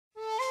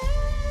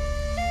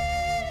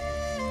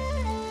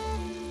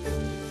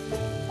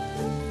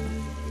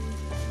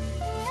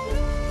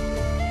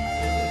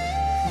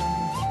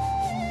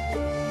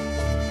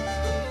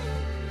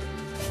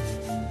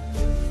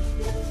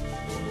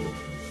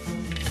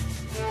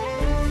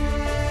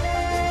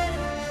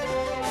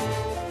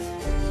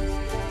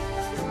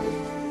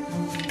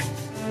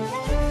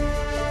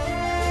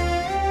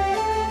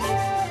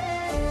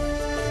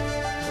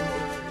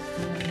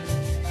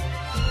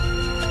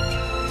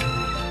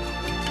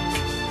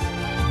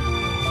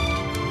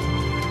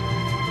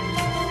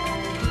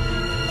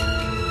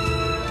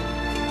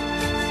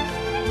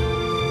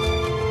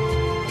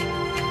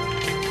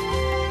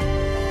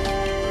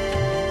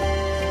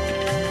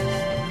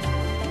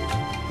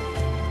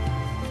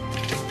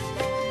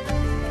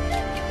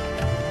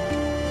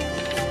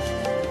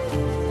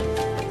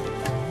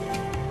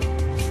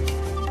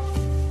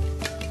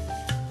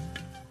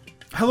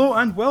Hello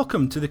and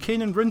welcome to the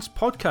Kane and Rince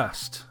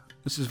podcast.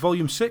 This is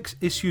Volume 6,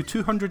 Issue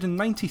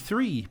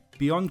 293,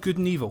 Beyond Good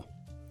and Evil.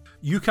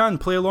 You can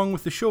play along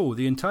with the show.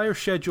 The entire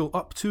schedule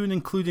up to and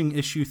including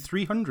Issue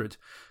 300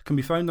 can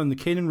be found on the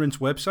Kane and Rince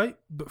website,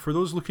 but for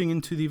those looking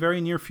into the very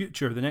near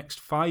future, the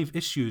next 5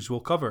 issues will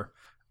cover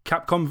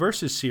Capcom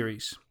Versus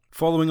series.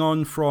 Following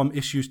on from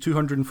issues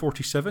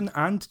 247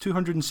 and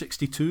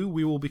 262,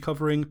 we will be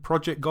covering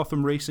Project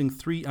Gotham Racing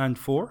 3 and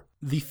 4.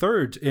 The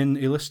third in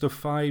a list of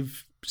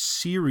 5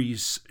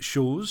 series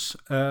shows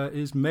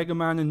is Mega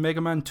Man and Mega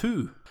Man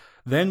 2.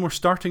 Then we're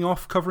starting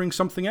off covering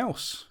something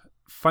else.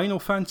 Final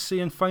Fantasy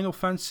and Final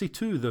Fantasy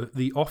 2,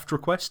 the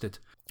oft-requested.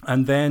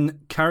 And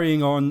then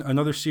carrying on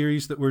another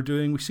series that we're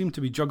doing, we seem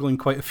to be juggling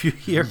quite a few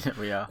here.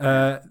 We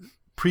are.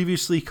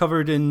 Previously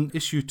covered in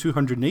issue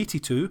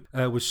 282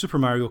 was Super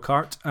Mario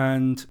Kart,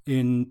 and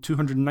in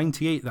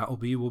 298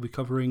 we'll be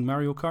covering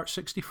Mario Kart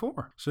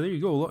 64. So there you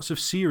go, lots of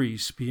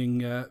series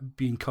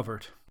being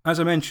covered.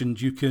 As I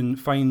mentioned, you can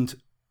find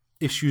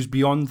issues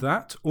beyond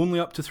that, only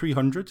up to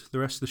 300. The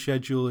rest of the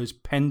schedule is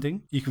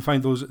pending. You can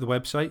find those at the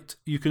website.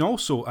 You can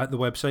also, at the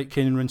website,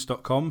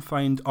 kaneandrince.com,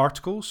 find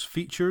articles,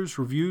 features,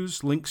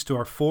 reviews, links to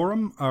our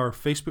forum, our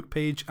Facebook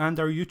page, and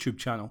our YouTube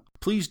channel.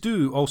 Please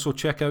do also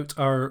check out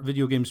our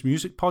video games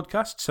music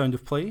podcast, Sound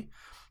of Play.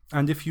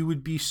 And if you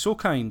would be so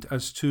kind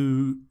as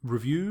to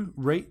review,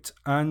 rate,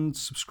 and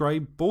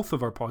subscribe both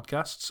of our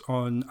podcasts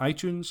on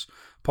iTunes,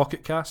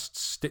 Pocket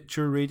Casts,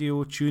 Stitcher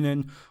Radio,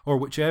 TuneIn, or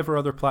whichever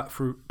other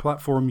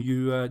platform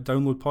you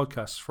download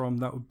podcasts from,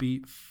 that would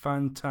be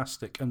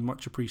fantastic and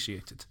much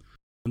appreciated.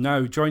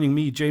 Now, joining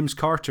me, James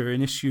Carter,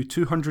 in issue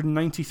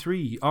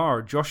 293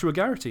 are Joshua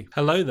Garrity.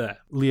 Hello there.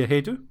 Leah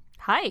Haydu.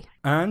 Hi.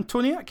 And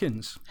Tony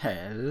Atkins.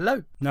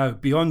 Hello. Now,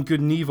 Beyond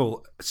Good and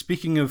Evil,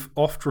 speaking of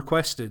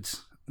oft-requested,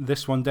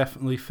 this one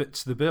definitely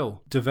fits the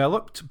bill.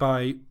 Developed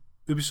by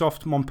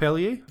Ubisoft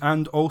Montpellier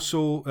and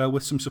also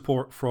with some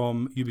support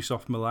from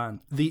Ubisoft Milan.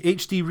 The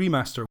HD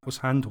remaster was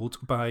handled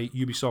by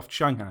Ubisoft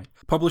Shanghai.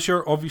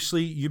 Publisher,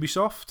 obviously,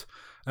 Ubisoft.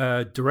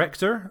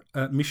 Director,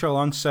 Michel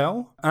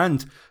Ancel,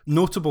 and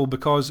notable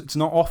because it's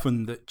not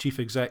often that chief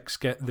execs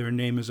get their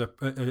name as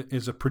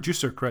a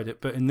producer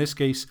credit, but in this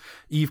case,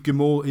 Yves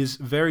Guillemot is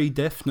very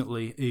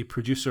definitely a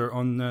producer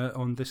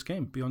on this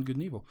game, Beyond Good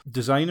and Evil.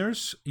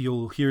 Designers,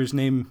 you'll hear his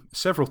name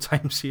several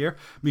times here.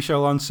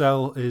 Michel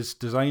Ancel is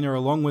designer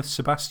along with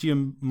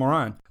Sébastien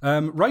Morin.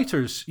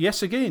 Writers,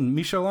 yes again,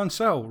 Michel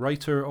Ancel,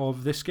 writer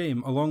of this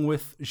game, along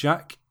with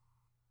Jacques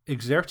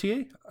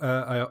Exertier.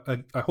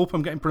 I hope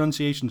I'm getting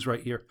pronunciations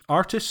right here.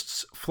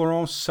 Artists,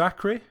 Florence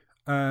Sacré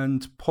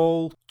and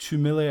Paul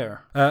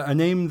Tumelaire. A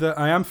name that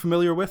I am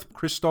familiar with,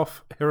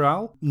 Christophe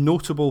Hiral,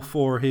 notable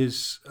for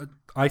his,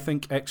 I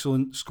think,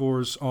 excellent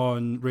scores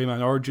on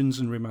Rayman Origins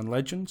and Rayman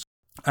Legends.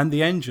 And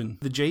the engine,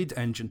 the Jade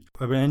engine,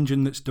 an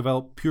engine that's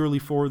developed purely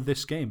for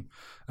this game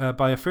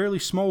by a fairly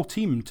small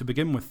team to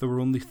begin with. There were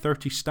only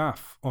 30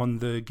 staff on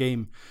the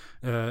game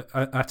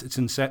at its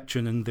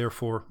inception, and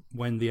therefore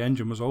when the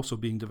engine was also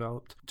being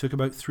developed. It took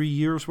about 3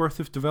 years worth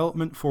of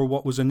development for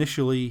what was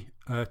initially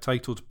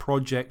titled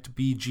Project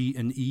BG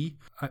and E.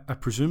 I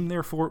presume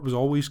therefore it was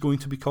always going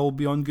to be called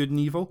Beyond Good and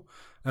Evil.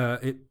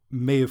 It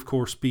may of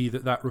course be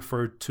that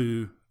referred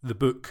to the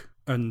book,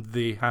 and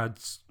they had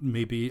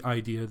maybe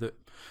idea that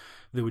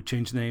they would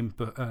change the name,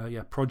 but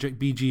Project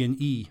BG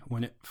and E,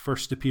 when it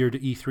first appeared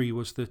at E3,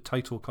 was the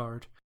title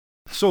card.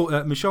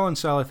 So Michel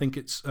Ancel, I think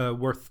it's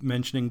worth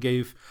mentioning,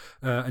 gave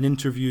an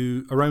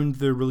interview around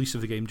the release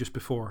of the game, just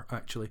before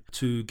actually,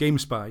 to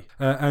GameSpy,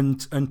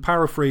 and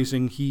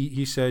paraphrasing,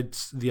 he said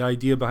the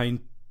idea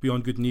behind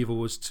Beyond Good and Evil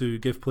was to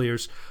give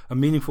players a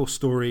meaningful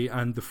story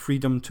and the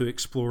freedom to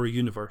explore a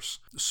universe.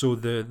 So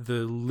the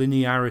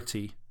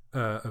linearity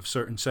of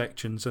certain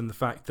sections, and the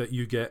fact that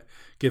you get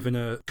given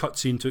a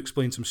cutscene to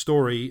explain some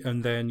story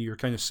and then you're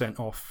kind of sent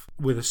off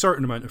with a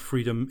certain amount of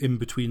freedom in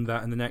between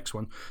that and the next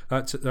one.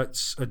 That's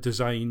a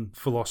design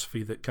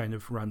philosophy that kind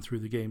of ran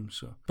through the game.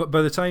 So, but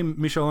by the time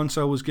Michel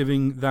Ancel was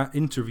giving that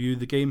interview,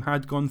 the game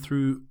had gone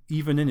through,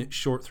 even in its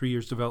short 3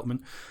 years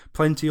development,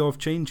 plenty of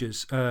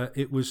changes.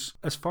 It was,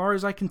 as far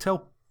as I can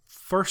tell,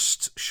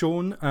 first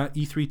shown at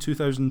E3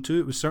 2002.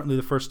 It was certainly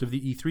the first of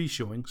the E3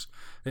 showings.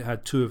 It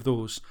had 2 of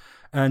those.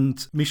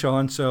 And Michel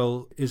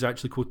Ancel is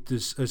actually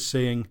quoted as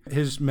saying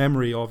his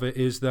memory of it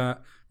is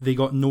that they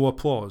got no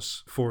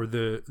applause for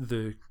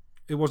the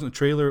it wasn't a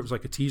trailer, it was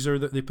like a teaser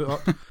that they put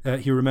up.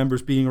 He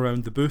remembers being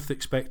around the booth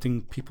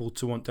expecting people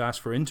to want to ask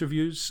for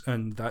interviews,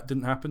 and that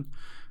didn't happen.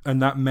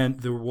 And that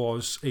meant there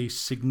was a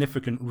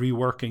significant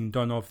reworking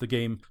done of the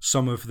game.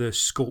 Some of the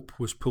scope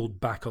was pulled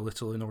back a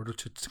little in order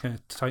to kind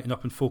of tighten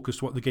up and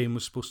focus what the game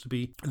was supposed to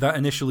be. That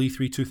initial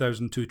E3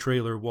 2002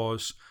 trailer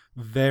was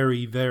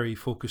very, very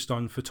focused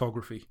on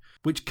photography,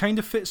 which kind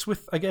of fits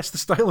with, I guess, the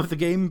style of the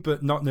game,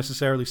 but not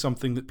necessarily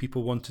something that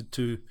people wanted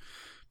to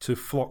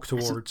flock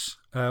towards,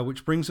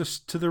 which brings us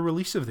to the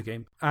release of the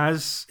game.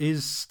 As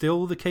is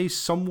still the case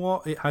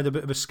somewhat, it had a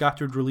bit of a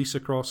scattered release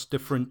across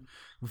different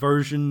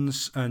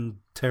versions and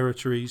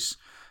territories.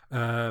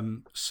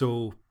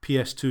 So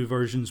PS2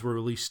 versions were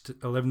released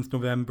 11th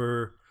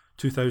November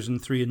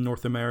 2003 in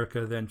North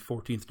America, then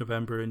 14th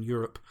November in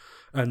Europe,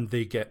 and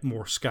they get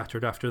more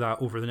scattered after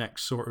that over the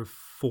next sort of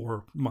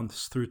 4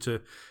 months through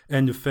to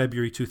end of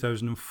February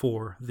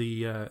 2004.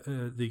 The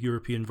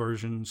European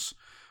versions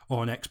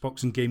on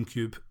Xbox and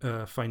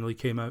GameCube finally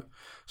came out.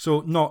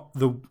 So not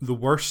the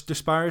worst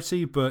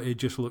disparity, but it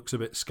just looks a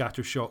bit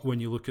scattershot when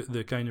you look at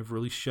the kind of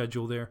release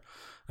schedule there.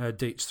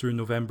 Dates through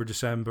November,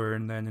 December,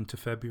 and then into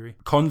February.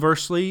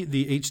 Conversely,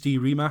 the HD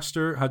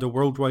remaster had a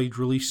worldwide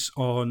release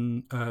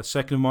on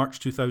 2nd of March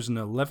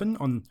 2011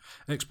 on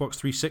Xbox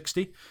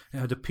 360. It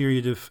had a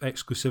period of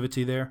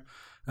exclusivity there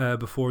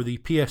before the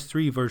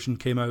PS3 version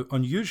came out,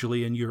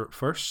 unusually in Europe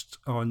first,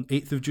 on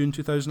 8th of June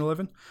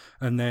 2011,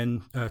 and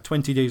then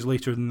 20 days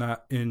later than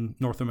that in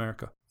North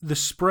America. The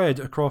spread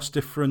across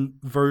different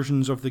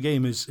versions of the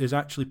game is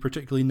actually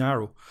particularly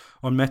narrow.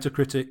 On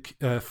Metacritic,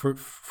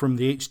 from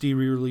the HD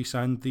re-release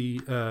and the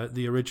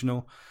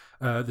original,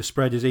 the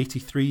spread is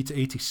 83 to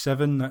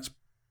 87. That's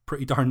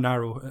pretty darn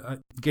narrow.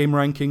 Game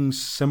rankings,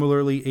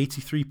 similarly,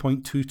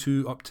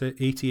 83.22 up to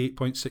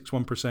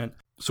 88.61%.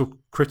 So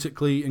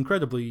critically,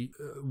 incredibly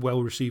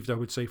well received, I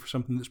would say, for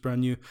something that's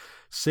brand new.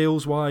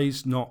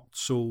 Sales-wise, not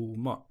so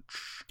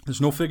much. There's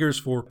no figures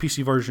for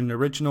PC version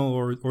original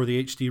or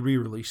the HD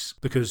re-release,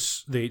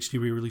 because the HD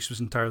re-release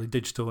was entirely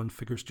digital and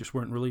figures just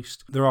weren't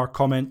released. There are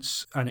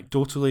comments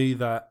anecdotally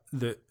that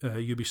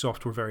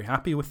Ubisoft were very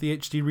happy with the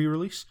HD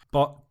re-release,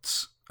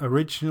 but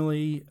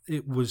originally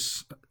it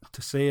was,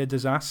 to say a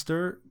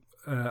disaster,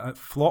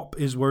 flop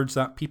is words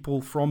that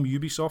people from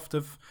Ubisoft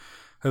have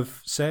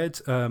said.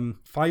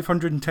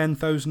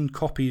 510,000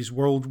 copies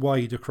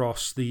worldwide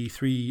across the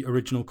 3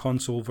 original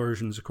console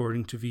versions,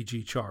 according to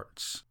VG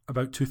charts.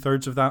 About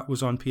 2/3 of that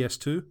was on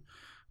PS2,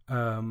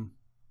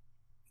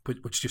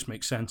 which just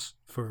makes sense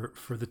for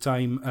the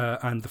time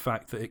and the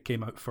fact that it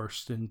came out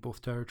first in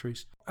both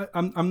territories.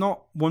 I'm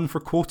not one for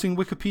quoting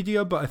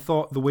Wikipedia, but I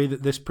thought the way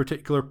that this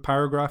particular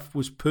paragraph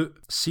was put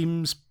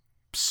seems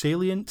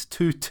salient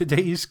to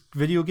today's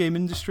video game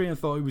industry. I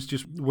thought it was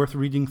just worth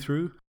reading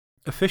through.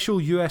 Official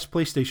US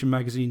PlayStation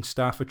Magazine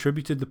staff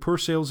attributed the poor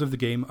sales of the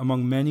game,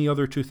 among many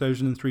other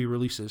 2003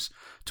 releases,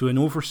 to an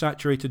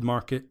oversaturated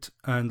market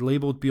and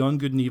labelled Beyond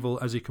Good and Evil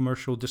as a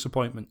commercial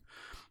disappointment.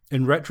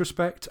 In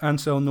retrospect,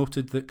 Ansel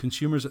noted that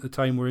consumers at the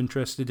time were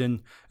interested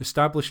in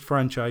established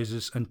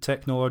franchises and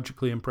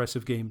technologically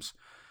impressive games.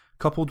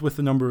 Coupled with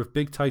the number of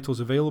big titles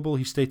available,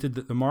 he stated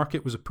that the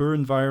market was a poor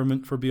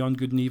environment for Beyond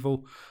Good and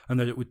Evil and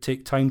that it would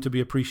take time to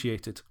be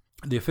appreciated.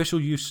 The official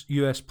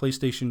US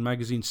PlayStation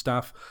Magazine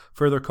staff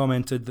further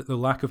commented that the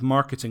lack of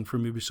marketing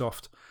from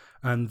Ubisoft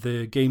and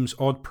the game's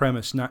odd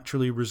premise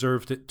naturally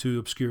reserved it to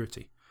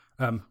obscurity.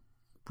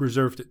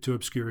 Reserved it to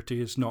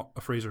obscurity is not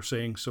a Fraser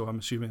saying, so I'm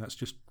assuming that's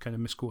just kind of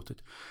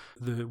misquoted.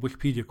 The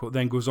Wikipedia quote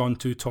then goes on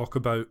to talk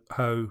about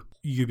how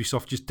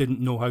Ubisoft just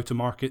didn't know how to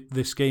market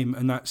this game,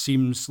 and that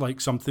seems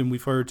like something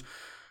we've heard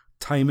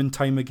time and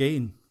time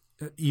again.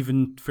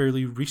 Even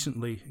fairly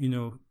recently,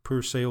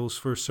 poor sales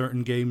for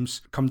certain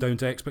games come down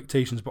to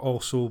expectations, but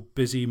also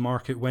busy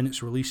market when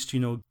it's released.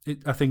 I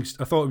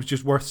thought it was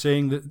just worth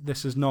saying that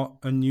this is not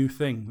a new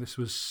thing. This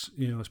was,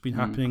 it's been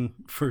happening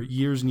for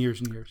years and years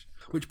and years.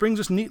 Which brings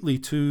us neatly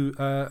to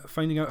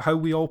finding out how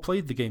we all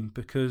played the game,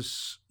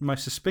 because my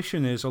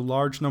suspicion is a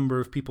large number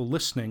of people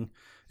listening,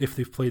 if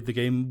they've played the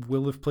game,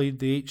 will have played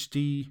the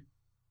HD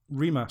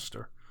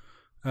remaster.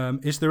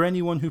 Is there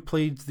anyone who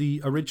played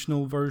the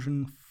original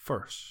version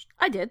first?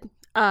 I did.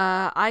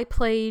 I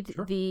played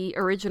the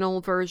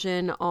original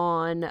version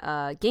on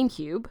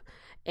GameCube,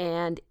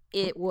 and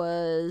it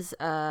was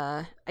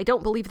I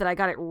don't believe that I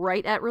got it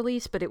right at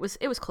release, but it was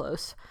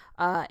close.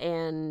 So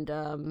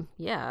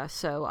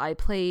I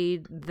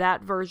played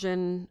that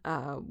version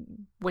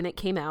when it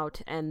came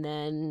out, and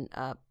then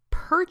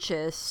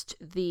purchased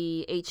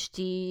the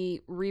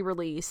HD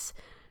re-release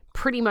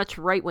pretty much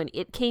right when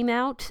it came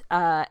out,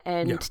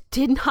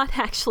 did not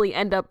actually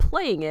end up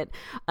playing it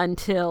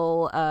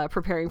until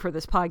preparing for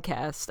this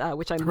podcast,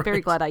 which I'm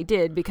very glad I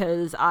did,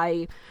 because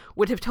I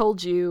would have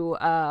told you,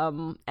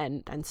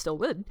 and still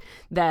would,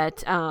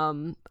 that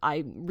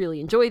I really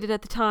enjoyed it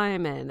at the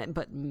time,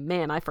 but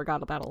man, I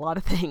forgot about a lot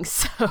of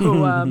things.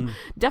 So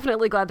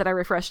definitely glad that I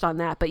refreshed on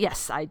that. But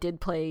yes, I did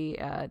play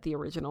the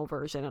original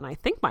version, and I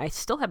think I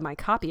still have my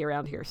copy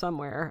around here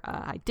somewhere.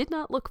 I did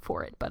not look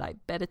for it, but I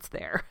bet it's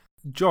there.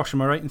 Josh,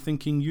 am I right in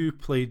thinking you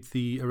played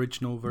the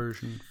original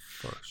version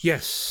first?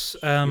 Yes.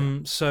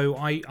 So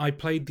I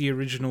played the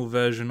original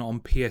version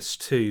on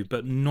PS2,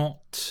 but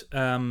not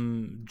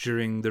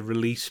during the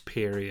release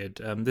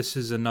period. This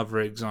is another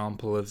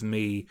example of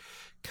me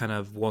kind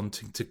of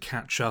wanting to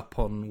catch up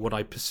on what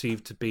I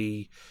perceive to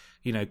be,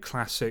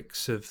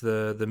 classics of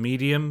the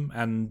medium.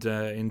 And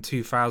in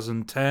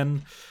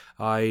 2010,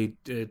 I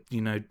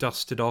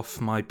dusted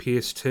off my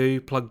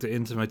PS2, plugged it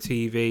into my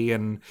TV,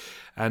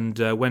 and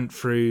went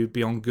through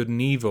Beyond Good and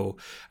Evil.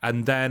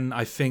 And then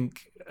I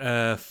think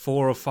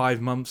 4 or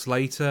 5 months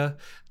later,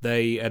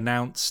 they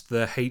announced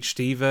the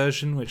HD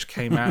version, which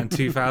came out in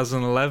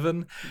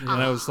 2011, and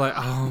I was like,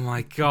 "Oh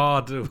my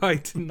god, why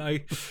didn't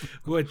I?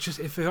 Well, just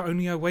if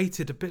only I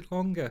waited a bit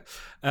longer."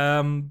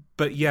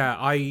 But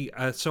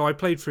yeah, so I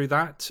played through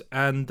that,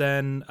 and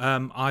then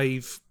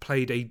I've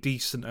played a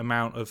decent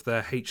amount of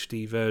the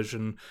HD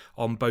version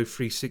on both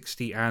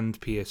 360 and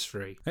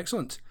PS3.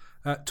 Excellent.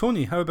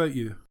 Tony, how about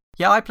you?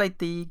 Yeah, I played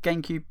the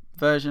GameCube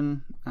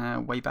version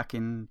way back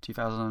in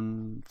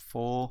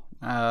 2004.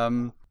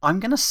 I'm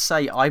going to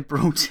say I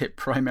brought it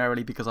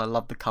primarily because I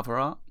love the cover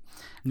art.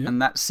 Yeah.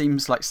 And that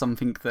seems like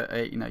something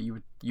that you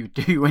would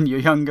do when you're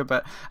younger,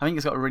 but I think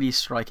it's got a really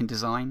striking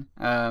design.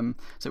 So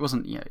it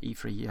wasn't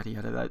E3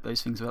 yada.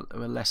 Those things were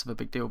less of a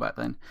big deal back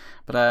then.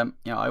 But I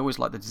always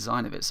liked the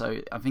design of it,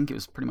 so I think it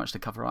was pretty much the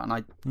cover art. And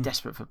I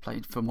desperate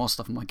for more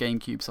stuff on my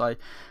GameCube. So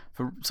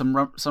for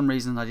some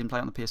reason I didn't play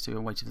it on the PS2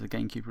 and waited for the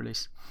GameCube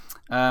release.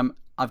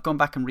 I've gone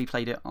back and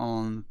replayed it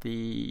on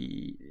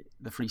the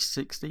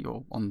 360,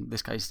 or on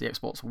this case the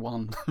Xbox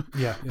One.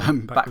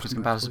 Backwards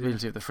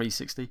compatibility of the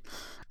 360.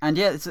 And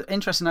yeah, it's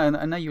interesting.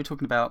 I know you were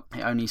talking about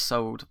it only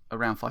sold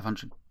around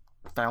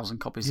 500,000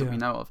 copies that we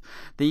know of.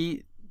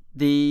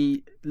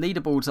 The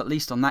leaderboards, at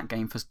least on that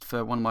game,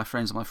 for one of my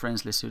friends on my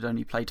friends list who'd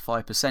only played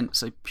 5%,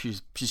 so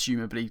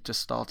presumably just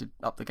started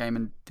up the game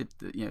and did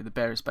the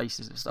various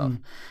bases and stuff,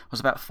 was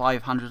about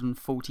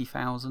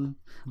 540,000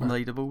 on the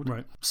leaderboard.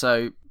 Right.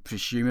 So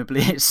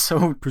presumably it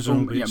sold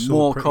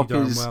more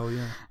copies. Well,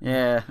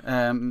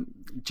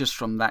 just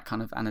from that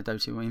kind of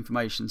anecdotal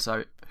information.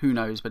 So who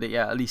knows? But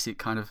at least it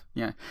kind of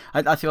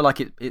I feel like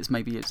it's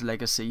maybe its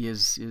legacy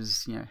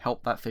is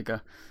helped that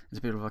figure. It's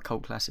a bit of a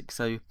cult classic.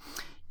 So.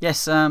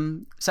 Yes,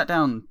 sat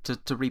down to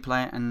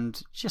replay it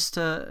and just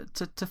to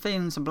fill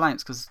in some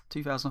blanks, because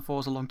 2004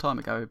 was a long time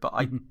ago, but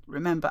I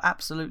remember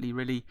absolutely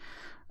really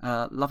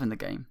loving the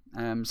game.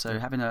 So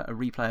having a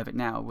replay of it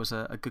now was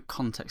a good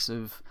context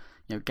of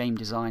game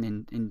design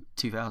in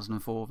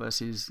 2004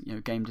 versus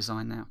game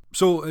design now.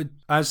 So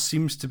as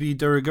seems to be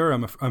de rigueur,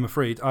 I'm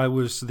afraid I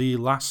was the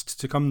last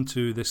to come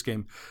to this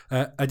game.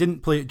 I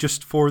didn't play it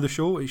just for the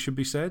show, it should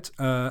be said.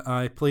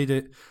 I played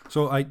it,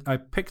 so I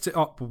picked it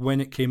up when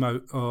it came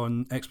out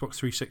on Xbox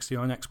 360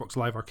 on Xbox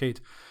Live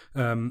Arcade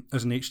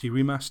as an HD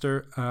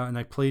remaster, and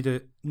I played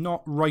it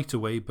not right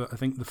away, but I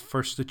think the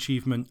first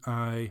achievement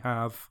I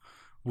have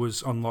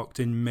was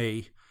unlocked in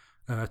May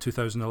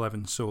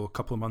 2011, so a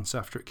couple of months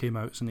after it came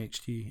out as an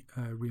HD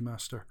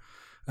remaster.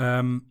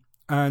 And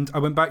I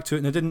went back to it,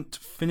 and I didn't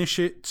finish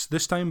it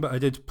this time, but I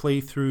did play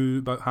through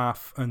about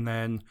half and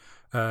then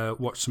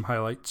watch some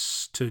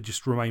highlights to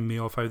just remind me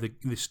of how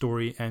the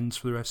story ends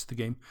for the rest of the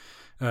game.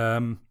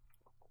 So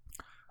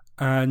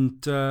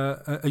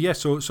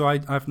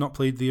I've not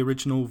played the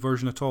original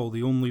version at all.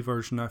 The only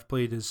version I've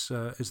played is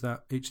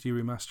that HD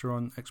remaster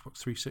on Xbox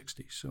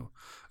 360. So,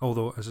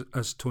 although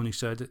as Tony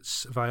said,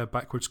 it's via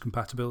backwards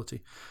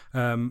compatibility.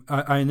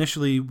 I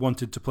initially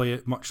wanted to play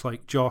it much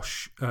like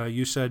Josh,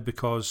 you said,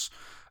 because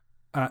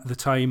at the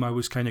time I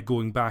was kind of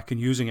going back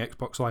and using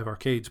Xbox Live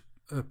Arcade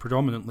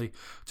predominantly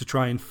to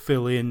try and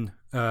fill in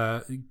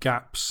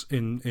gaps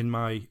in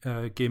my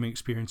gaming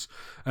experience.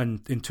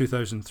 And in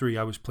 2003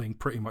 I was playing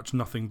pretty much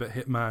nothing but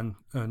Hitman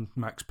and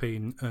Max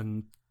Payne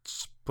and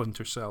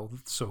Splinter Cell,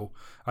 so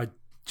I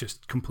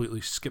just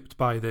completely skipped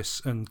by this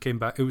and came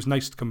back. It was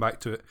nice to come back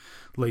to it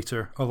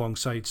later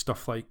alongside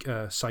stuff like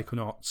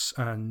Psychonauts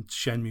and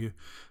Shenmue,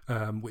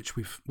 which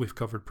we've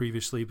covered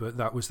previously, but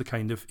that was the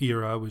kind of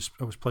era I was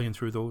playing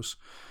through those.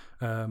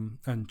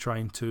 And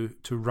trying to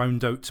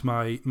round out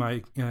my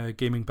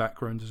gaming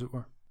background, as it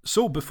were.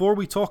 So before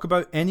we talk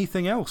about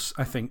anything else,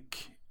 I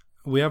think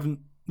we haven't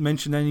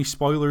mentioned any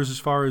spoilers as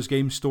far as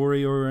game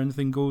story or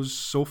anything goes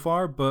so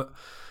far, but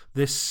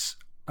this,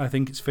 I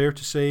think it's fair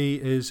to say,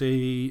 is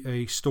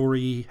a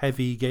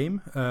story-heavy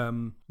game.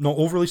 Not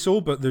overly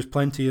so, but there's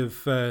plenty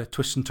of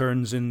twists and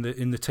turns in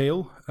the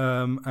tale,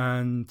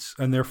 and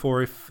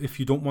therefore, if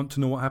you don't want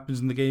to know what happens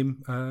in the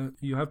game,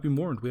 you have been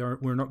warned.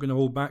 We're not going to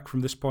hold back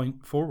from this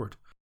point forward.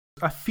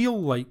 I feel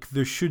like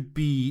there should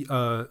be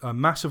a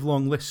massive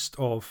long list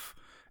of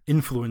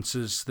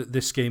influences that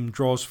this game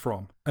draws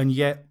from, and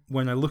yet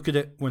when I look at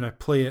it, when I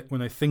play it,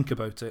 when I think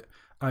about it,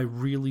 I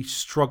really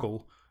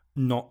struggle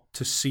not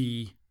to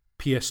see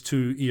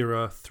PS2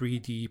 era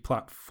 3D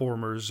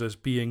platformers as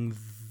being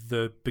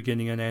the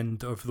beginning and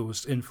end of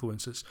those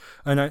influences.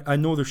 And I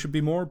know there should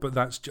be more, but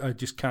I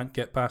just can't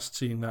get past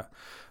seeing that.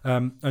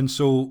 And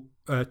so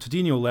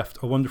Todinho left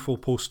a wonderful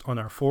post on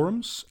our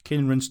forums,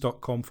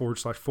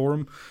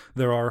 caneandrinse.com/forum.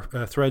 There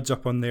are threads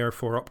up on there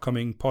for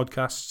upcoming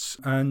podcasts,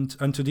 and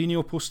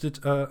Todinho posted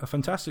a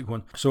fantastic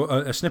one. So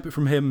a snippet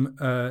from him,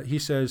 he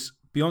says,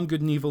 "Beyond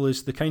Good and Evil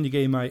is the kind of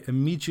game I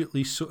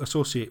immediately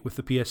associate with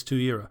the PS2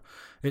 era.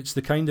 It's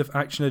the kind of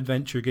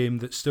action-adventure game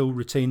that still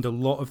retained a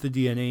lot of the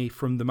DNA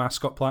from the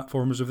mascot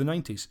platformers of the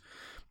 90s.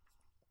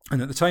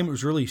 And at the time it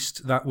was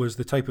released, that was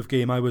the type of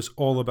game I was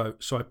all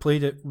about. So I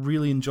played it,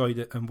 really enjoyed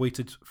it, and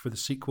waited for the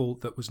sequel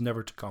that was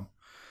never to come."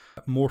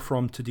 More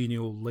from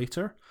Todinho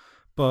later.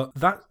 But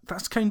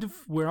that's kind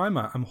of where I'm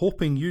at. I'm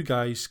hoping you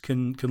guys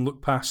can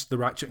look past the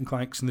Ratchet and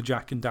Clanks and the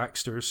Jak and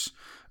Daxters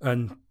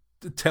and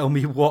tell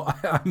me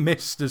what I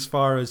missed as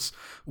far as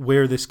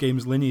where this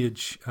game's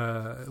lineage,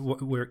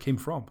 where it came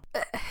from.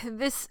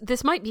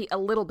 This might be a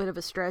little bit of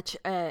a stretch,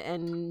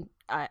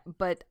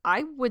 but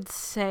I would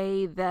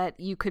say that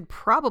you could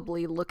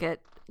probably look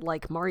at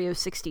like Mario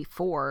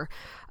 64,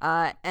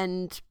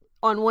 and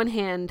on one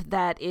hand,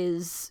 that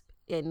is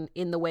in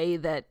the way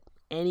that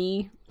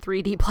any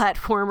 3D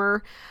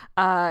platformer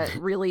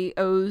really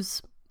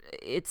owes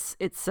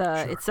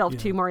itself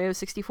to Mario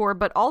 64,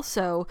 but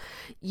also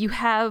you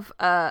have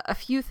a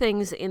few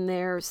things in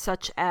there,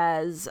 such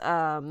as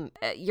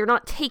you're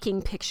not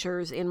taking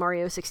pictures in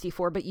Mario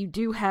 64, but you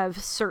do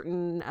have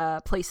certain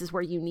places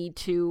where you need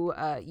to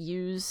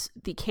use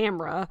the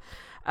camera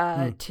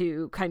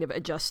to kind of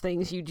adjust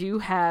things. You do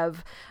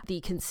have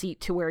the conceit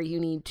to where you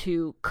need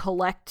to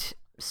collect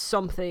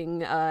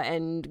something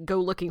and go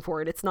looking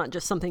for it. It's not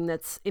just something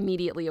that's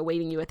immediately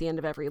awaiting you at the end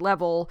of every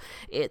level.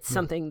 It's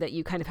something that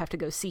you kind of have to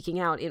go seeking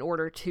out in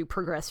order to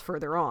progress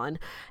further on.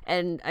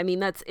 And I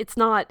mean,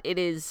 it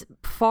is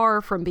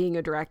far from being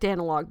a direct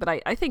analog, but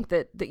I think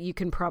that you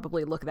can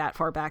probably look that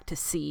far back to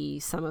see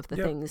some of the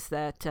things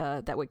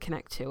that would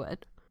connect to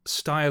it.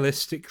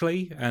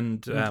 Stylistically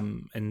and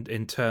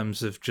in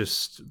terms of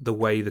just the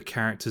way the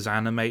characters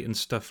animate and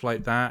stuff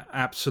like that,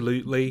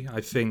 absolutely.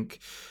 I think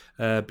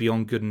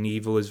Beyond Good and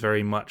Evil is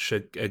very much a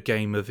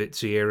game of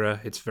its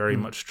era. It's very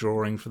much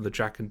drawing from the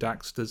Jak and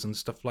Daxters and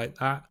stuff like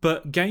that.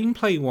 But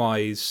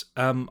gameplay-wise,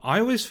 I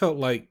always felt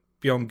like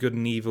Beyond Good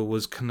and Evil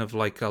was kind of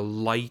like a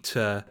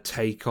lighter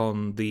take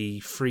on the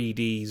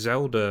 3D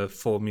Zelda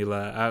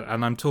formula,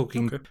 and I'm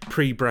talking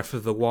pre-Breath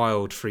of the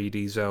Wild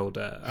 3D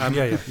Zelda.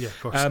 Yeah, of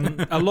course.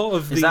 A lot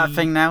of Is that a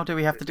thing now? Do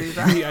we have to do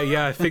that?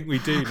 yeah, I think we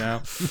do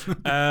now.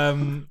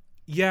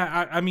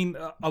 Yeah, I mean,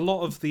 a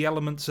lot of the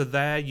elements are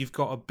there. You've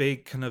got a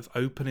big kind of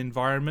open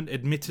environment.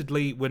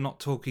 Admittedly, we're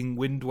not talking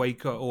Wind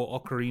Waker or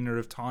Ocarina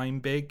of Time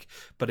big,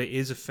 but it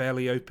is a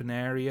fairly open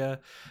area.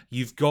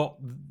 You've got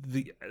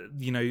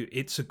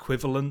its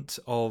equivalent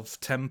of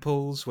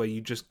temples where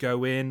you just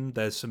go in.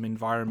 There's some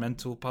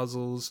environmental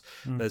puzzles.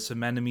 There's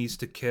some enemies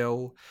to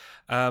kill.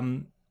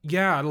 Because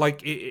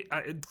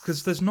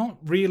there's not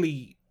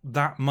really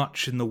that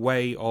much in the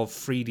way of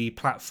 3D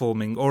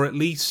platforming, or at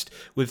least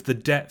with the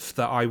depth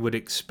that I would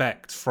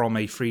expect from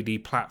a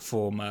 3D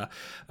platformer.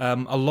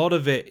 A lot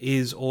of it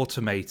is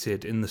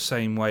automated in the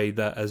same way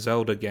that a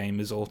Zelda game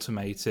is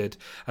automated,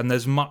 and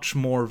there's much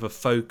more of a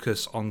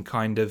focus on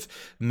kind of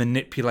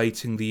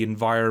manipulating the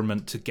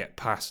environment to get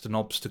past an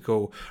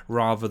obstacle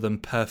rather than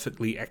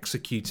perfectly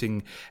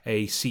executing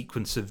a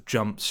sequence of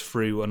jumps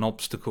through an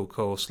obstacle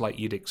course like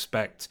you'd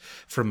expect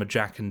from a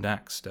Jak and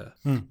Daxter.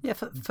 Yeah,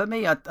 for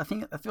me, I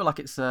feel like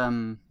it's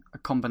a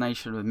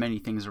combination of many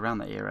things around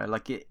that era.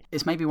 Like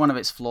it's maybe one of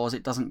its flaws.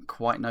 It doesn't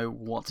quite know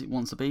what it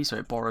wants to be, so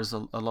it borrows a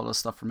lot of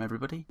stuff from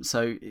everybody.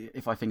 So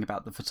if I think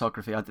about the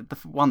photography, the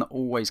one that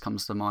always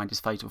comes to mind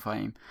is Fatal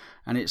Frame,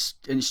 and it's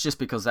just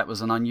because that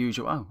was an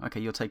unusual. Oh, okay,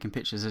 you're taking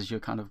pictures as your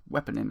kind of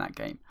weapon in that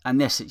game.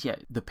 And yes,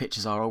 the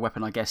pictures are a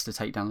weapon, I guess, to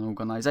take down an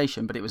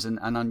organization, but it was an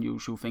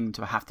unusual thing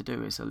to have to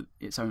do. It's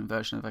its own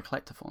version of a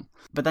collectathon.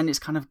 But then it's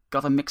kind of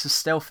got a mix of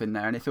stealth in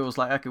there, and it feels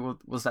like, okay, well,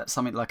 was that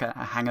something like a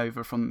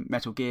hangover from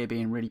Metal Gear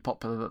being really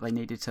popular that they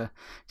needed to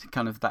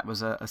kind of, that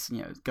was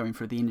going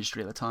through the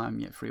industry at the time,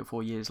 3 or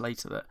 4 years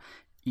later, that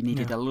you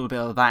needed a little bit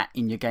of that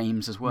in your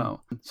games as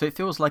well. So it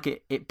feels like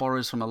it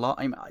borrows from a lot.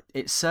 I mean,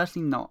 it's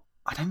certainly not,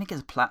 I don't think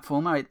it's a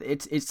platformer.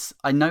 It's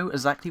I know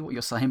exactly what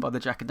you're saying by the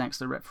Jak and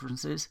Daxter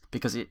references,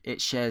 because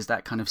it shares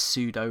that kind of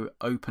pseudo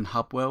open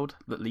hub world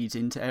that leads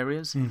into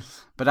areas.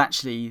 But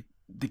actually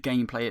the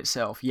gameplay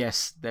itself,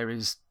 yes, there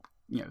is,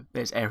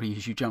 there's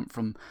areas you jump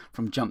from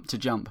jump to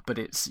jump, but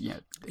it's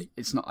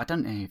it's not, I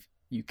don't know if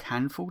you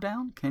can fall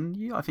down, can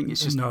you? I think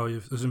it's just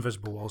there's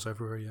invisible walls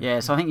everywhere.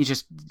 Yeah, so I think you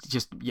just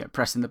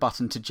pressing the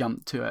button to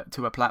jump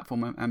to a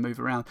platform and move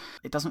around.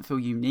 It doesn't feel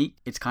unique.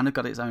 It's kind of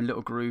got its own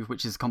little groove,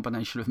 which is a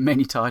combination of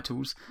many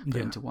titles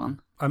put into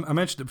one. I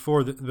mentioned it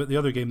before, but the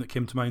other game that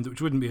came to mind,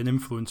 which wouldn't be an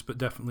influence, but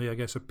definitely, I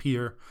guess, a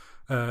peer,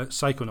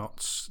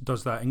 Psychonauts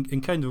does that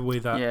in kind of a way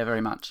that... Yeah,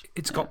 very much.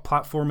 It's got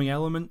platforming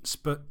elements,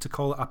 but to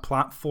call it a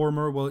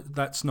platformer, well,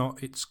 that's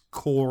not its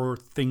core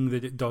thing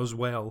that it does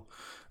well.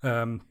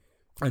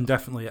 And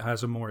definitely it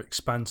has a more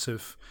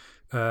expansive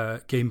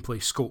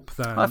gameplay scope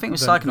than... I think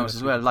with Psychonauts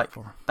as well, like,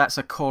 that's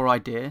a core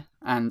idea,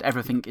 and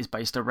everything is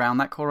based around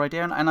that core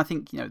idea. And I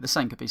think, the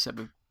same could be said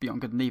with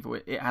Beyond Good and Evil.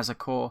 It has a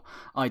core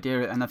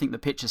idea, and I think the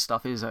picture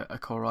stuff is a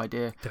core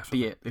idea. Definitely.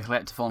 Be it the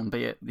collectathon,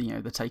 be it,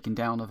 the taking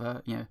down of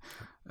a,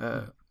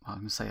 I'm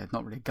going to say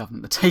not really a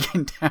government, the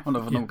taking down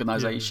of an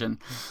organisation.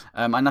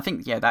 And I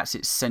think, that's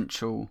its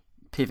central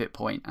pivot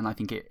point, and I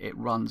think it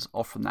runs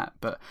off from that.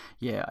 But,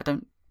 I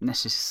don't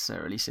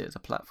necessarily see it as a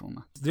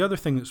platformer. The other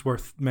thing that's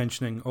worth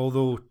mentioning,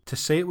 although to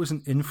say it was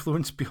an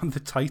influence beyond the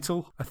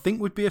title, I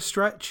think would be a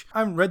stretch. I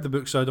haven't read the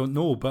book, so I don't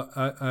know, but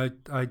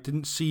I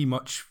didn't see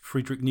much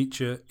Friedrich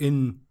Nietzsche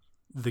in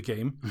the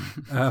game.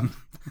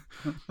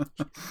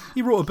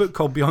 He wrote a book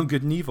called Beyond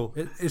Good and Evil.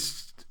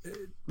 It's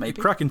a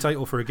cracking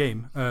title for a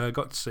game,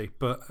 got to say.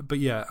 But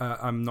yeah,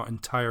 I'm not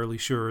entirely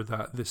sure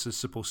that this is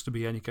supposed to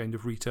be any kind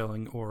of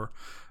retelling or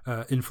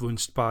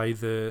influenced by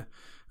the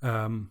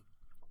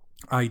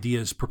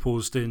ideas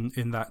proposed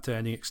in that to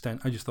any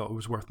extent. I just thought it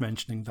was worth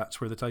mentioning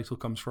that's where the title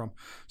comes from.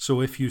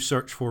 So if you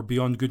search for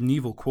Beyond Good and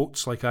Evil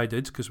quotes, like I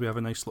did, because we have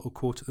a nice little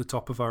quote at the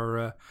top of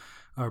our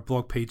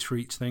blog page for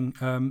each thing,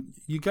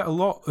 you get a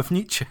lot of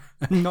Nietzsche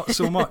and not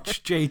so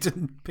much Jade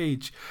and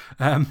Page.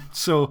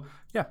 So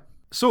yeah.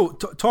 So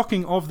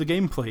talking of the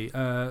gameplay,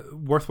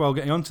 worthwhile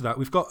getting onto that.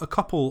 We've got a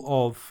couple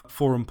of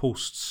forum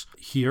posts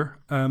here.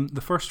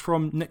 The first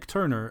from Nick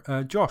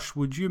Turner. Josh,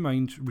 would you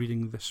mind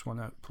reading this one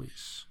out,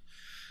 please?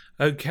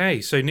 Okay,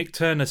 so Nick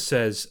Turner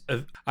says,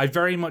 I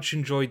very much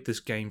enjoyed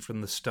this game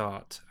from the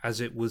start, as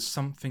it was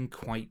something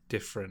quite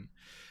different.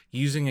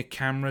 Using a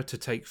camera to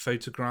take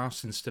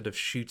photographs instead of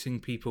shooting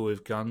people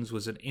with guns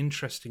was an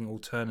interesting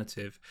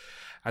alternative,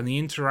 and the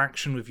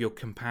interaction with your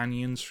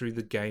companions through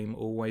the game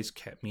always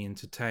kept me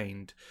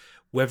entertained,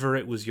 whether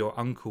it was your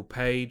Uncle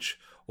Page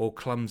or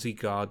clumsy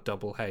guard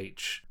Double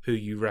H, who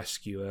you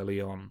rescue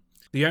early on.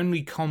 The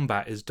only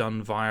combat is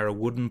done via a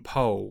wooden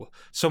pole,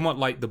 somewhat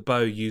like the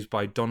bow used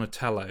by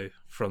Donatello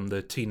from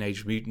the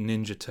Teenage Mutant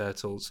Ninja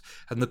Turtles,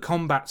 and the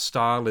combat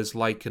style is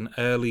like an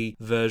early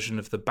version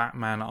of the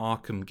Batman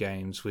Arkham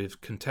games with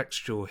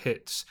contextual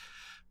hits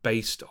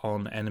based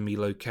on enemy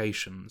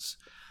locations.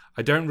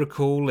 I don't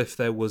recall if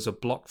there was a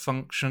block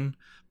function,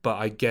 but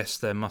I guess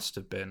there must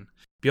have been.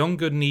 Beyond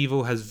Good and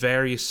Evil has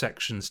various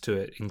sections to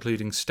it,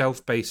 including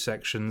stealth-based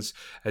sections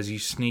as you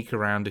sneak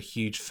around a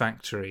huge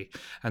factory,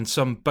 and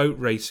some boat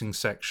racing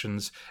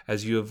sections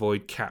as you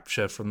avoid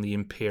capture from the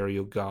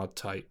Imperial Guard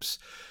types,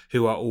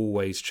 who are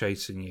always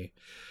chasing you.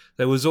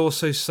 There was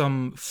also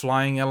some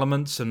flying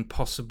elements and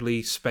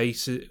possibly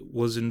space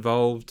was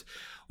involved,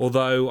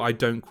 although I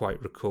don't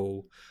quite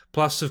recall.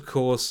 Plus, of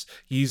course,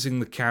 using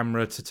the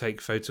camera to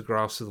take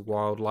photographs of the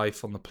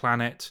wildlife on the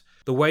planet.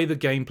 The way the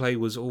gameplay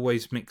was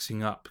always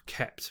mixing up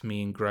kept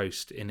me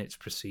engrossed in its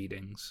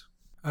proceedings.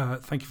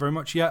 Thank you very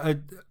much. Yeah,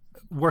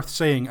 worth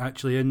saying,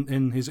 actually,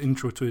 in his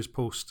intro to his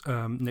post,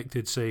 Nick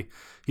did say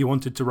he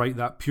wanted to write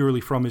that purely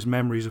from his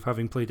memories of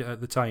having played it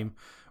at the time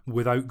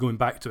without going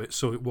back to it,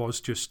 so it was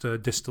just a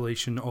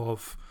distillation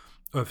of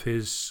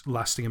his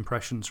lasting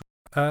impressions.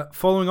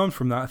 Following on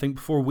from that, I think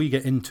before we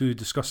get into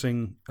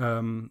discussing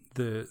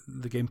the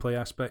gameplay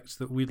aspects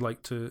that we'd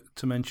like to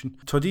mention,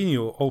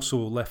 Todinho also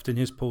left in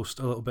his post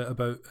a little bit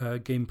about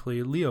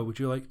gameplay. Leah, would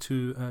you like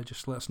to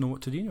just let us know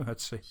what Todinho had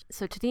to say?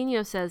 So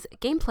Todinho says,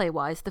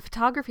 gameplay-wise, the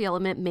photography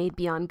element made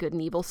Beyond Good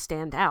and Evil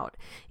stand out.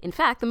 In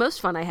fact, the most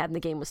fun I had in the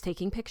game was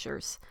taking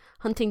pictures.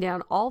 Hunting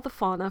down all the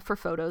fauna for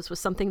photos was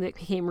something that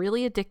became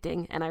really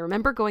addicting, and I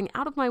remember going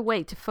out of my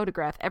way to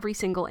photograph every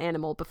single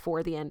animal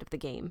before the end of the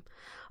game.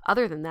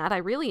 Other than that, I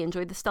really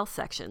enjoyed the stealth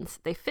sections.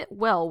 They fit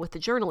well with the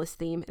journalist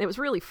theme, and it was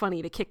really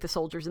funny to kick the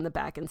soldiers in the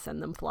back and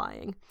send them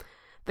flying.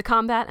 The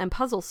combat and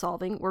puzzle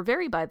solving were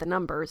very by the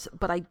numbers,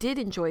 but I did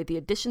enjoy the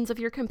additions of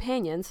your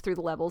companions through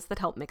the levels that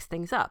helped mix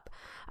things up.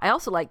 I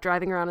also liked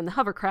driving around in the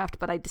hovercraft,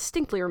 but I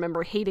distinctly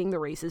remember hating the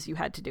races you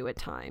had to do at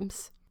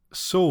times.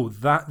 So,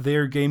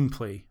 their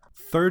gameplay.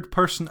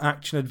 Third-person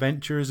action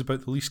adventure is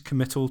about the least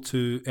committal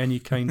to any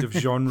kind of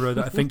genre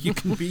that I think you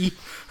can be.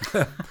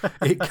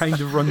 It kind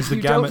of runs the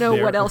gamut there. You don't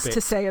know what else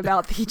to say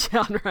about the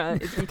genre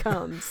it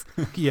becomes.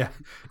 Yeah,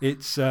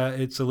 it's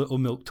a little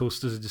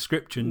milquetoast as a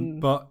description,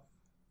 but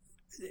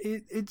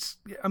it's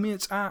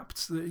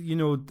apt. You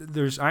know,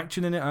 there's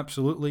action in it,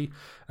 absolutely,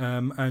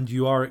 and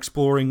you are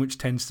exploring, which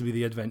tends to be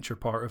the adventure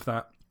part of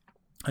that.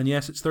 And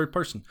yes, it's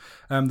third-person.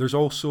 There's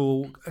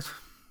also...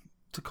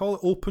 to call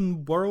it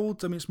open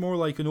world, I mean, it's more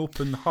like an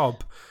open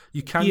hub.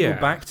 You can go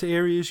back to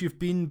areas you've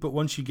been, but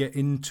once you get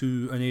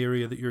into an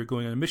area that you're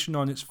going on a mission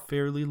on, it's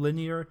fairly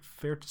linear,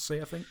 fair to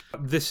say, I think.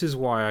 This is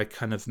why I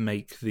kind of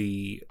make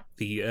the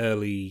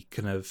early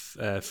kind of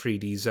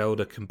 3D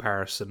Zelda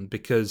comparison,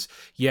 because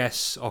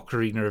yes,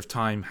 Ocarina of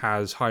Time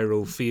has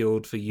Hyrule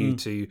Field for you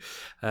to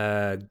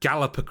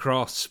gallop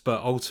across,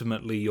 but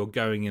ultimately you're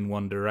going in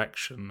one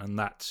direction, and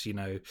that's, you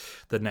know,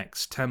 the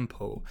next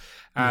temple.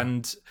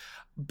 And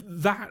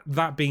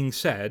that being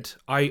said,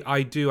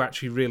 I do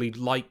actually really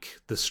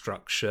like the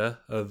structure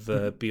of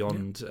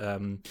Beyond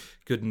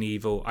Good and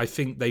Evil. I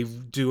think they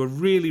do a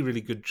really,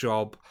 really good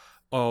job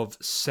of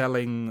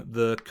selling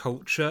the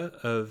culture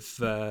of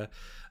the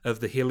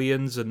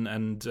Hylians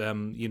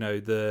and you know,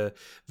 the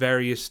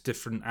various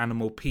different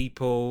animal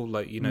people,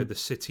 like, you know, the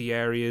city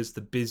areas,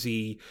 the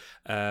busy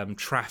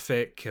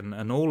traffic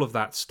and all of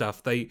that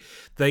stuff. They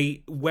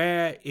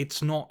where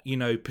it's not, you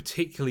know,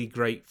 particularly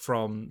great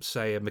from,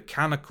 say, a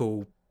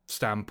mechanical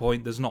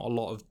standpoint, there's not a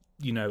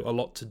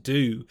lot to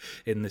do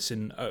in this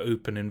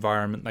open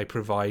environment they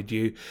provide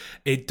you.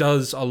 It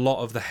does a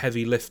lot of the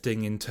heavy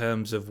lifting in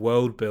terms of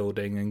world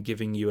building and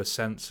giving you a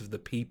sense of the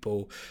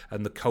people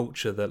and the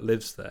culture that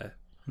lives there.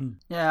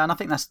 Yeah, and I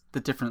think that's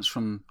the difference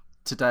from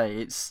today.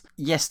 It's,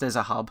 yes, there's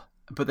a hub,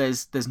 but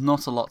there's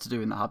not a lot to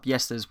do in the hub.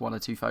 Yes, there's 1 or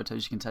 2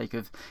 photos you can take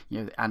of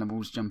the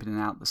animals jumping in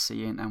and out the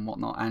sea and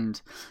whatnot,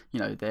 and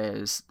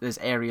there's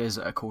areas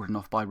that are cordoned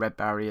off by red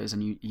barriers,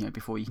 and you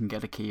before you can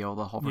get a key or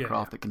the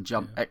hovercraft that can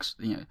jump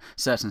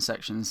certain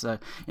sections. So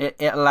it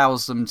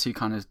allows them to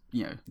kind of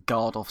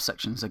guard off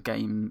sections of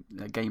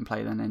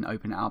gameplay and then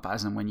open it up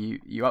as and when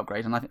you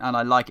upgrade, and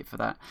I like it for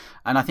that.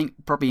 And I think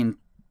probably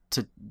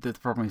the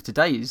problem with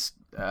today's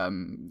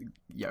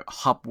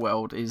hub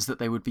world is that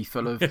they would be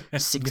full of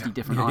 60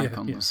 different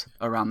icons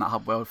around that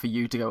hub world for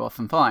you to go off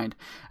and find.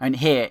 And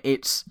here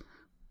it's,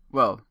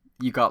 well,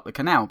 you got the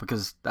canal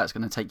because that's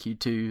going to take you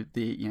to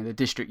the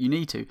district you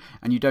need to,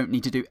 and you don't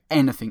need to do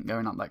anything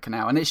going up that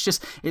canal. And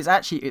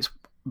it's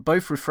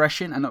both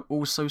refreshing and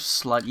also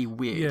slightly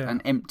weird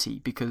and empty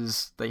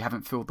because they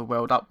haven't filled the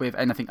world up with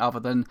anything other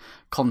than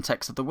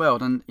context of the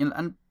world.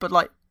 But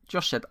like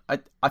Josh said, I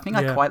think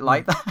I quite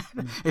like that.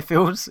 It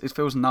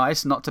feels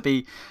nice not to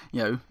be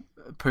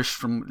pushed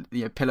from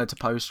pillar to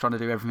post trying to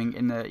do everything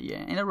in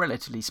a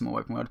relatively small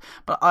open world.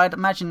 But I'd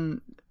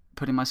imagine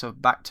putting myself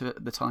back to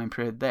the time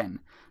period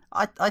then,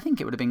 I think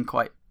it would have been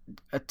quite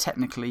a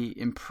technically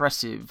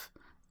impressive,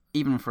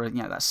 even for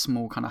that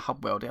small kind of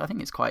hub world. I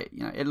think it's quite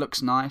it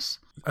looks nice.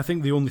 I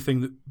think the only thing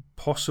that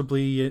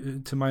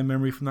possibly to my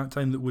memory from that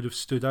time that would have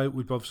stood out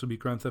would obviously be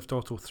Grand Theft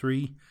Auto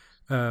 3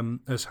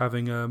 as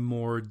having a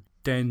more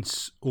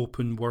dense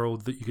open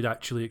world that you could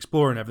actually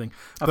explore and everything.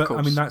 But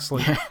I mean, that's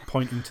like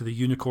pointing to the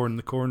unicorn in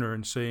the corner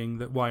and saying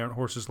that why aren't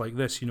horses like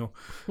this,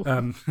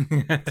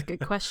 That's a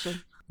good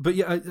question. But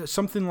yeah,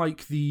 something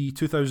like the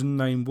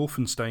 2009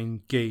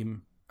 Wolfenstein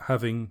game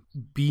having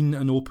been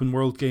an open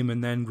world game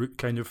and then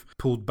kind of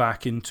pulled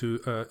back into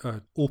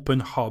an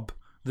open hub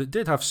that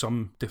did have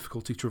some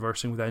difficulty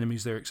traversing with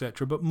enemies there,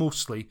 etc. But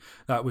mostly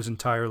that was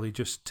entirely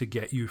just to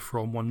get you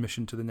from one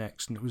mission to the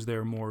next, and it was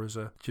there more as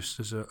a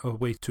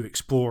way to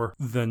explore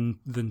than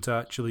to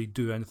actually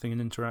do anything and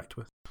interact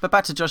with. But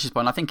back to Josh's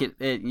point, I think it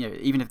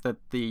even if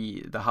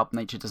the hub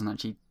nature doesn't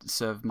actually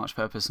serve much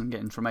purpose in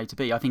getting from A to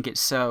B, I think it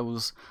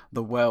sells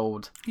the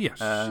world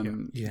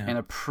in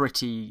a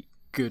pretty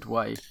good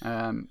way.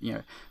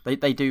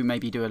 They do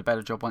maybe do a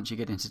better job once you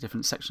get into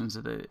different sections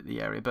of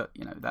the area, but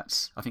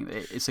I think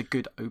it's a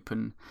good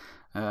open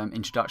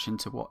introduction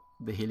to what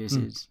the Helios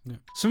is.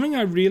 Something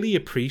I really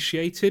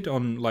appreciated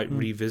on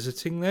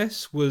revisiting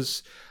this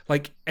was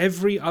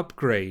every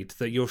upgrade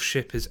that your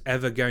ship is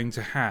ever going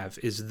to have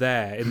is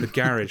there in the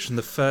garage from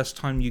the first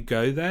time you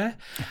go there,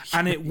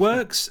 and it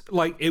works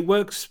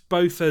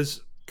both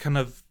as kind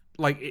of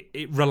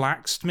it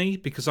relaxed me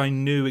because I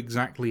knew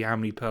exactly how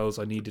many pearls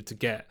I needed to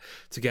get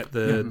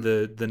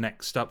the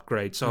next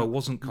upgrade, so I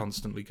wasn't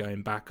constantly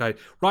going back.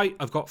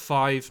 I've got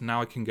 5,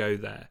 now I can go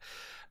there.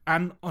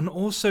 And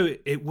also,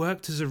 it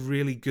worked as a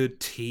really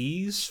good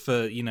tease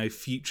for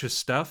future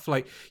stuff.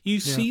 You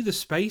see the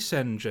space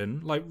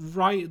engine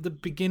right at the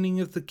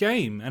beginning of the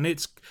game, and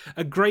it's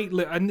a great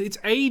and it's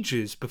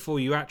ages before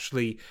you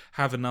actually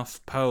have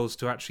enough pearls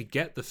to actually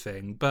get the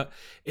thing. But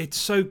it's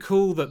so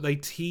cool that they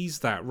tease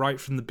that right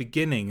from the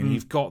beginning, and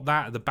you've got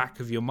that at the back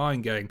of your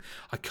mind, going,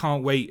 "I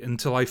can't wait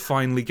until I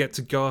finally get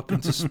to go up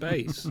into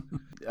space."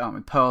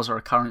 Pearls are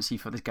a currency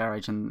for this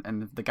garage,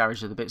 and the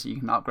garage are the bits that you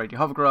can upgrade your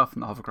hovercraft,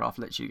 and the hovercraft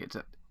lets you get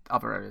to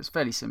other areas.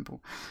 Fairly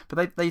simple.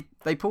 But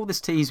they pull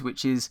this tease,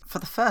 which is, for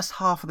the first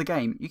half of the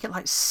game, you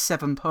get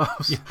 7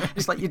 pearls.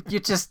 It's you're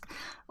just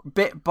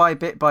bit by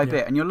bit by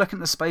bit, and you're looking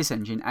at the space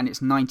engine, and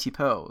it's 90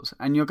 pearls,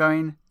 and you're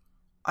going,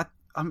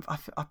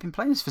 I've been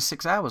playing this for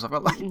 6 hours. I've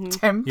got 10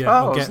 pearls.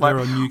 I'll get there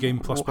on New Game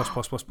plus.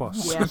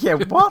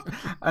 What?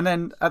 And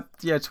then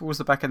towards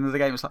the back end of the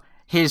game, it's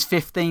here's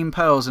 15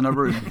 pearls in a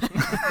room.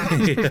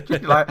 Great.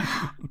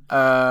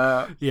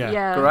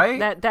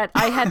 That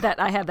I had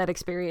that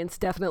experience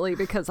definitely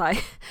because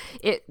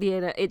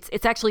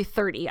it's actually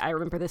 30. I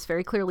remember this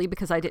very clearly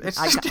because I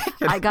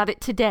got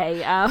it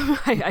today.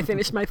 I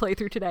finished my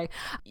playthrough today.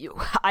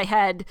 I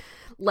had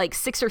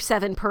 6 or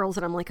 7 pearls,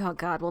 and I'm like, oh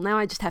god, well now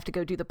I just have to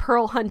go do the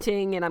pearl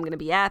hunting, and I'm going to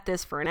be at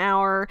this for an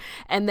hour.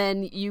 And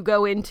then you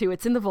go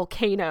it's in the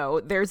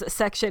volcano. There's a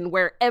section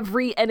where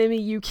every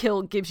enemy you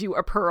kill gives you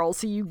a pearl,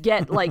 so you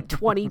get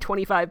 20,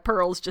 25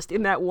 pearls just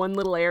in that one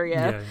little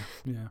area.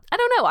 I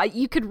don't know.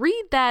 You could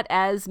read that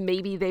as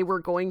maybe they were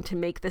going to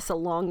make this a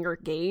longer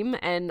game,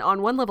 and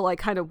on one level I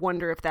kind of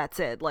wonder if that's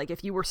it.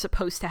 If you were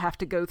supposed to have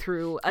to go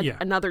through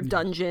another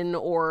dungeon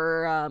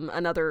or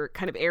another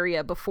kind of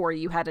area before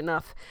you had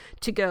enough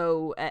to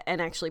go and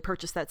actually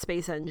purchase that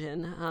space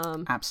engine.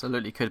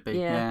 Absolutely could be.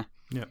 Yeah.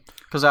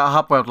 Because a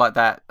hub world like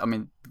that, I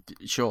mean,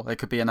 sure, there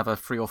could be another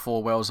 3 or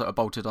 4 worlds that are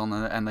bolted on,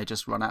 and they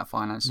just run out of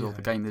finances, or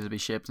the game needed to be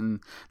shipped, and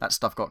that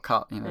stuff got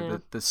cut.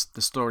 The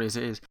story as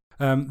it is.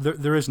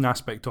 There is an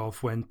aspect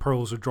of when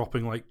pearls are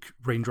dropping like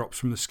raindrops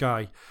from the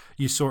sky,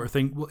 you sort of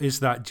think, well,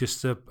 is that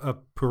just a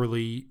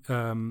poorly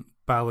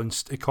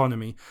balanced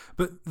economy?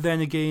 But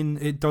then again,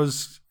 it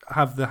does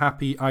have the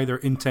happy either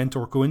intent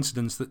or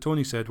coincidence that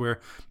Tony said, where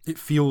it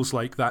feels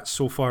like that's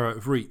so far out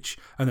of reach,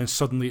 and then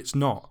suddenly it's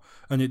not.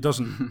 and it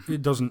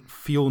doesn't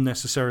feel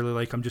necessarily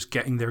like I'm just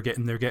getting there,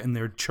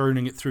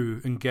 churning it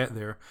through and get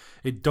there.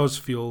 It does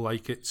feel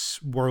like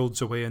it's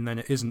worlds away, and then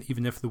it isn't,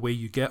 even if the way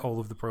you get all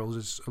of the pearls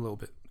is a little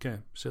bit kind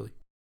of silly.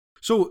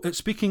 So,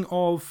 speaking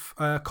of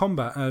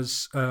combat,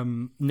 as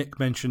Nick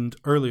mentioned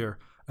earlier,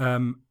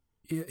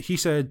 he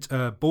said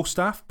bow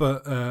staff,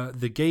 but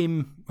the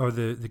game, or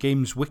the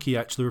game's wiki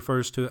actually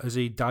refers to it as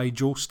a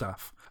Daijo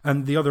staff.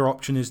 And the other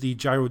option is the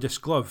gyro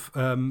disc glove.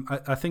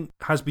 I think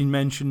has been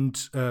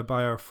mentioned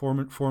by our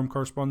forum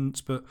correspondents,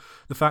 but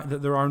the fact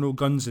that there are no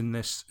guns in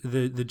this,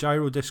 the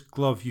gyro disc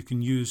glove you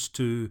can use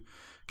to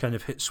kind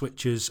of hit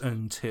switches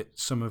and hit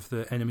some of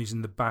the enemies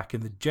in the back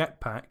in the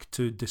jetpack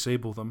to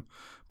disable them.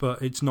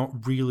 But it's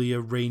not really a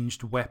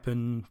ranged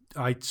weapon.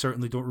 I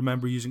certainly don't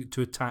remember using it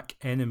to attack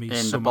enemies.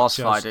 In so the boss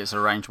much fight, it's a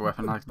ranged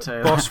weapon, I can tell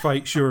you. Boss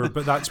fight, sure,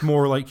 but that's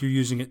more like you're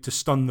using it to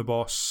stun the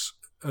boss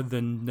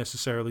than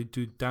necessarily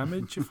do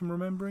damage, if I'm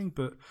remembering.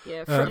 But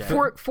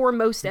for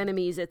most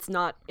enemies, it's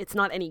not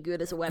any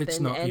good as a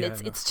weapon,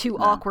 it's too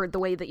awkward the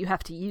way that you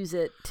have to use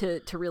it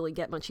to really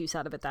get much use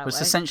out of it that way.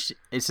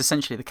 It's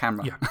essentially the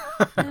camera,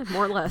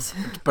 more or less.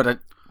 But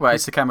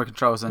it's the camera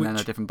controls and then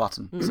a different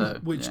button. So,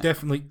 which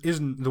definitely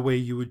isn't the way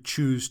you would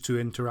choose to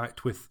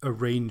interact with a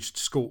ranged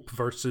scope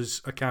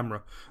versus a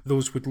camera.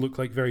 Those would look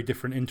like very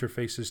different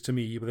interfaces to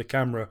me. With a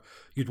camera,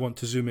 you'd want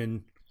to zoom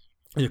in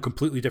a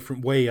completely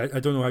different way. I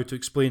don't know how to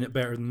explain it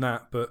better than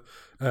that, but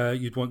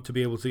you'd want to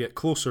be able to get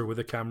closer with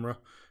a camera,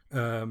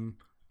 and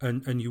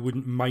you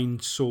wouldn't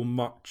mind so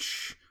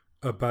much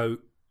about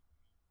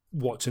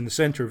what's in the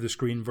center of the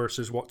screen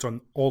versus what's on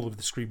all of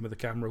the screen with a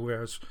camera,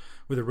 whereas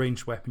with a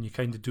ranged weapon you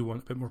kind of do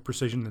want a bit more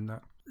precision than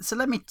that. So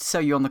let me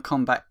tell you on the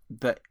combat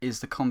that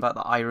is the combat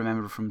that I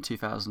remember from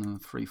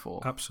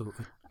 2003-04.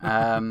 Absolutely.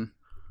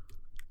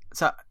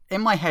 So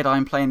in my head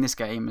I'm playing this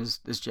game as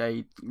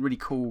Jade, really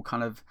cool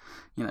kind of,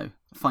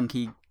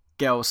 funky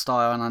girl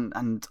style,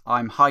 and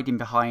I'm hiding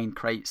behind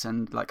crates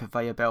and like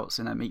conveyor belts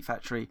in a meat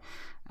factory,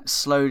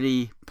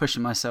 slowly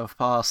pushing myself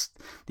past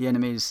the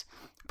enemies,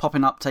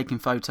 popping up, taking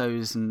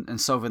photos and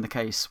solving the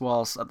case,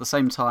 whilst at the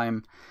same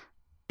time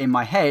in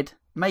my head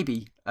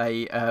maybe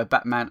a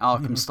Batman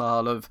Arkham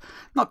style of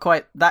not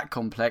quite that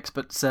complex,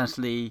 but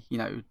certainly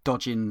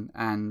dodging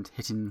and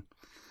hitting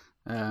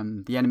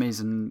the enemies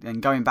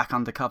and going back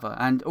undercover,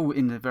 and all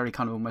in the very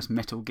kind of almost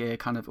Metal Gear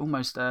kind of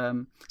almost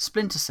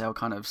Splinter Cell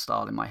kind of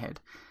style in my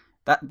head.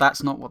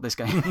 That's not what this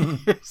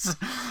game is.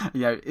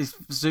 It's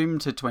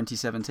zoomed to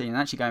 2017, and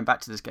actually going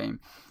back to this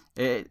game,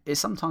 it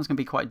sometimes can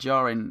be quite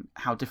jarring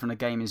how different a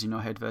game is in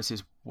your head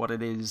versus what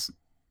it is,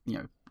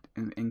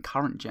 in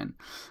current gen.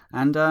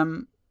 And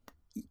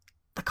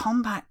the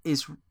combat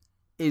is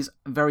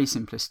very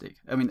simplistic.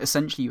 I mean,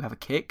 essentially you have a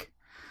kick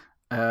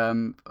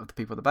of the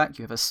people at the back,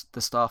 you have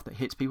the staff that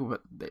hits people,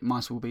 but it might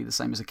as well be the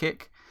same as a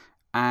kick,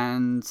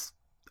 and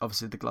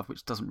obviously the glove,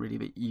 which doesn't really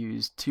get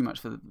used too much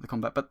for the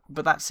combat, but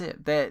that's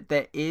it.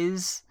 There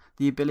is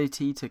the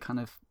ability to kind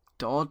of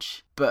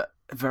dodge, but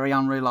very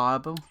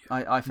unreliable.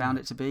 I found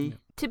it to be. Yeah.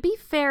 To be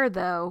fair,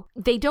 though,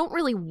 they don't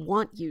really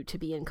want you to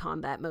be in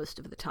combat most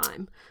of the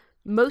time.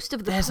 Most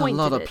of the There's a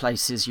lot of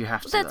places you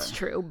have to. That's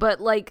true, but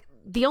like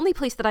the only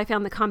place that I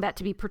found the combat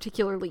to be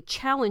particularly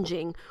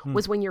challenging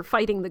was when you're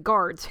fighting the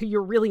guards, who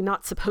you're really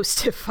not supposed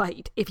to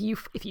fight. If you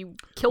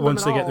kill them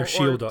once at they all, get their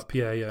shield up,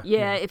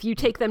 yeah. If you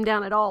take them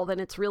down at all, then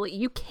it's really,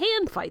 you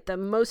can fight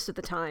them most of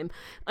the time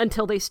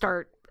until they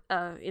start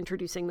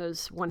introducing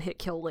those one-hit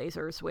kill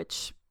lasers,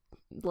 which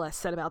less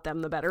said about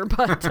them the better.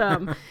 But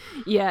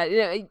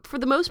for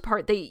the most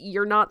part,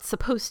 you're not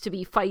supposed to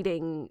be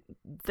fighting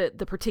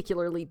the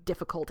particularly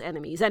difficult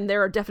enemies, and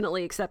there are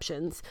definitely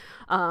exceptions.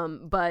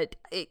 But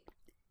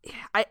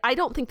I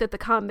don't think that the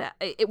combat,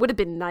 it would have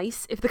been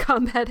nice if the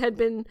combat had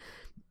been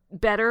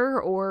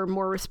better or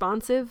more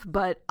responsive,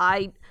 but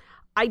I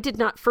did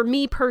not, for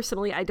me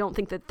personally, I don't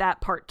think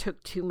that part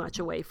took too much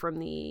away from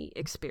the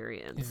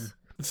experience.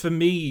 Yeah. For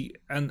me,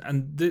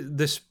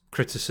 this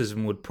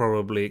criticism would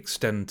probably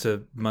extend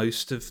to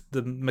most of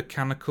the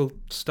mechanical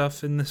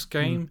stuff in this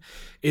game,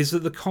 is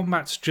that the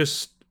combat's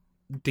just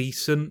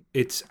decent,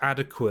 it's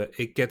adequate,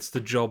 it gets the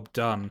job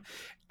done.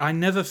 I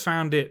never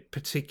found it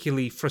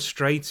particularly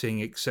frustrating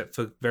except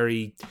for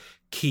very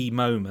key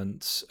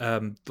moments.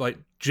 Like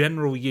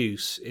general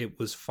use, it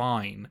was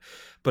fine,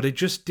 but it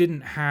just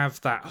didn't have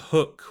that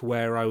hook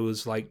where I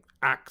was like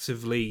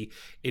actively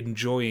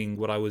enjoying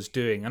what I was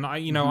doing. And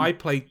I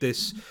played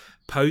this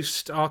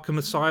post Arkham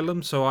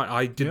Asylum, so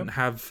I didn't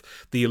have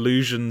the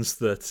illusions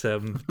that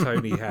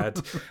Tony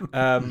had.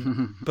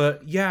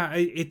 But yeah,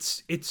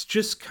 it's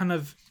just kind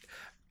of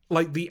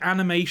like the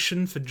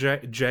animation for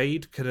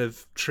Jade kind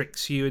of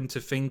tricks you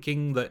into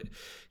thinking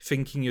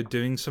you're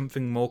doing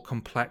something more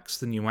complex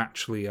than you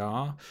actually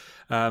are.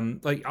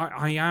 Like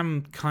I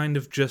am kind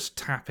of just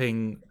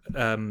tapping,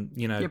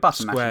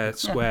 square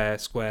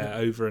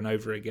over and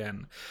over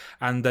again.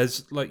 And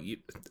there's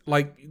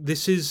like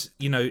this is,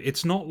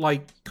 it's not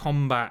like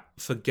combat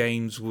for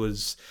games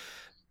was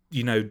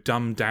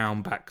dumbed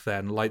down back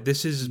then. Like,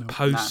 this is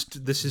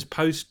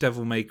post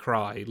Devil May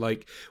Cry.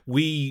 Like,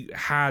 we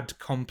had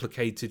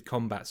complicated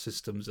combat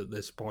systems at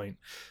this point.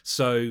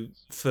 So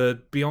for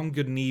Beyond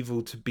Good and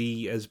Evil to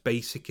be as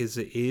basic as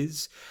it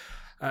is,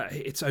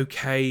 it's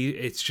okay.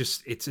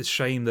 It's a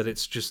shame that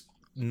it's just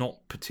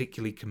not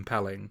particularly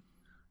compelling.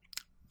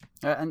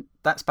 And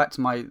that's back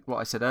to what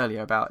I said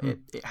earlier about it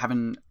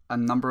having a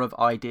number of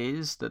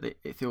ideas that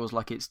it feels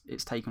like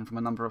it's taken from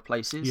a number of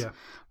places,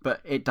 but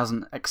it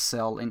doesn't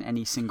excel in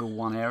any single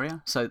one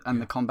area. So,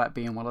 and the combat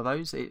being one of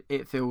those,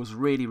 it feels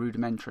really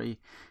rudimentary.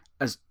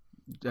 As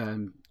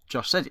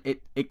Josh said,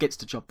 it gets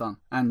the job done.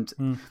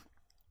 And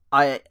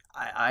I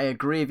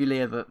agree with you,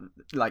 Leah, that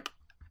like,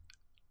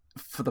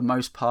 for the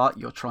most part,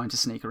 you're trying to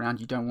sneak around.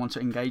 You don't want to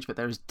engage, but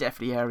there is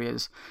definitely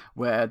areas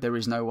where there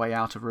is no way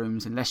out of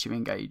rooms unless you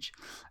engage.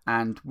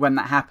 And when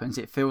that happens,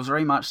 it feels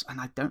very much,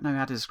 and I don't know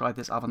how to describe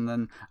this other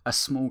than a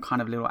small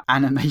kind of little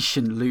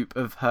animation loop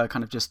of her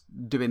kind of just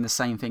doing the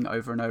same thing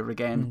over and over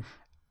again,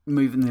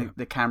 moving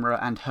the camera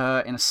and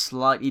her in a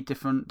slightly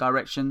different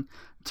direction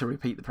to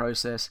repeat the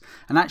process.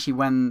 And actually,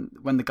 when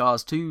the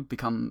guards do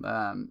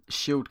become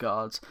shield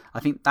guards, I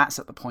think that's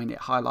at the point it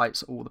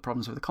highlights all the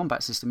problems with the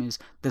combat system is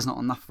there's not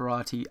enough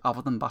variety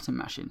other than button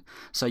mashing.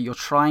 So you're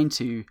trying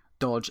to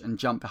dodge and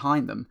jump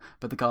behind them,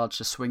 but the guards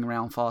just swing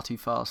around far too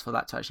fast for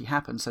that to actually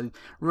happen. So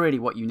really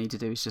what you need to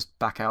do is just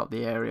back out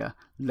the area,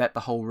 let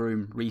the whole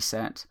room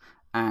reset,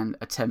 and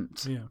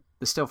attempt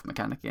the stealth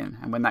mechanic in.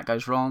 And when that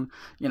goes wrong,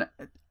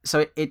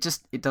 so it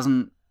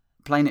doesn't.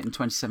 Playing it in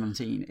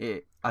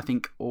 2017, I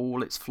think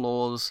all its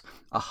flaws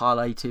are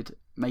highlighted,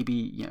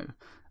 maybe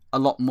a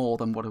lot more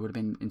than what it would have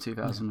been in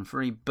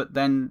 2003. But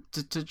then,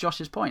 to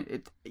Josh's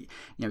point,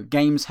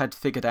 games had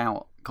figured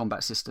out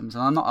combat systems,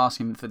 and I'm not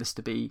asking for this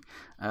to be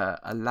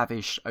a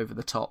lavish, over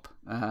the top,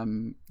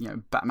 Batman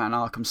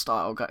Arkham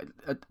style,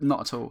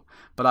 not at all.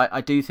 But I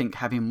do think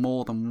having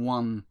more than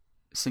one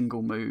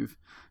single move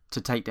to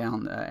take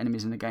down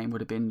enemies in the game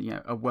would have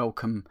been a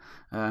welcome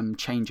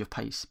change of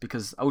pace,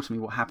 because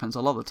ultimately what happens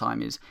a lot of the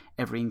time is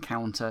every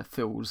encounter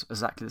feels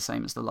exactly the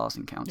same as the last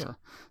encounter.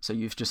 So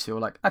you just feel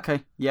like,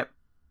 okay,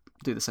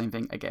 do the same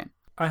thing again.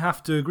 I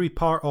have to agree,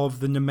 part of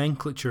the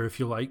nomenclature, if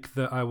you like,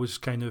 that I was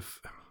kind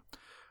of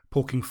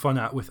poking fun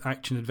at with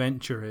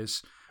action-adventure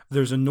is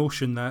there's a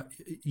notion that,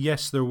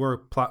 yes, there were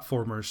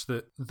platformers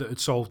that had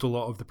solved a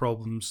lot of the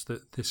problems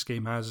that this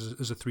game has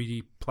as a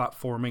 3D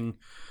platforming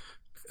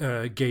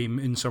game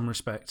in some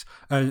respects,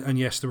 and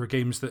yes, there were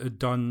games that had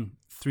done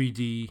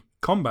 3D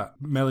combat,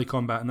 melee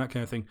combat, and that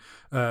kind of thing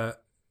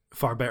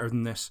far better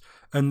than this.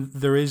 And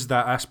there is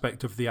that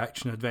aspect of the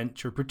action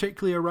adventure,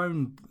 particularly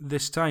around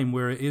this time,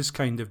 where it is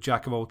kind of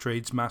jack of all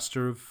trades,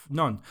 master of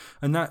none,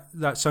 and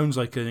that sounds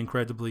like an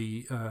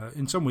incredibly,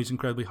 in some ways,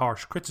 incredibly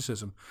harsh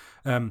criticism.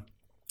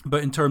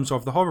 But in terms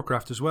of the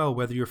hovercraft as well,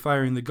 whether you're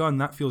firing the gun,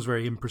 that feels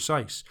very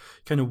imprecise,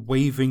 kind of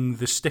waving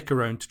the stick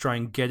around to try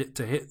and get it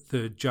to hit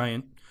the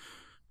giant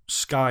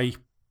sky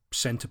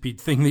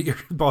centipede thing that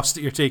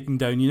you're taking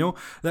down,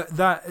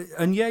 that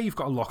and you've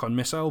got a lock-on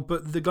missile,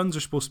 but the guns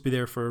are supposed to be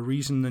there for a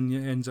reason, and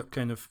it ends up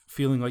kind of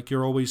feeling like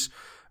you're always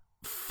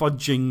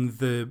fudging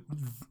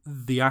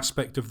the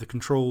aspect of the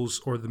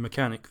controls or the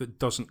mechanic that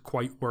doesn't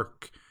quite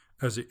work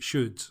as it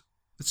should.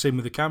 The same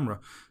with the camera.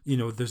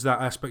 There's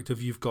that aspect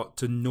of you've got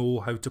to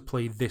know how to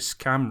play this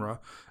camera,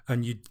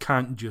 and you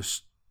can't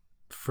just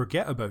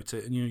forget about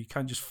it, and you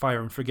can't just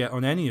fire and forget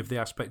on any of the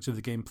aspects of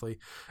the gameplay.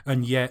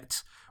 And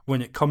yet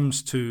when it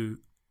comes to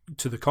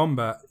the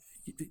combat,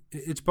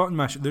 it's button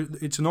mash.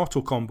 It's an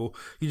auto combo.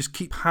 You just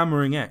keep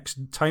hammering X.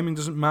 Timing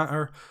doesn't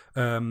matter.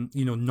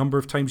 Number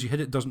of times you hit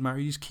it doesn't matter.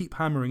 You just keep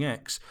hammering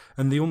X,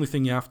 and the only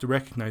thing you have to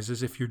recognize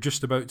is if you're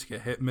just about to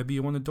get hit, maybe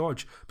you want to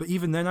dodge. But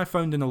even then, I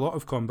found in a lot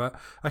of combat,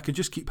 I could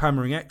just keep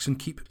hammering X and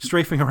keep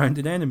strafing around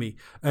an enemy.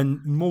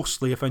 And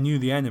mostly, if I knew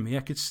the enemy,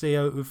 I could stay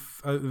out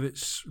of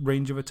its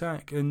range of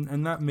attack.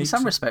 And that makes in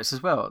some respects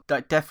as well,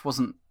 that death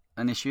wasn't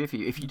an issue.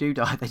 If you do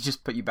die, they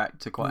just put you back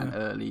to quite an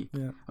early,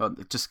 or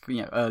just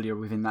earlier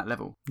within that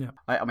level.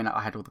 I mean,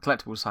 I had all the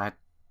collectibles, so I had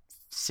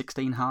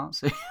 16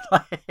 hearts.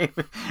 It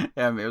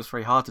was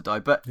very hard to die,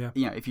 but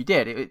if you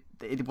did,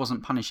 it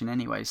wasn't punishing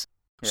anyways.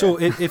 So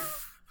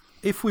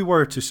if we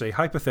were to say,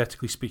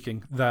 hypothetically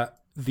speaking, that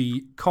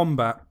the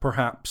combat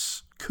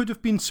perhaps could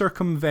have been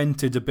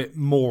circumvented a bit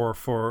more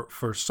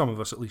for some of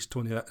us, at least,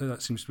 Tony,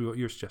 that seems to be what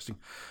you're suggesting,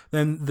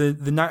 then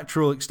the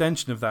natural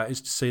extension of that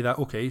is to say that,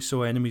 okay,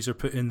 so enemies are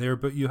put in there,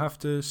 but you have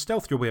to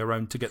stealth your way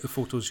around to get the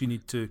photos you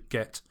need to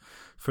get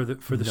for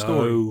the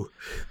story.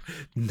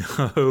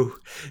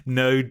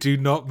 No, do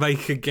not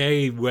make a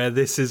game where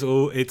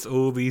it's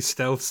all these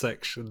stealth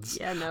sections.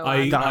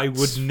 I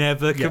would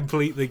never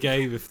complete the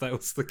game if that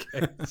was the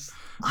case.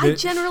 I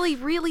generally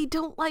really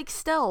don't like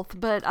stealth,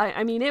 but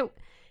I mean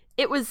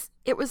it was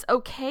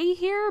okay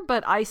here,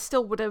 but I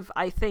still would have,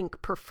 I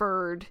think,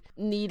 preferred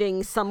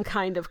needing some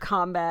kind of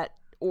combat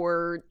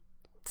or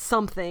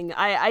something.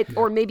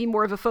 Or maybe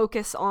more of a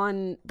focus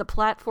on the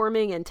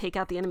platforming and take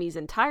out the enemies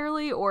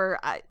entirely, or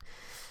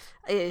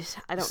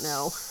I don't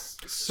know.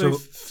 So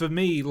for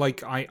me,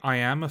 like, I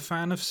am a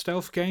fan of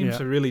stealth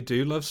games. I really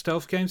do love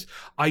stealth games.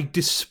 I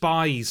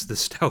despise the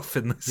stealth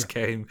in this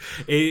game.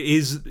 It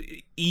is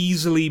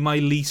easily my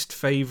least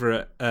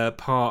favourite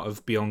part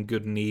of Beyond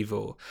Good and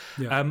Evil.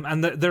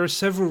 And there are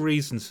several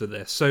reasons for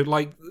this. So,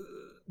 like,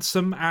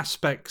 some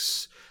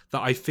aspects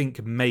that I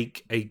think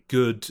make a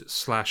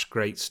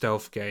good/great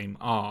stealth game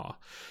are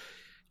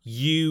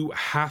you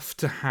have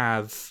to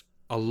have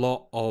a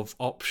lot of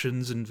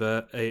options in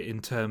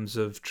terms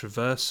of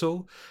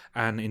traversal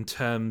and in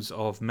terms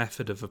of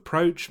method of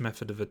approach,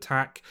 method of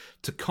attack,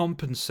 to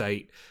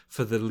compensate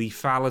for the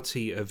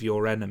lethality of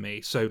your enemy.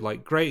 So,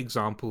 like, great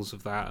examples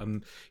of that,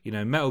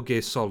 Metal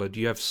Gear Solid,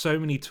 you have so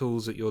many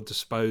tools at your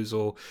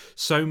disposal,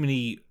 so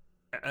many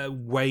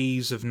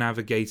ways of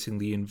navigating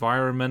the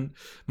environment.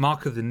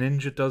 Mark of the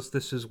Ninja does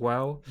this as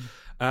well.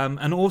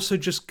 And also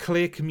just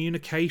clear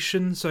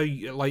communication. So,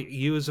 like,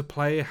 you as a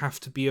player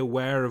have to be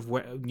aware of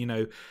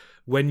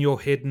when you're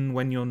hidden,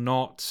 when you're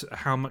not,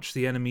 how much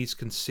the enemies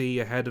can see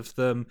ahead of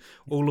them,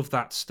 all of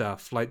that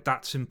stuff. Like,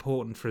 that's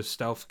important for a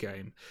stealth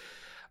game.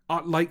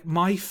 Like,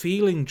 my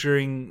feeling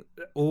during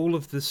all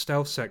of the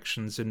stealth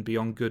sections in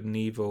Beyond Good and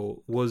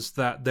Evil was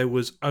that there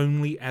was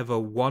only ever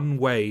one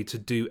way to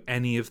do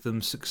any of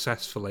them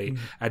successfully.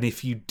 And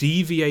if you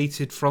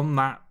deviated from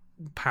that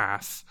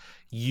path,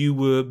 you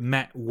were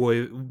met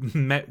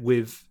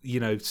with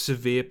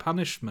severe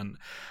punishment.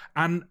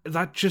 And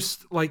that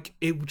just, like,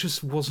 it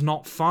just was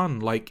not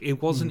fun. Like,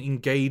 it wasn't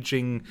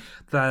engaging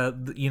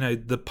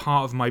the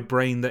part of my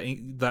brain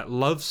that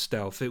loves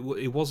stealth.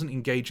 It wasn't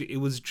engaging. It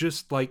was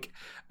just like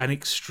an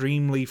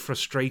extremely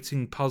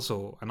frustrating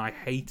puzzle, and I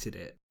hated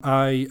it.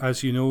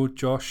 As you know,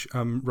 Josh,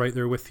 I'm right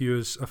there with you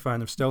as a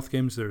fan of stealth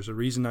games. There's a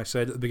reason I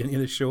said at the beginning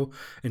of the show,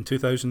 in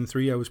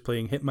 2003, I was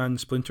playing Hitman,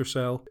 Splinter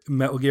Cell.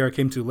 Metal Gear I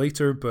came to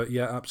later, but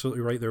yeah,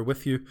 absolutely right there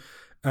with you.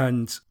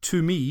 And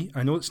to me,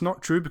 I know it's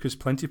not true because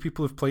plenty of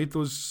people have played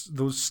those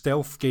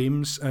stealth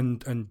games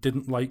and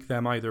didn't like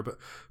them either. But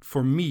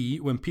for me,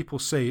 when people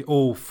say,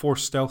 "Oh,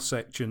 forced stealth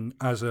section"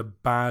 as a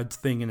bad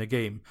thing in a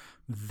game,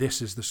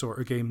 this is the sort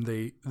of game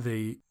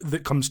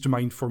that comes to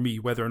mind for me,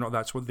 whether or not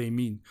that's what they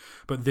mean.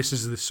 But this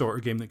is the sort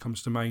of game that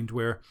comes to mind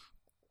where,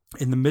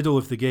 in the middle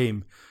of the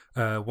game,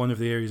 one of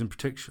the areas in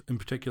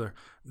particular,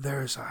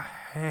 there's a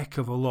heck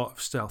of a lot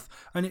of stealth,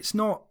 and it's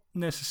not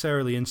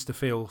necessarily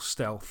insta-fail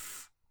stealth,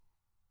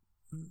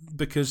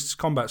 because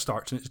combat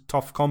starts and it's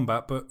tough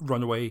combat, but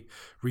run away,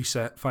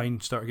 reset, fine,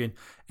 start again.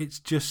 It's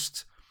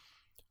just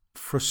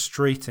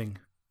frustrating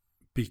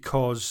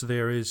because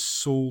there is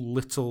so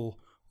little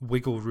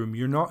wiggle room.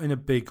 You're not in a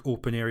big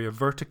open area.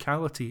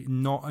 Verticality,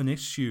 not an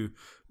issue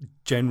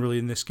generally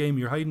in this game.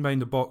 You're hiding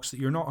behind a box that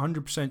you're not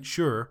 100%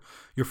 sure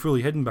you're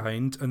fully hidden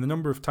behind, and the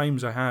number of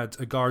times I had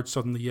a guard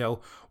suddenly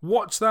yell,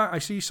 "What's that? I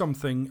see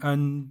something,"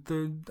 and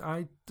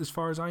as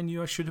far as I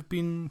knew, I should have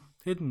been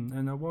hidden,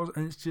 and I was,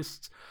 and it's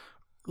just...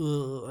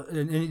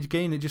 And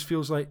again, it just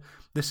feels like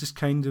this is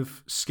kind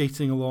of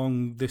skating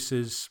along. This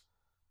is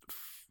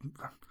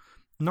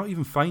not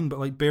even fine, but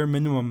like bare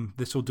minimum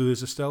this will do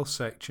as a stealth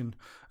section,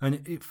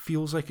 and it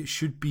feels like it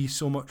should be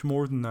so much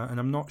more than that, and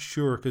I'm not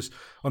sure, because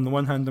on the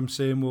one hand I'm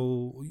saying,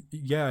 well,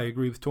 yeah, I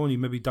agree with Tony,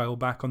 maybe dial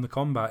back on the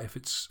combat if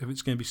it's going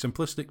to be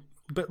simplistic,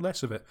 a bit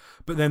less of it.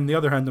 But then the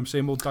other hand I'm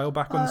saying, well, dial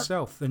back on the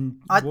stealth, and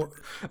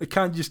it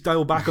can't just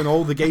dial back on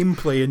all the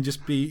gameplay and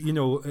just be, you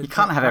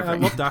can't have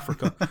everything. I loved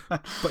Africa,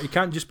 but it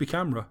can't just be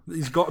camera.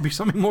 There's got to be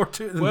something more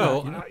to it than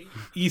that.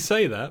 You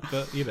say that,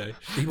 but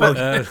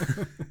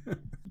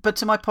But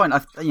to my point,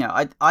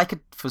 I could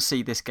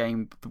foresee this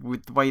game,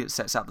 with the way it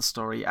sets out the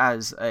story,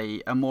 as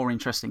a more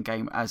interesting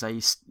game. As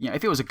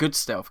if it was a good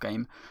stealth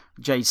game,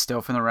 Jade's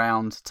stealthing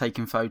around,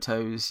 taking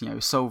photos,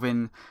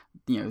 solving,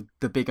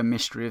 the bigger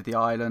mystery of the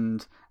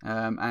island,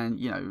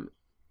 and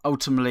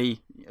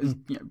ultimately,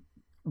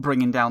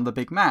 bringing down the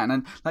big man.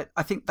 And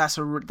I think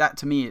that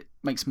to me it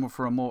makes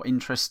for a more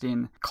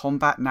interesting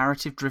combat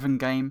narrative-driven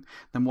game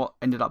than what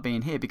ended up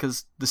being here,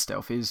 because the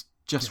stealth is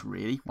just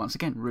really, once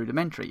again,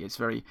 rudimentary. It's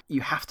very,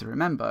 you have to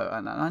remember,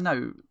 and I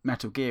know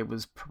Metal Gear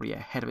was probably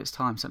ahead of its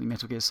time, certainly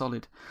Metal Gear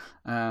Solid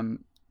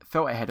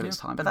felt ahead of its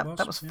time, but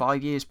that was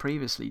 5 years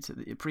previous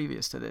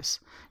to this.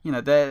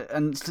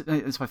 And so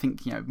I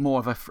think, more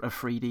of a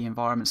 3D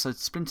environment. So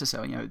Splinter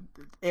Cell,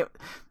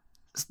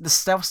 the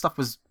stealth stuff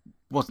was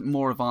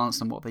more advanced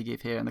than what they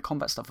give here, and the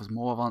combat stuff was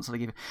more advanced than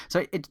they give here.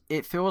 So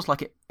it feels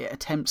like it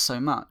attempts so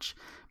much,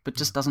 but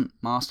just doesn't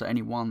master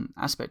any one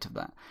aspect of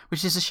that,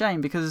 which is a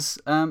shame, because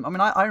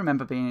I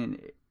remember being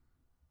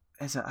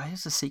there's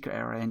a secret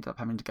area I ended up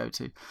having to go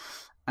to,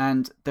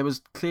 and there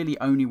was clearly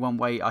only one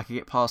way I could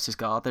get past this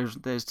guard.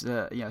 There's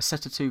a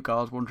set of two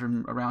guards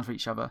wandering around for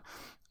each other.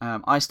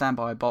 I stand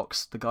by a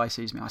box, the guy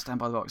sees me. I stand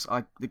by the box,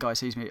 the guy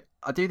sees me.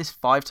 I do this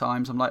 5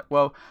 times. I'm like,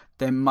 well,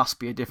 there must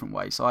be a different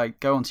way. So I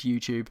go onto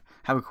YouTube,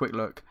 have a quick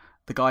look.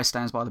 The guy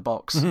stands by the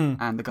box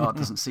and the guard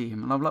doesn't see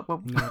him. And I'm like, well,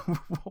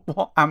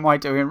 what am I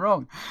doing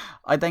wrong?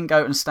 I then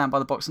go and stand by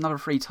the box another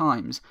 3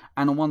 times.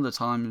 And on one of the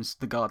times,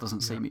 the guard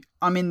doesn't see me.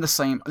 I'm in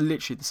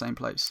literally the same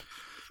place.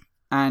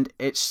 And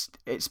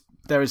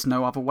there is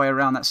no other way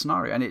around that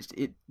scenario, and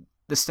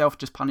the stealth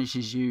just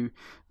punishes you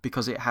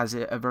because it has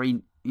a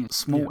very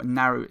small and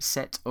narrow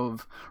set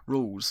of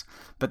rules,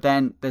 but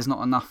then there's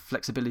not enough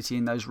flexibility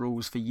in those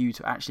rules for you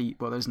to actually,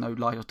 there's no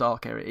light or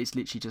dark area, it's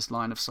literally just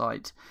line of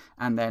sight,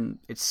 and then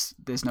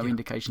there's no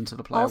indication to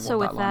the player also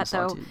what that with line that, of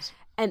sight though, is.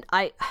 And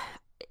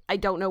I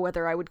don't know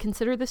whether I would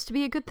consider this to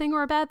be a good thing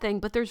or a bad thing,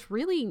 but there's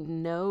really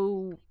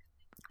no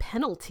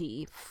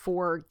penalty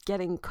for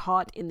getting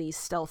caught in these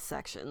stealth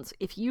sections.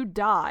 If you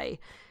die,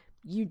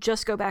 you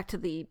just go back to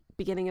the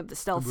beginning of the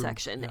stealth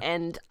section,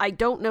 and I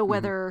don't know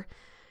whether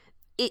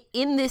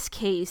in this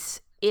case,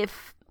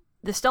 if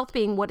the stealth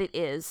being what it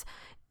is,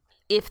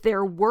 if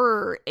there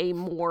were a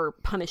more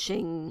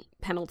punishing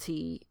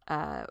penalty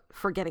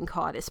for getting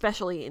caught,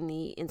 especially in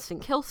the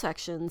instant kill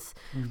sections,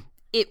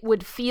 it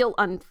would feel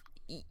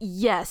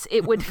yes,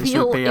 it would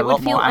feel would be a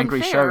lot more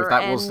angry show if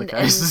that was the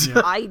case.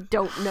 I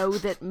don't know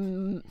that.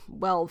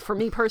 Well, for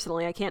me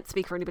personally, I can't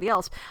speak for anybody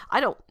else.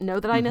 I don't know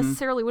that I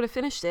necessarily would have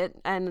finished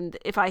it, and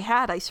if I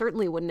had, I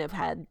certainly wouldn't have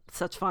had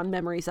such fond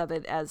memories of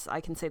it as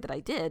I can say that I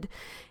did.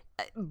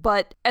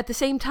 But at the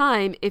same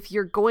time, if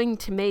you're going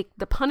to make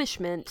the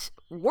punishment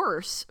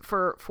worse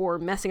for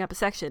messing up a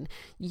section,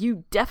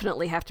 you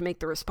definitely have to make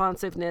the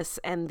responsiveness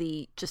and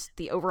the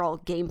overall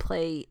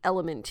gameplay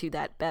element to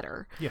that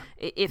better. Yeah.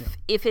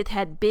 If it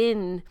had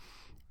been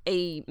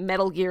a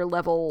Metal Gear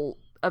level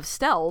of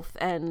stealth,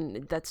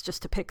 and that's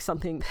just to pick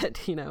something that,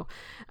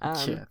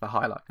 the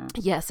highlight. Yeah.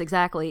 Yes,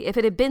 exactly. If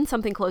it had been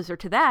something closer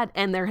to that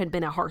and there had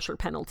been a harsher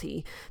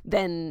penalty,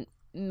 then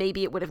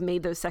maybe it would have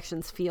made those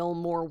sections feel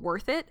more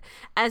worth it.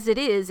 As it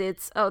is,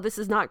 it's, this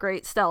is not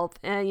great stealth,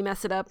 and you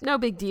mess it up, no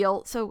big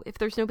deal. So if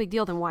there's no big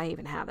deal, then why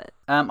even have it?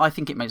 I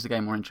think it makes the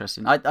game more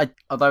interesting. I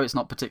although it's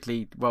not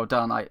particularly well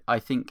done, I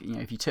think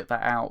if you took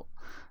that out,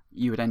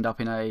 you would end up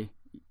in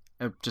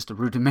just a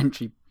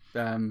rudimentary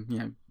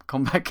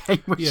combat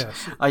game. Which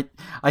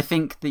I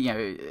think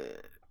that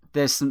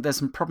there's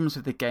some problems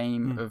with the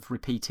game of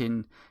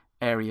repeating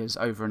areas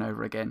over and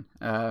over again,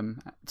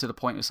 to the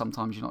point of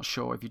sometimes you're not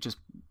sure if you just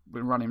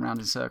running around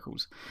in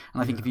circles.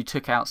 And I think if you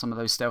took out some of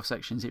those stealth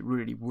sections, it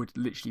really would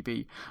literally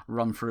be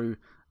run through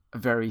a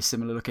very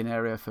similar looking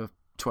area for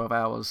 12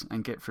 hours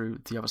and get through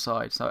the other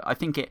side. So I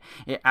think it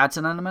adds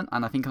an element,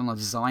 and I think on the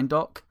design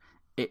doc,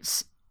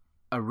 it's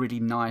a really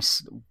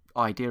nice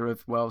idea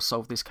of,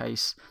 solve this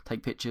case,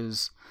 take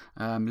pictures,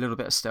 a little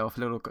bit of stealth,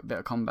 a little bit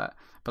of combat.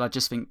 But I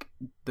just think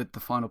that the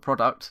final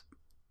product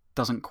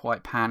doesn't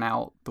quite pan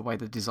out the way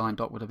the design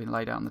doc would have been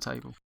laid out on the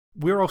table.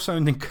 We're all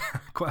sounding,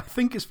 I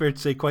think it's fair to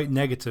say, quite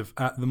negative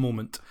at the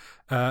moment.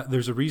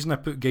 There's a reason I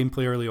put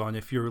gameplay early on.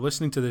 If you're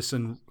listening to this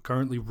and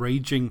currently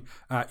raging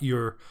at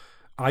your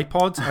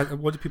iPod,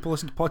 what do people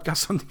listen to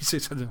podcasts on these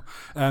days? I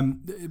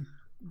don't know.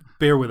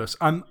 Bear with us.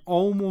 I'm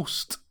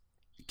almost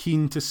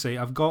keen to say,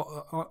 I've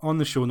got on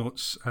the show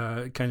notes,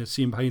 kind of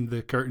seeing behind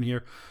the curtain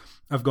here,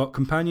 I've got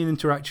companion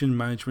interaction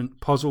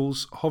management,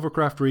 puzzles,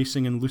 hovercraft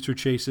racing and looter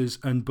chases,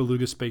 and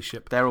beluga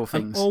spaceship. They're all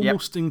things. I'm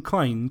almost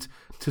inclined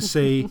to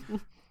say,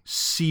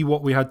 see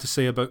what we had to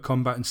say about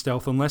combat and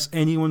stealth, unless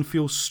anyone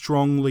feels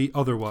strongly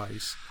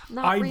otherwise.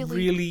 Not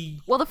really.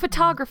 Well, the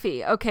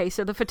photography. Okay,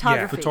 so the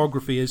photography. Yeah,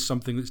 photography is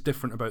something that's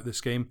different about this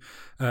game.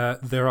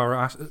 There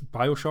are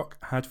BioShock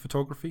had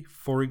photography,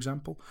 for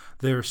example.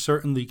 There are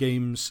certainly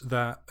games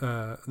that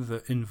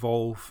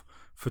involve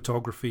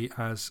photography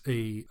as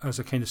a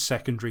kind of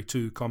secondary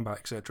to combat,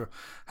 etc.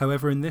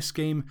 However, in this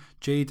game,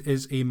 Jade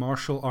is a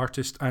martial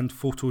artist and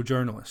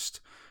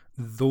photojournalist.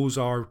 Those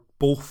are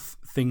both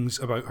things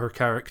about her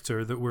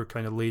character that were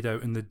kind of laid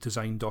out in the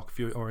design doc,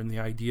 or in the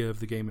idea of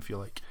the game, if you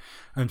like.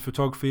 And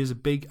photography is a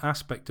big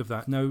aspect of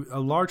that. Now,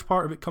 a large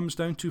part of it comes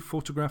down to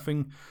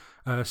photographing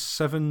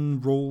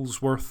 7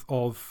 rolls worth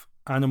of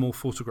animal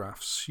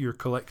photographs. You're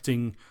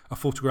collecting a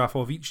photograph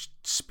of each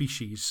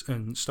species,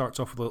 and starts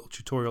off with a little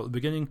tutorial at the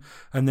beginning,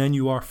 and then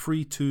you are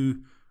free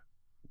to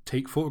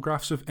take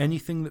photographs of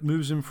anything that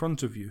moves in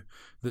front of you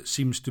that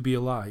seems to be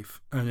alive,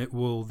 and it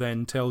will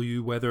then tell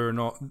you whether or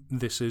not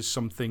this is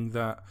something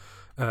that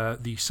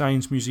the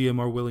Science Museum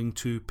are willing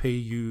to pay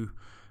you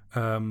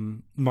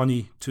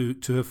money to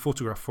have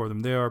photographed for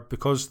them. They are,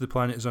 because the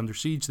planet is under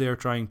siege, they are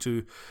trying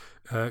to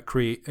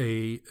create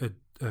a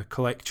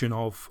collection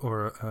of,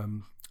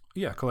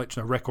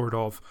 a record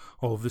of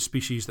all of the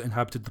species that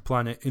inhabited the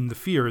planet, in the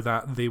fear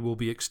that they will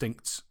be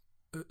extinct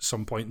at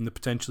some point in the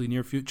potentially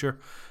near future,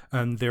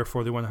 and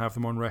therefore they want to have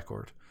them on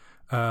record.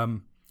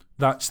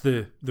 That's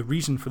the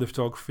reason for the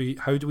photography.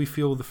 How do we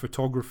feel the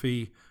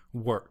photography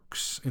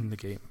works in the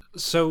game?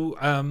 So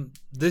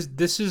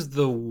this is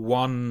the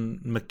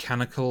one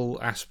mechanical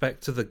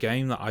aspect of the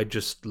game that I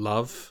just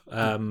love.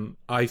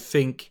 I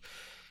think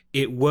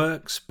it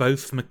works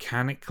both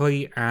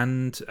mechanically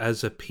and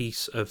as a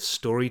piece of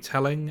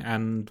storytelling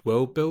and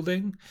world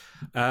building.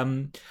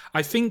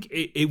 I think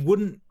it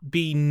wouldn't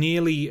be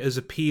nearly as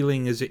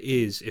appealing as it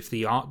is if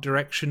the art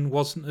direction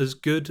wasn't as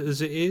good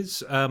as it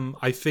is.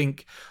 I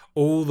think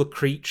all the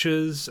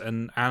creatures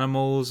and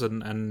animals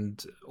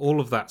and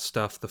all of that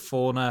stuff, the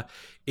fauna,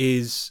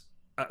 is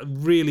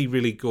really,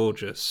 really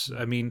gorgeous.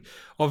 I mean,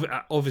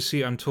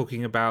 obviously, I'm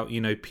talking about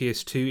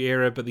PS2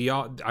 era, but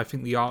I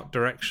think the art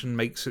direction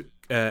makes it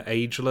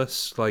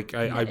ageless. Like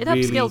it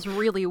upscales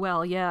really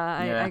well. Yeah,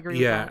 I agree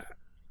with that. Yeah,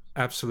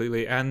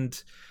 absolutely.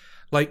 And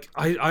like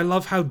I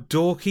love how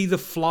dorky the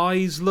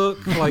flies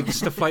look, like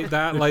stuff like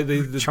that, like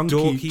the chunky,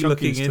 dorky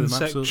looking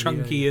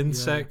chunky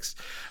insects.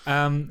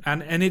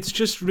 And it's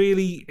just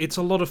really, it's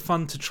a lot of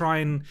fun to try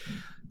and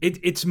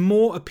it's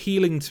more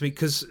appealing to me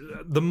because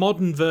the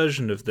modern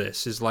version of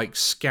this is like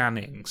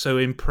scanning. So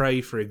in Prey,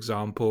 for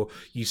example,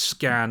 you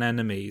scan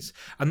enemies,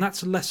 and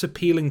that's less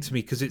appealing to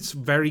me because it's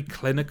very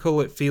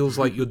clinical. It feels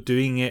like you're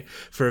doing it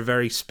for a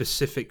very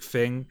specific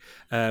thing,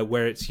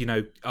 where it's,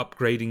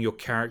 upgrading your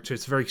character.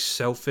 It's a very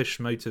selfish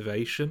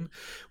motivation.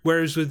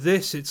 Whereas with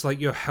this, it's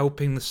like you're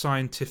helping the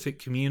scientific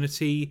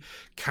community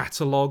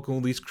catalog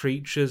all these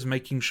creatures,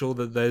 making sure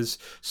that there's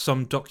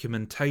some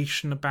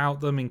documentation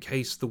about them in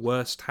case the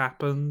worst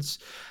happens.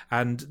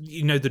 And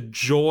the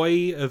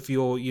joy of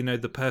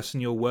the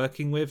person you're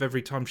working with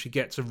every time she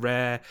gets a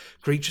rare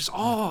creature.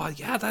 Oh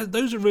yeah,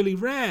 those are really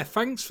rare,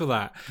 thanks for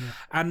that.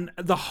 And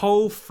the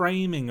whole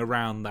framing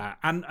around that,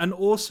 and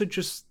also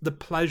just the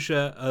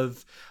pleasure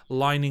of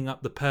lining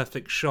up the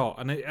perfect shot.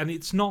 And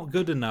it's not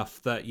good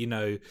enough that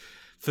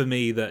for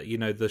me that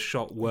the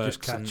shot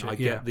works and I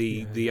get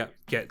the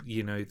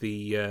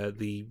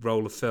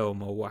roll of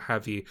film or what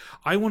have you.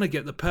 I want to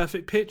get the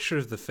perfect picture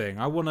of the thing.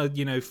 I want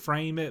to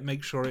frame it,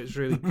 make sure it's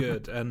really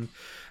good, and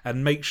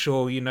make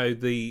sure whatever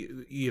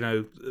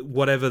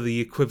the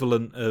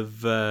equivalent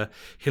of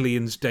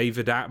Hillian's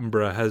David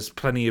Attenborough has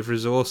plenty of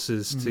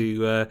resources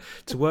to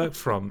work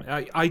from.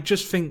 I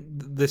just think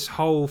this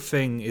whole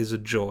thing is a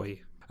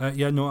joy.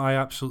 I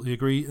absolutely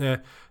agree.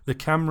 The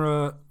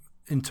camera,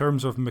 in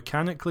terms of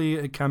mechanically,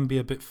 it can be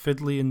a bit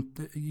fiddly,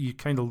 and you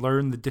kind of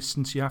learn the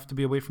distance you have to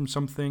be away from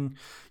something.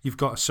 You've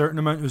got a certain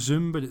amount of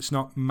zoom, but it's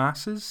not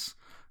masses,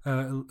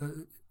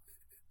 and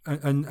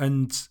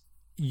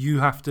you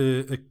have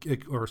to,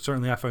 or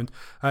certainly I found,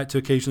 I had to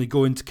occasionally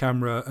go into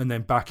camera and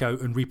then back out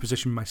and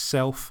reposition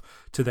myself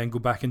to then go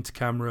back into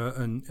camera,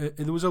 and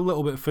there was a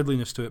little bit of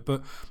fiddliness to it.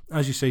 But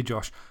as you say,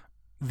 Josh,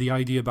 the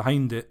idea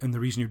behind it and the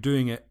reason you're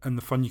doing it and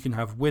the fun you can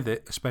have with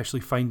it, especially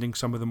finding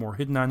some of the more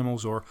hidden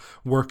animals or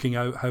working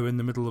out how in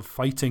the middle of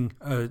fighting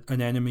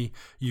an enemy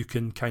you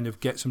can kind of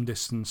get some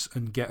distance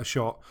and get a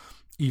shot,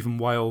 even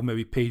while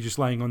maybe Paige is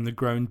lying on the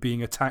ground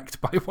being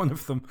attacked by one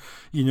of them.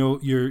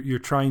 You're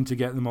trying to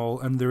get them all,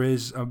 and there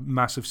is a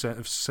massive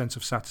sense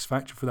of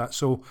satisfaction for that.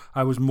 So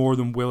I was more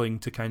than willing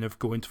to kind of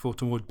go into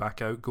photo mode,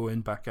 back out, go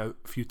in, back out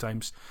a few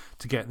times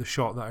to get the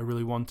shot that I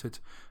really wanted.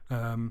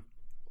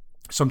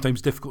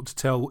 Sometimes difficult to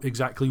tell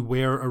exactly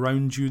where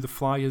around you the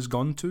fly has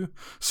gone to,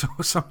 so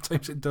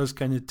sometimes it does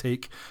kind of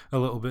take a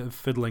little bit of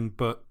fiddling,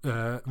 but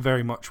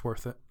very much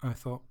worth it, I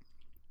thought.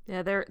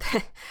 Yeah,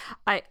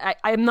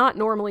 I'm not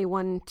normally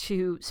one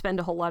to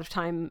spend a whole lot of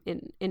time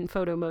in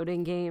photo mode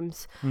in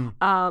games,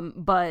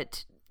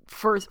 but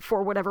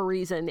for whatever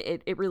reason,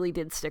 it really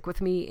did stick with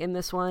me in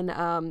this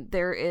one.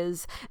 There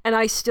is, and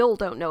I still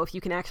don't know if you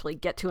can actually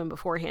get to him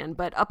beforehand,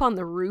 but up on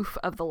the roof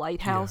of the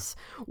lighthouse,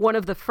 one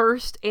of the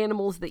first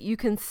animals that you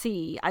can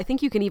see, I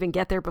think you can even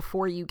get there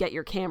before you get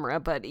your camera,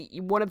 but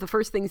one of the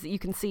first things that you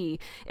can see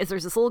is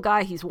there's this little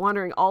guy, he's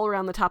wandering all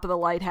around the top of the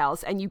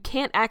lighthouse, and you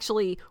can't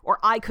actually, or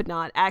I could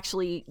not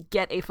actually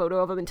get a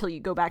photo of him until you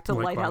go back to the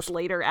lighthouse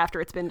later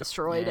after it's been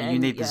destroyed. Yeah, you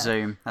need the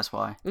zoom, that's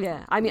why.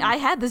 Yeah, I mean, I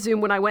had the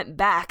zoom when I went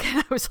back, and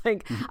I was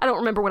like, I don't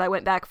remember what I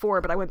went back for,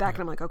 but I went back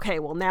and I'm like, okay,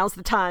 well, now's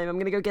the time. I'm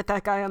going to go get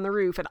that guy on the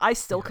roof. And I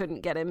still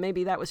couldn't get him.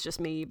 Maybe that was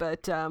just me.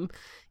 But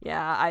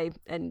I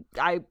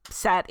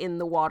sat in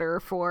the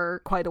water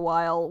for quite a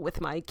while with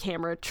my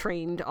camera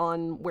trained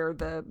on where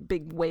the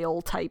big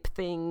whale type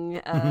thing,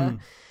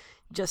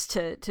 just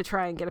to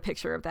try and get a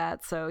picture of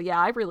that. So yeah,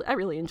 I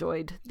really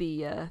enjoyed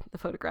the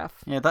photograph.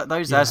 Yeah,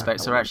 those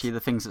aspects are actually the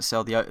things that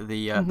sell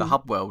the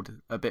hub world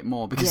a bit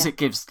more, because it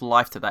gives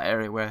life to that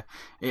area where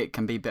it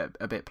can be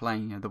a bit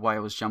plain. The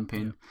whales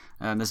jumping.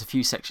 There's a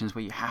few sections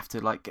where you have to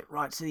like get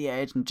right to the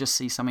edge and just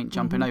see something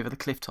jumping over the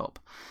cliff top.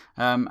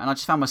 And I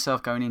just found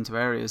myself going into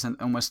areas, and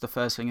almost the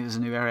first thing is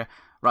a new area.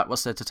 Right,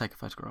 what's there to take a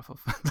photograph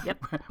of?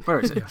 Yep. Where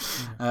is it?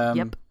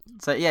 Yep.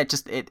 So yeah,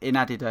 just it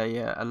added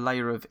a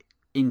layer of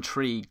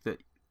intrigue that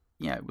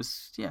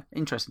was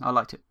interesting. I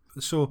liked it.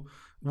 So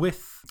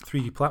with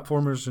 3D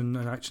platformers and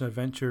action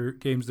adventure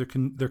games,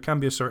 there can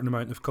be a certain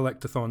amount of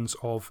collectathons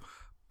of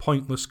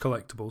pointless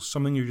collectibles,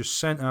 something you're just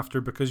sent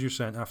after because you're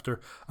sent after,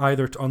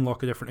 either to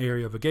unlock a different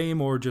area of a game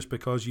or just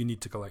because you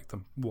need to collect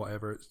them,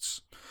 whatever.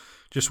 It's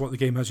just what the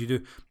game has you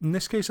do. In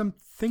this case, I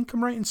think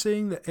I'm right in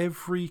saying that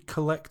every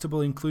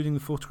collectible, including the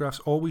photographs,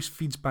 always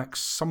feeds back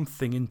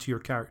something into your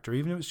character,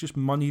 even if it's just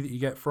money that you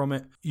get from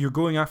it. You're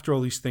going after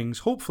all these things,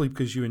 hopefully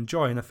because you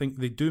enjoy, and I think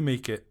they do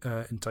make it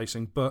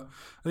enticing. But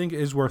I think it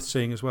is worth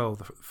saying as well,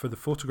 for the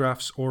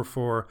photographs or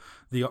for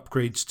the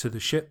upgrades to the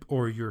ship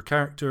or your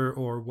character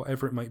or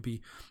whatever it might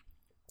be,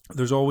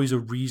 there's always a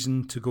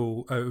reason to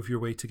go out of your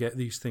way to get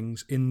these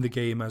things in the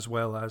game, as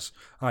well as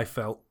I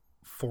felt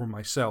for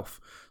myself.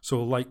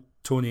 So like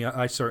Tony,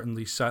 I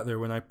certainly sat there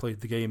when I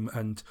played the game,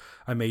 and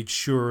I made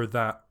sure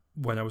that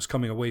when I was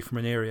coming away from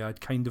an area,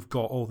 I'd kind of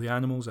got all the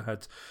animals. I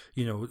had,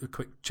 a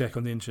quick check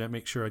on the internet,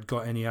 make sure I'd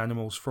got any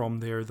animals from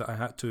there that I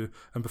had to.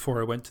 And before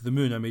I went to the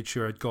moon, I made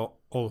sure I'd got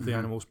all of the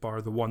animals, bar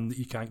the one that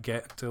you can't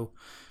get until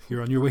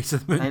you're on your way to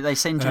the moon. They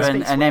send you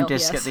an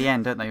M-Disc at the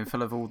end, don't they,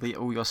 full of all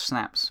your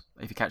snaps.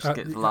 If you catch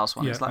the last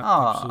one, it's like,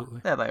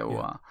 there they all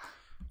are.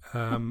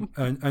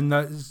 And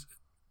that is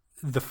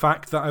the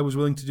fact that I was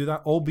willing to do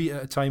that, albeit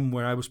at a time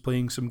where I was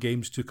playing some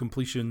games to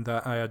completion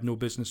that I had no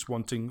business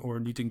wanting or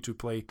needing to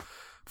play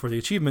for the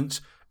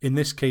achievements. In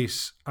this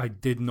case, I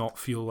did not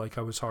feel like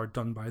I was hard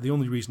done by. The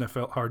only reason I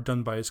felt hard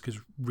done by is because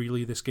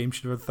really this game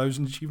should have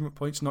 1,000 achievement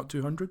points, not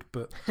 200.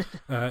 But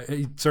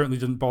it certainly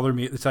didn't bother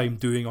me at the time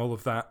doing all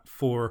of that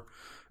for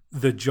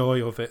the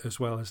joy of it as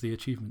well as the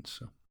achievements.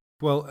 So.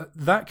 Well,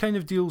 that kind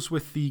of deals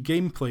with the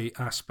gameplay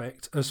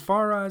aspect. As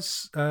far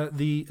as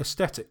the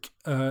aesthetic,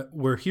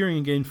 we're hearing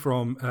again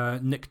from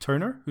Nick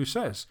Turner, who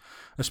says,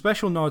 a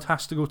special nod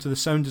has to go to the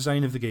sound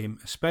design of the game,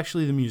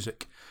 especially the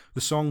music. The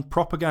song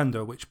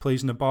Propaganda, which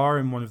plays in a bar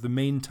in one of the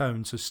main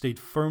towns, has stayed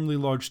firmly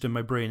lodged in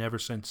my brain ever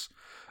since,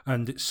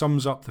 and it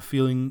sums up the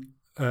feeling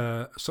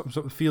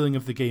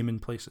of the game in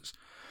places.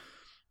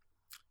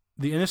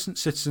 The innocent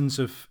citizens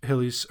of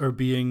Hillies are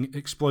being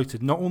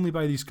exploited not only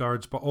by these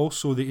guards but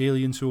also the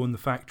aliens who own the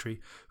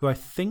factory, who I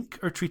think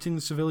are treating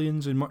the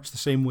civilians in much the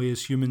same way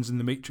as humans in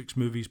the Matrix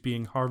movies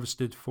being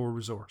harvested for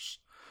resource.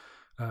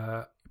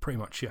 Pretty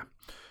much, yeah.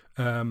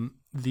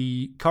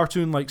 The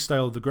cartoon-like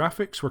style of the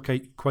graphics were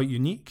quite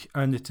unique,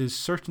 and it is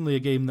certainly a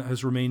game that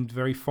has remained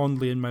very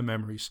fondly in my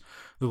memories.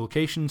 The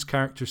locations,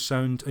 characters,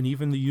 sound, and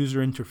even the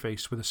user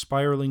interface with a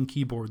spiraling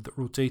keyboard that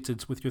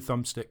rotated with your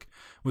thumbstick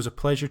was a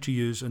pleasure to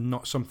use and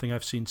not something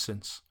I've seen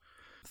since.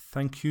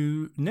 Thank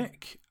you,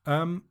 Nick.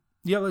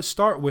 Let's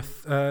start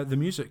with the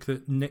music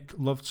that Nick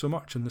loved so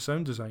much and the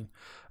sound design.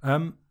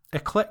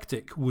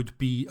 Eclectic would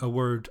be a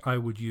word I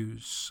would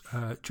use.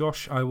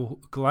 Josh, I will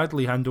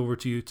gladly hand over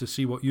to you to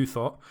see what you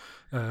thought,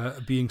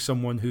 being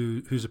someone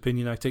whose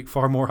opinion I take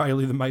far more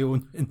highly than my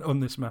own on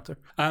this matter.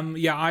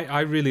 I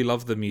really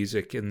love the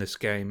music in this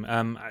game.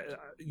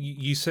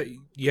 You say,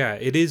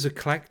 it is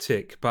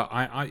eclectic, but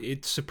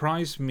it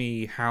surprised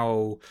me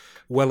how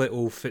well it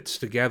all fits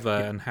together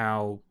and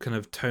how kind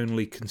of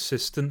tonally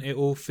consistent it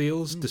all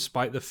feels,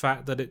 despite the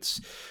fact that it's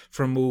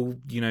from all,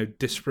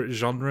 disparate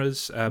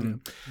genres.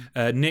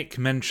 Nick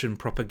mentioned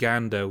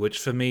Propaganda, which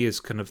for me is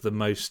kind of the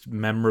most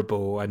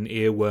memorable and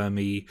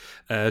earwormy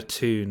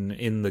tune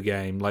in the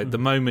game. Like the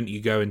moment you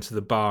go into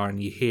the bar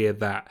and you hear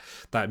that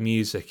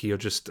music, you're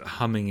just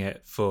humming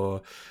it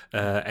for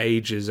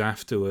ages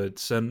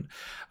afterwards. And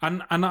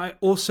I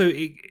also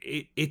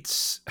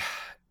it's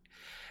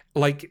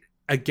like,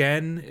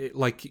 again,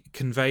 like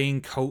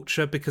conveying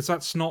culture, because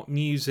that's not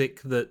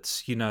music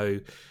that's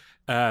part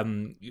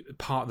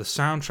of the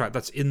soundtrack.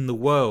 That's in the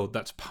world,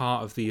 that's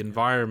part of the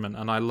environment.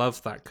 And I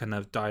love that kind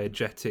of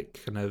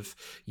diegetic kind of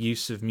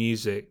use of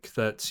music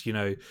that's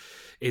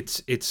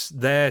it's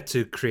there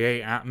to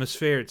create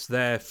atmosphere, it's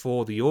there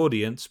for the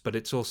audience, but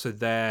it's also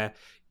there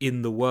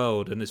in the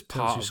world and as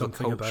part of the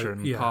culture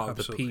and part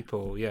of the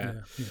people.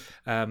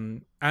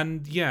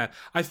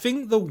 I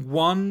think the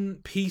one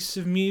piece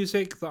of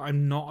music that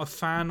I'm not a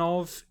fan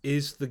of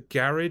is the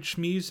garage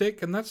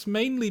music, and that's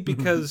mainly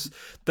because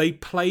they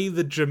play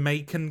the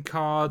Jamaican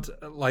card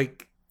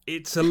like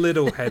it's a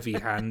little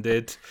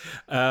heavy-handed.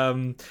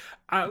 Not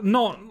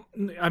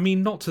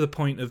to the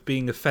point of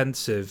being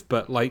offensive,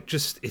 but like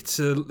just it's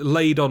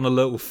laid on a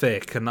little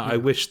thick, and I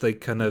wish they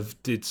kind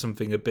of did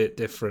something a bit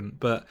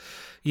different. But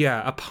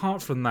yeah,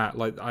 apart from that,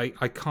 like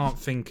I can't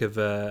think of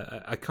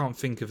a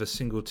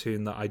single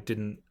tune that I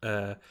didn't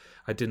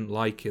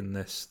like in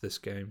this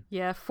game.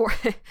 Yeah, for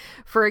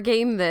a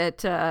game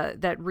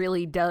that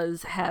really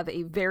does have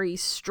a very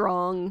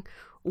strong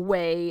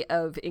way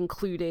of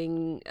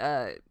including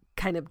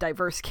kind of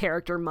diverse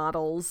character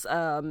models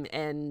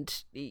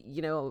and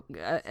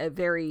a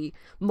very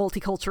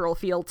multicultural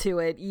feel to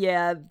it.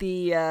 Yeah,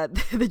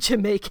 the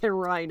Jamaican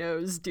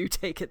rhinos do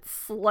take it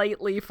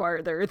slightly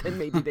farther than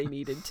maybe they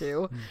needed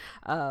to.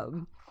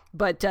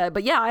 But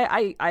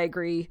I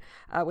agree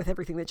with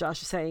everything that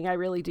Josh is saying. I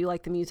really do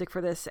like the music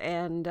for this,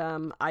 and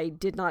I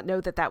did not know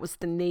that was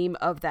the name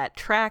of that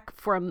track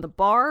from the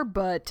bar,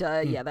 but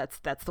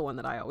that's the one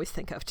that I always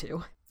think of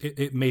too.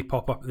 It may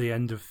pop up at the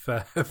end of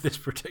this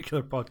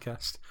particular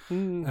podcast.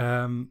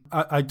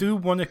 I do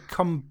want to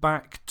come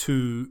back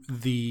to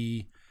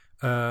the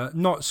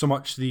not so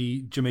much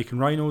the Jamaican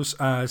rhinos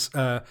as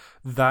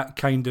that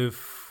kind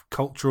of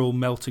cultural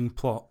melting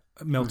pot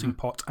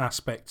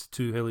aspect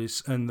to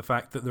Hillies, and the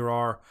fact that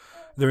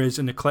there is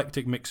an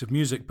eclectic mix of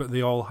music, but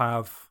they all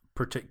have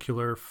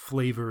particular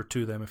flavor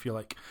to them, if you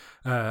like,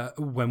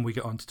 when we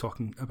get on to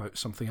talking about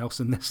something else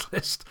in this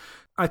list.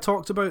 I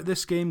talked about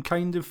this game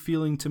kind of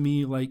feeling to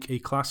me like a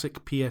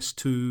classic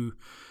PS2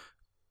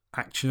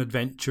 action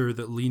adventure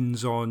that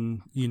leans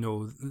on,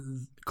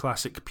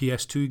 classic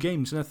PS2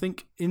 games. And I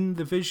think in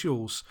the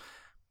visuals,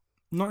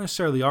 not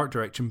necessarily art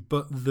direction,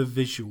 but the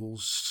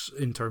visuals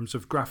in terms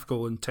of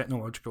graphical and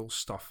technological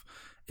stuff.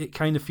 It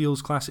kind of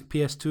feels classic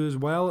PS2 as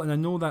well, and I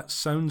know that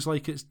sounds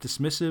like it's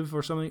dismissive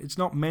or something. It's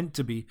not meant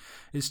to be.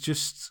 It's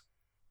just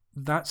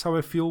that's how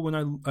I feel when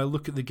I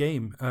look at the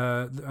game.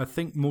 I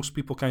think most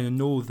people kind of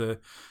know the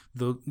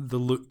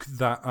look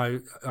that I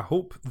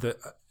hope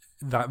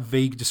that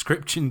vague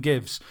description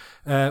gives.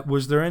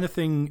 Was there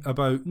anything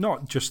about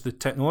not just the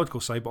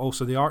technological side, but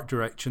also the art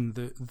direction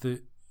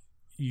that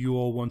you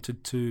all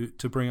wanted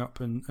to bring up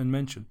and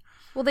mention?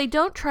 Well, they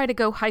don't try to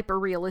go hyper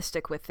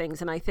realistic with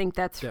things, and I think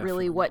that's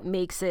really what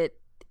makes it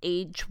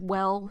age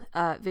well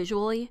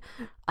visually.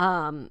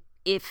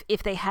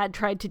 If they had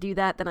tried to do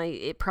that, then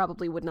it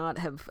probably would not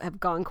have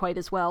gone quite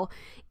as well.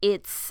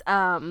 It's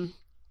I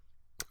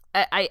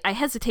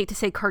hesitate to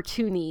say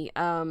cartoony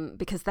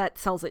because that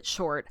sells it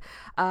short,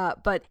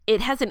 but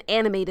it has an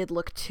animated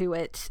look to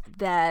it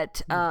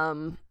that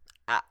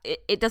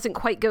it doesn't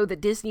quite go the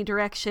Disney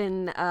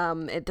direction.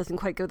 It doesn't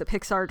quite go the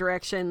Pixar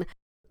direction.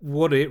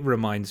 What it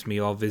reminds me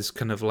of is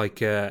kind of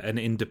like an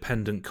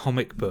independent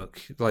comic book.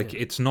 Like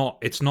it's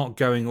not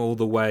going all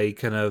the way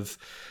kind of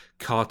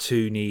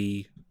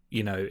cartoony,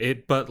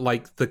 but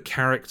like the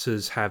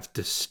characters have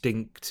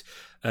distinct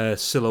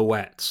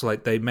silhouettes.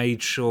 Like they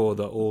made sure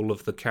that all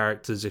of the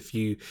characters, if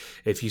you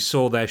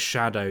saw their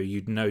shadow,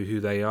 you'd know who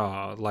they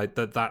are. Like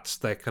that's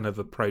their kind of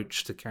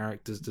approach to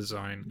characters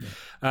design.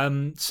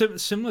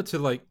 Similar to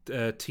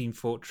like Team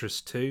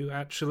Fortress 2,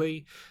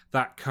 actually.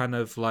 That kind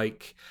of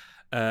like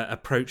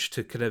approach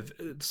to kind of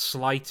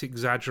slight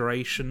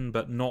exaggeration,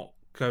 but not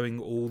going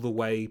all the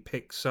way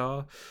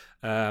Pixar.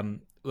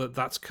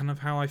 That's kind of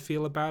how I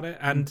feel about it.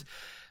 And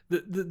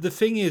the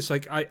thing is,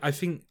 like, I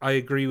think I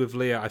agree with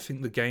Leah. I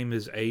think the game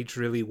has aged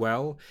really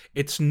well.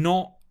 It's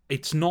not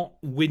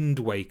Wind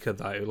Waker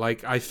though.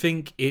 Like I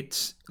think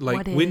it's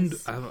like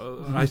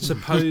I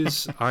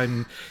suppose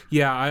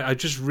I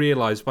just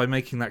realized by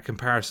making that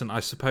comparison, I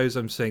suppose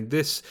I'm saying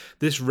this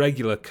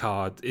regular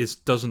car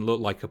doesn't look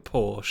like a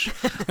Porsche.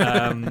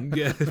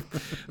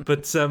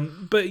 But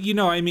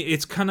I mean,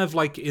 it's kind of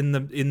like in the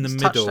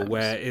middle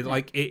where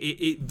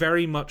it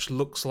very much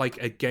looks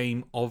like a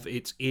game of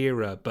its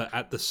era, but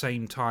at the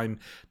same time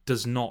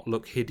does not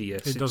look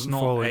hideous. It's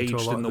not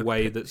aged in the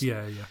way that's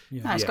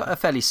it's got a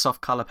fairly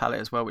soft color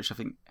palette as well, which I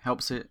think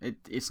helps it.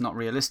 It's not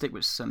realistic,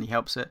 which certainly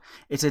helps it.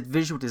 It's a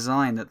visual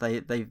design that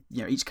they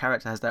each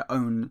character has their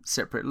own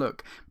separate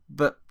look,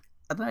 but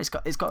I don't know,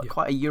 it's got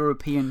quite a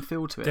European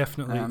feel to it.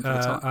 Definitely.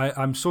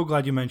 I'm so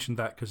glad you mentioned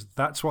that, because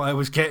that's what I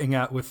was getting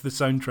at with the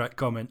soundtrack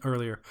comment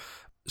earlier.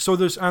 So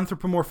there's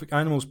anthropomorphic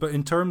animals, but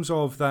in terms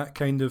of that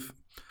kind of,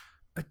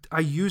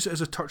 I use it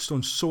as a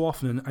touchstone so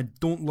often, and I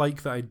don't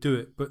like that I do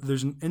it, but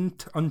there's an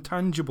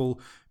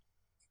intangible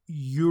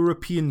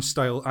European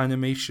style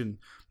animation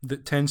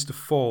that tends to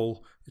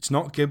fall. It's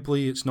not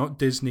Ghibli, it's not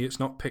Disney, it's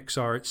not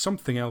Pixar, it's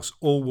something else.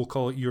 All we'll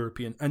call it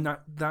European. And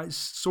that is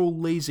so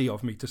lazy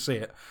of me to say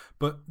it,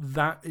 but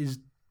that is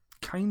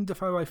kind of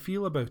how I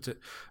feel about it.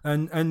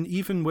 And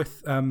even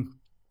with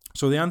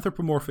so the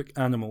anthropomorphic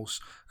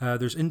animals,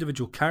 there's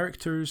individual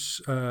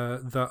characters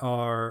that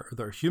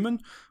are human,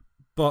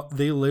 but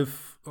they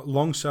live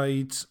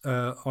alongside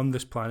on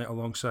this planet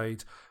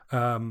alongside.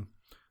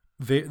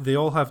 They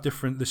all have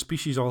different. The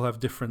species all have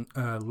different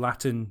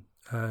Latin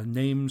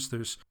names.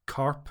 There's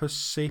Carpus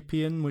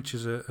sapien, which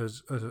is a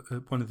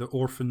one of the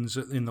orphans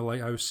in the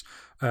lighthouse.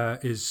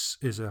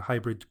 Is a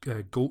hybrid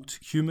goat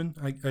human.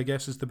 I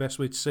guess is the best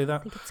way to say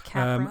that. I think it's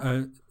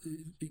Capra.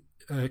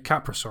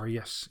 Capra, sorry,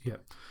 yes, yeah.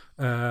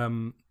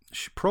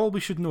 Probably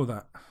should know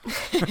that,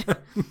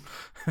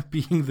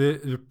 being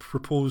the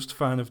proposed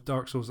fan of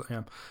Dark Souls that I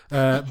am.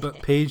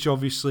 But Paige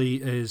obviously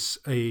is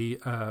a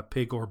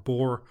pig or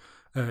boar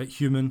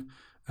human,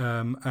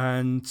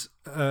 and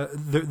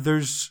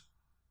there's,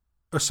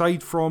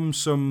 aside from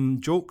some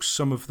jokes,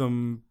 some of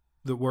them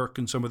that work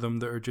and some of them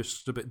that are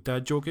just a bit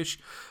dad jokish,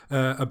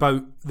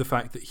 about the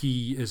fact that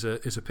he is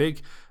a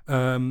pig.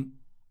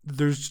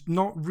 There's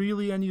not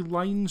really any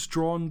lines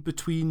drawn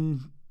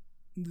between.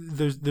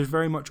 There's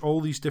very much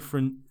all these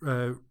different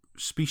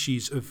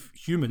species of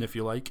human, if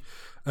you like,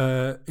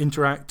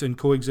 interact and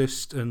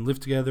coexist and live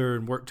together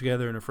and work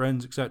together and are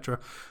friends, etc.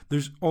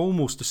 There's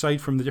almost, aside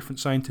from the different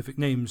scientific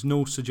names,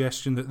 no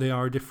suggestion that they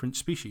are different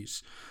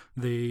species.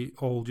 They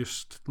all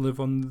just live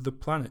on the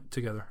planet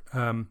together.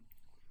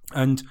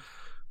 And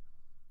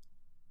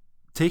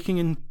taking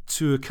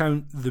into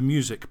account the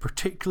music,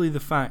 particularly the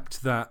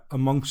fact that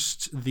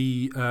amongst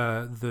the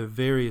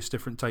various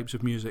different types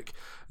of music,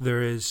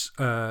 there is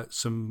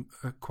some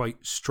quite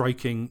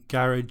striking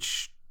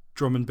garage,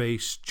 drum and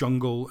bass,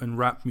 jungle and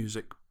rap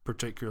music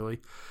particularly,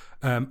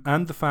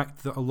 and the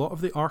fact that a lot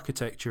of the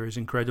architecture is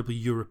incredibly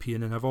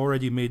European, and I've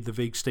already made the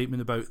vague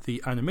statement about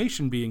the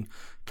animation being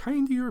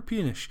kind of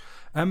Europeanish.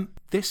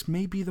 This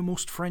may be the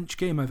most French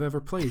game I've ever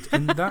played,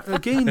 and that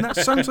again, that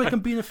sounds like I'm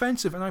being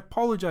offensive, and I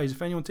apologise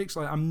if anyone takes it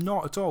like I'm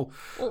not at all.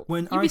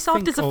 Well,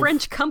 Ubisoft is a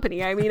French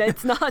company. I mean,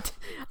 it's not.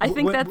 I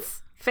think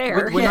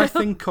Fair. When I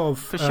think of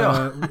For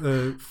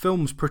sure.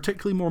 films,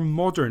 particularly more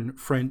modern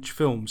French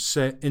films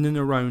set in and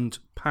around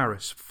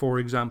Paris, for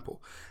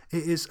example,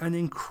 it is an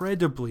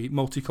incredibly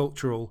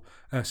multicultural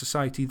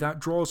society that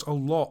draws a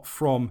lot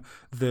from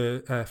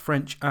the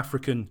French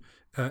African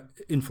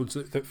influence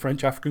that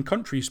French African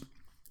countries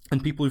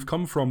and people who've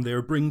come from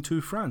there bring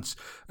to France,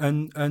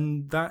 and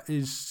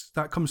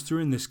that comes through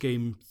in this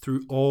game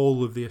through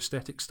all of the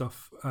aesthetic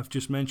stuff I've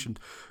just mentioned.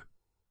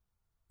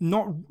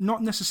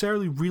 Not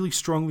necessarily really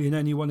strongly in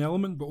any one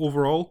element, but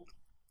overall,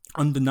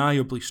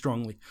 undeniably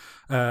strongly.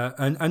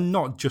 And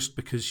not just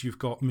because you've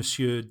got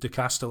Monsieur de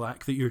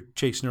Castellac that you're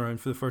chasing around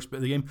for the first bit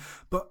of the game,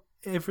 but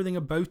everything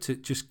about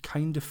it just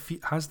kind of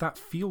has that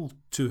feel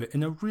to it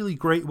in a really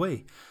great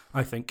way,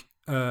 I think.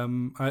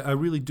 I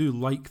really do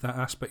like that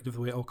aspect of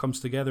the way it all comes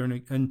together,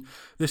 and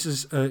this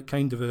is a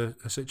kind of a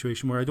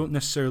situation where I don't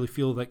necessarily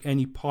feel like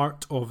any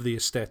part of the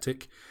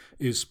aesthetic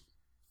is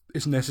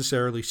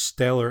necessarily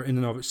stellar in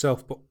and of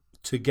itself, but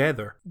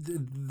together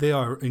they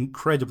are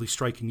incredibly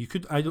striking.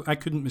 I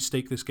couldn't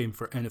mistake this game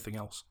for anything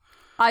else.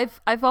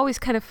 I've always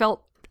kind of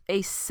felt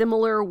a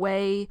similar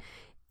way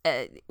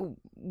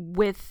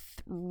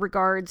with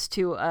regards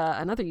to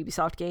another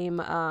Ubisoft game,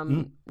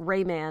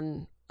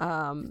 Rayman,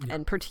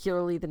 and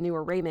particularly the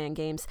newer Rayman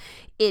games.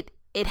 It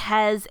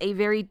has a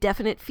very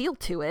definite feel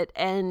to it,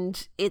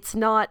 and it's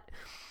not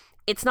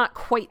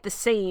quite the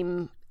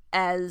same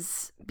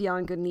as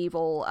Beyond Good and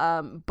Evil,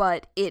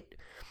 but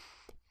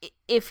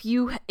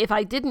if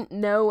I didn't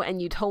know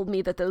and you told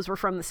me that those were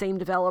from the same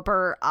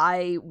developer,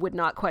 I would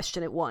not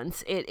question it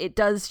once. It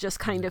does just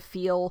kind of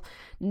feel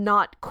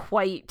not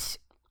quite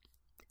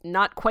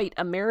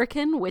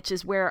American, which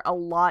is where a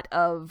lot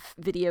of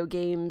video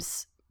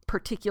games,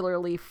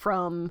 particularly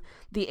from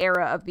the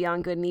era of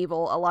Beyond Good and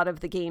Evil, a lot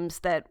of the games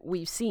that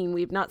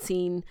we've not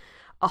seen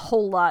a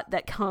whole lot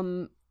that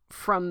come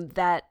from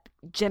that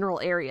general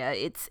area.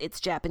 It's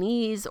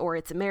Japanese, or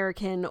it's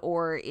American,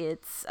 or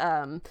it's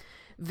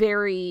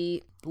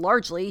very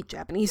largely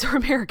Japanese or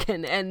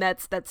American, and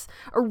that's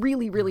a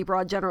really, really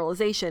broad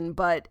generalization,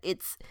 but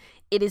it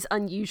is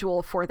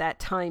unusual for that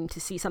time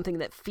to see something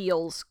that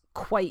feels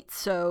quite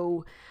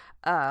so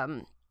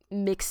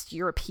mixed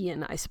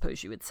European, I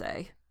suppose you would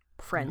say.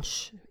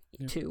 French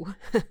too.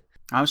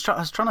 I was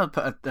trying to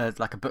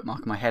put a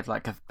bookmark in my head,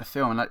 like a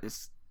film, and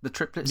it's the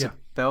Triplets of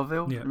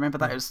Belleville. Remember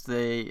that?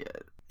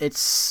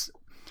 It's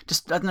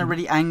just, I don't know,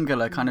 really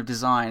angular kind of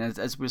design,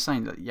 as we were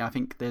saying. That I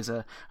think there's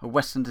a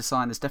Western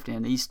design, there's definitely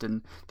an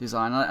Eastern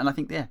design, and I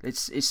think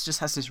it's just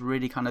has this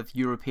really kind of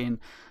European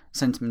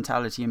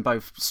sentimentality in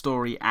both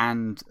story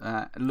and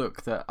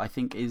look that I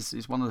think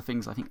is one of the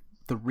things, I think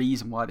the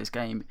reason why this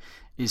game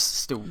is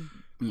still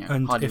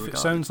and highly if regarded. It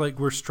sounds like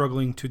we're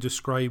struggling to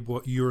describe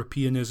what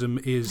Europeanism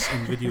is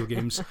in video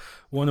games,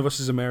 one of us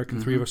is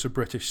American, three of us are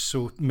British,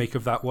 so make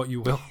of that what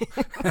you will.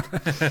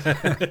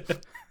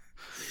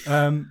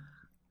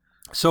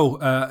 So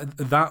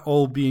that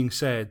all being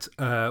said,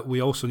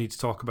 we also need to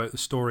talk about the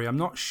story. I'm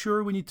not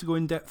sure we need to go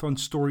in depth on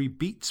story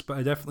beats, but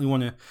I definitely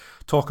want to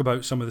talk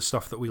about some of the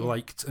stuff that we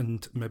liked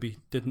and maybe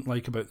didn't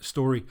like about the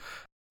story.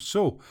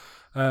 So,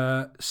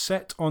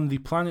 set on the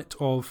planet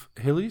of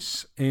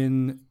Hillies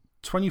in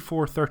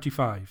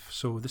 2435.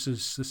 So this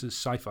is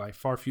sci-fi,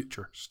 far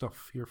future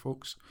stuff here,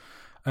 folks.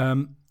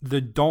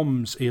 The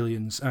DOMS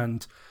aliens,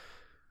 and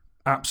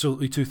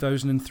absolutely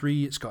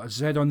 2003, it's got a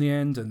Z on the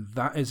end, and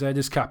that Z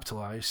is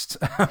capitalized.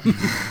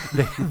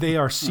 They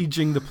are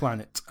sieging the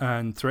planet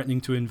and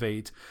threatening to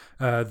invade.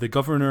 The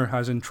governor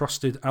has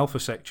entrusted Alpha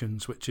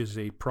Sections, which is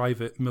a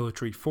private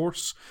military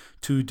force,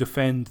 to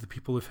defend the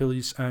people of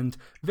Hillies, and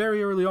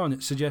very early on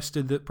it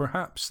suggested that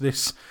perhaps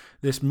this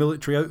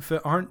military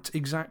outfit aren't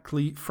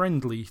exactly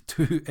friendly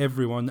to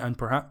everyone, and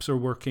perhaps are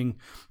working,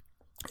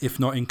 if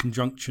not in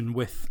conjunction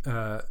with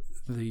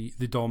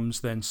the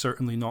DOMS, then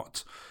certainly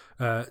not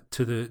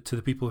to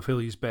the people of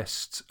Hilly's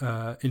best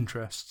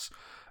interests.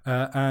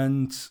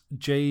 And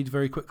Jade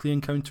very quickly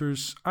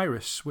encounters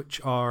Iris,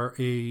 which are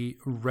a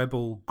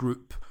rebel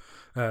group,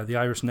 the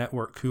Iris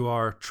Network, who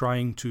are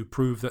trying to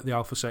prove that the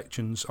Alpha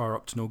Sections are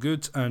up to no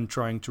good and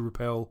trying to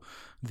repel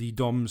the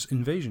DOMS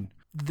invasion.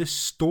 The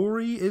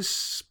story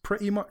is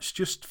pretty much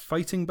just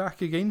fighting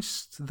back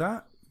against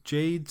that.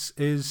 Jade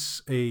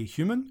is a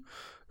human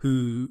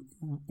who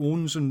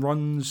owns and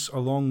runs,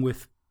 along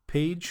with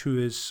Paige, who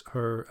is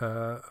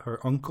her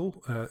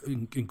uncle,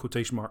 in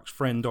quotation marks,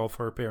 friend of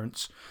her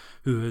parents,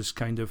 who has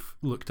kind of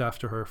looked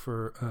after her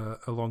for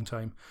a long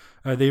time.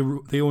 They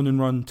own and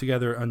run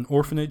together an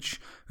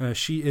orphanage.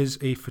 She is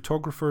a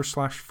photographer /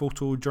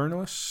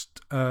 photojournalist.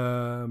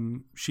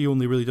 She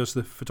only really does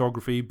the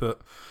photography,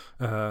 but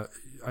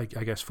I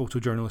guess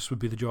photojournalist would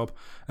be the job.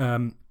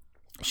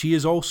 She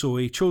is also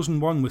a chosen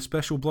one with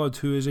special blood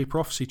who is a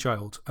prophecy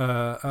child.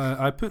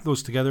 I put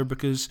those together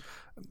because...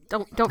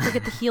 Don't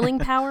forget the healing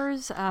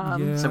powers. So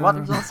there's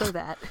also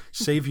that.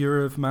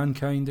 Savior of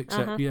mankind,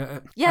 etc.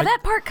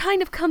 That part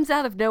kind of comes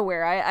out of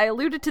nowhere. I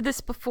alluded to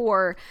this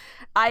before.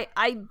 I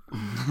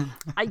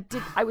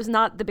was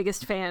not the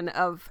biggest fan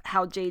of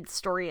how Jade's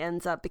story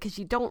ends up, because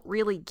you don't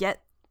really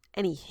get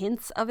any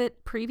hints of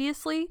it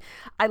previously.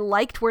 I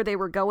liked where they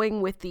were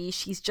going with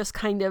she's just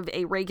kind of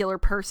a regular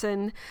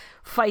person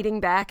fighting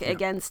back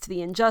against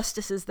the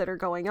injustices that are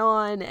going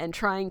on and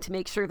trying to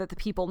make sure that the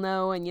people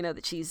know, and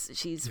that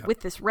she's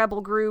with this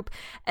rebel group.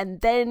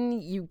 And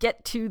then you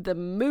get to the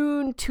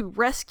moon to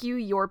rescue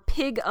your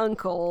pig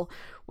uncle,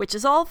 which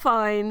is all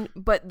fine,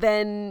 but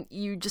then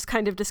you just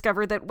kind of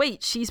discover that,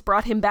 wait, she's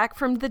brought him back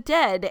from the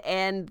dead,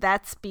 and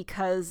that's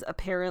because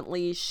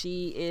apparently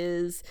she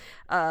is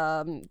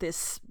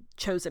this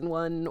chosen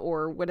one,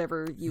 or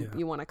whatever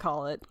you want to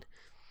call it.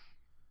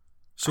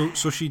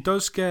 So she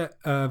does get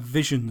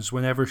visions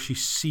whenever she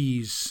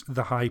sees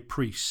the High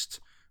Priest.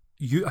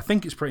 I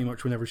think it's pretty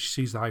much whenever she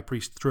sees the High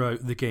Priest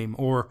throughout the game,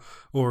 or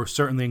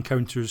certainly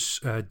encounters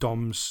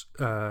Dom's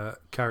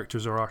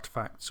characters or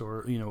artifacts,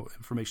 or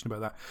information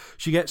about that.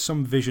 She gets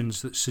some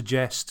visions that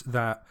suggest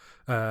that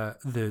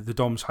the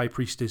Dom's High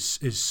Priest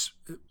is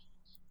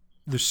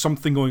there's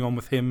something going on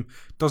with him.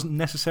 Doesn't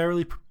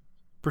necessarily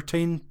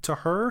pertain to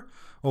her,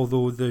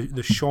 although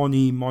the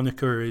Shawnee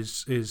moniker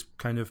is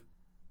kind of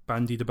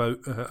bandied about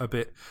a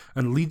bit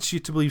and leads you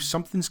to believe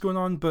something's going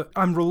on. But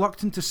I'm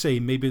reluctant to say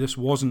maybe this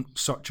wasn't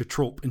such a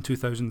trope in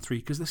 2003,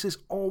 because this has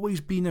always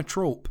been a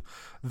trope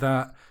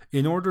that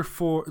in order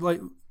for,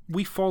 like,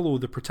 we follow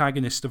the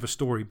protagonist of a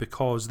story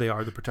because they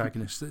are the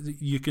protagonist.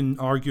 You can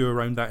argue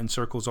around that in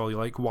circles all you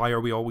like. Why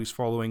are we always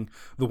following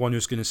the one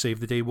who's going to save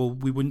the day? Well,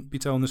 we wouldn't be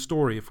telling the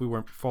story if we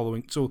weren't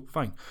following. So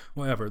fine,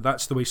 whatever.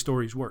 That's the way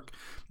stories work.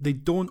 They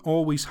don't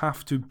always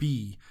have to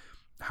be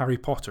Harry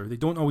Potter. They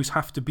don't always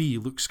have to be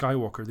Luke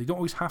Skywalker. They don't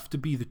always have to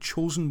be the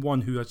chosen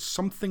one who has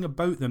something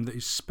about them that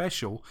is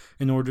special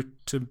in order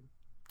to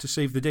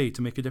save the day,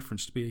 to make a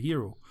difference, to be a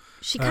hero.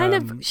 She kind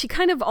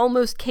of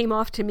almost came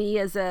off to me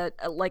as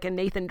like a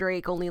Nathan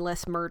Drake, only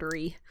less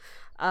murdery.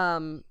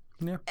 And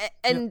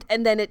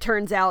then it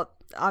turns out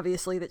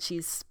obviously that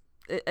she's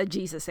a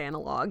Jesus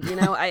analog.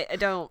 I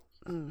don't.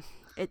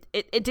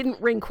 It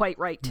didn't ring quite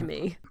right to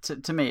me.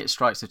 To me, it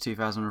strikes the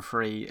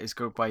 2003 is a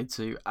good way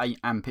to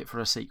amp it for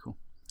a sequel.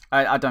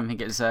 I don't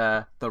think it's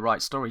the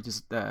right story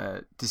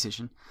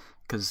decision,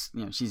 because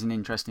she's an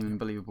interesting and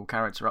believable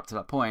character up to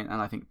that point, and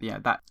I think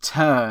that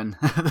turn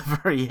at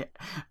the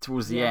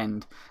towards the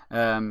end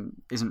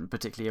isn't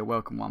particularly a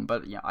welcome one.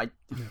 But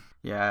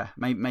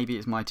maybe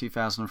it's my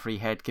 2003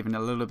 head giving a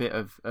little bit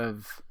of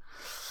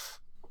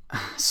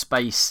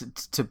space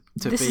to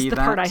this be that. This is the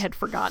part I had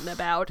forgotten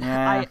about.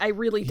 Yeah. I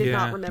really did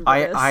not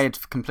remember this. I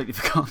had completely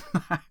forgotten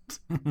that.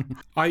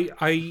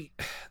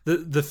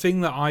 The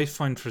thing that I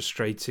find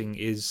frustrating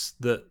is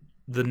that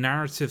the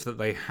narrative that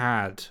they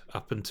had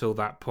up until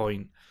that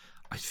point,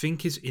 I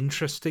think, is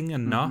interesting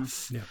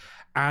enough. Yeah.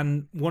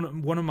 And one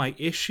of my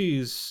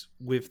issues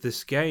with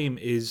this game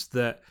is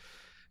that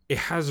it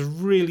has a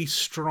really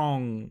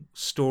strong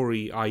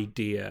story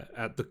idea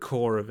at the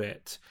core of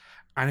it,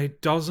 and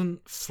it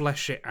doesn't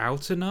flesh it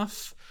out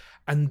enough.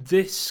 And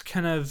this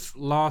kind of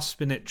last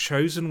minute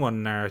chosen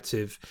one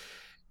narrative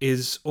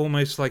is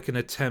almost like an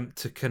attempt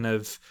to kind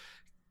of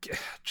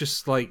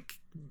just like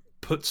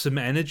put some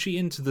energy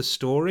into the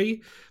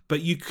story,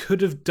 but you could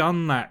have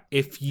done that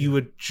if you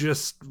had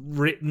just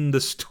written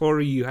the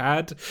story you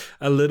had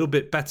a little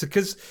bit better.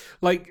 Because,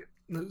 like,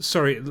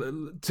 sorry,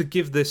 to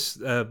give this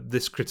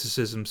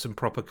criticism some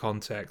proper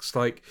context,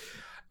 like,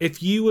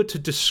 if you were to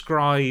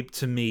describe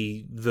to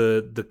me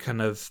the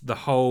kind of the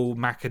whole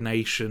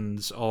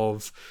machinations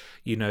of,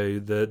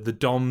 the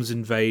Dom's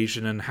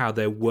invasion and how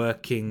they're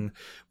working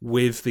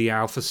with the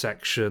Alpha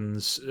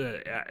sections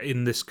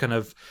in this kind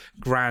of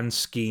grand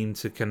scheme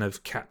to kind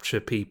of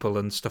capture people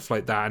and stuff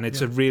like that, and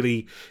it's a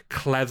really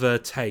clever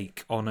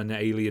take on an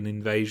alien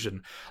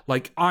invasion.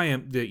 Like, I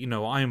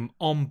am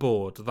on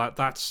board.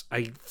 That's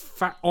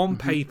on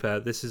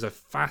paper, this is a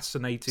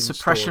fascinating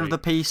suppression story. of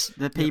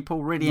the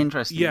people, really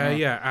interesting.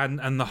 Yeah,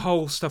 and the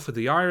whole stuff with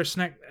the Iris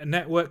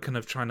network, kind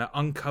of trying to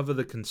uncover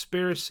the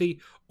conspiracy,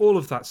 all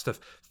of that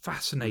stuff,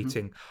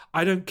 fascinating.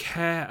 I don't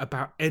care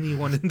about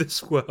anyone in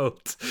this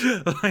world.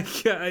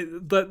 That's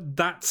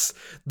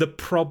the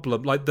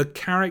problem. Like, the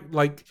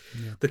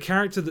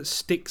character that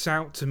sticks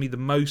out to me the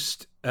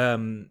most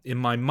in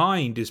my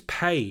mind is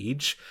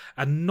Paige,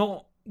 and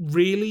not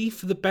really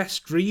for the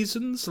best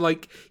reasons.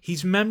 Like,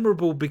 he's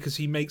memorable because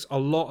he makes a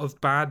lot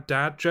of bad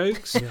dad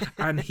jokes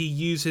and he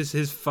uses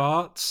his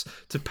farts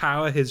to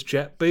power his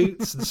jet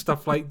boots and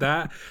stuff like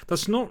that.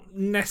 That's not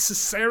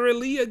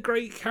necessarily a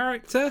great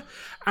character.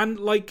 And,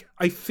 like,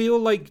 I feel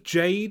like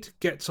Jade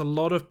gets a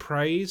lot of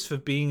praise for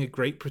being a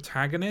great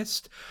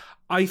protagonist.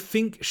 I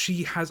think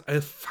she has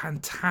a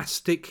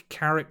fantastic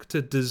character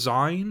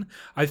design.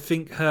 I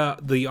think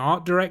the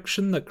art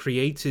direction that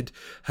created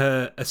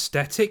her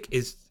aesthetic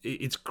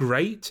it's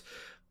great,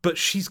 but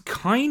she's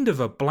kind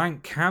of a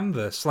blank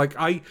canvas. Like,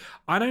 I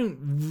don't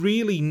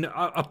really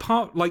know,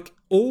 apart, like,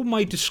 all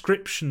my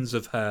descriptions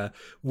of her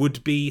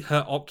would be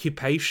her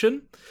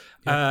occupation,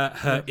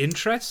 her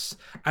interests,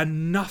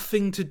 and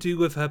nothing to do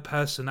with her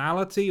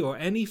personality or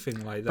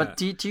anything like that. But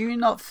do you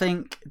not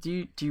think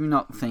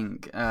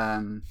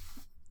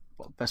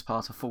best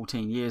part of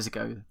 14 years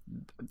ago,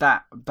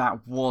 that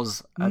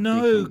was a big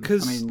no, thing.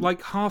 because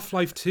like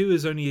Half-Life 2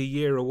 is only a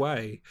year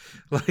away.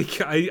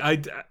 Like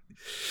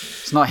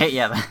it's not hit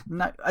yet.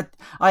 No,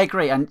 I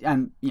agree,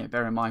 and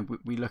bear in mind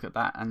we look at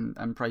that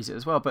and praise it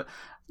as well. But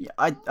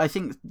I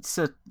think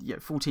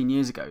 14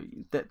 years ago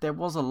there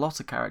was a lot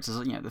of characters.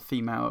 The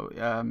female.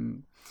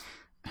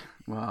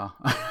 Well,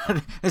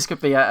 this could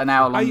be an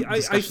hour-long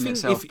discussion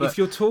itself. I think if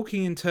you're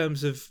talking in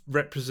terms of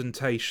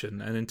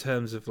representation and in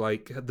terms of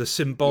like the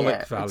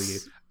symbolic value,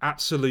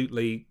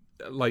 absolutely,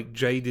 like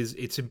Jade is.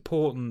 It's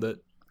important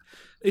that.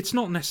 It's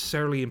not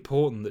necessarily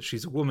important that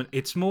she's a woman.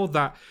 It's more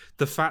that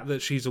the fact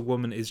that she's a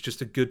woman is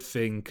just a good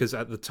thing because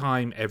at the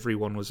time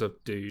everyone was a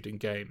dude in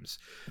games.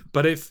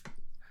 But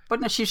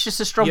no, she's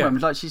just a strong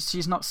woman. Like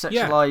she's not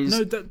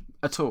sexualized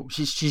at all.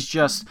 She's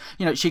just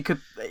she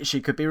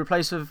could be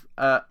replaced with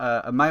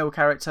a male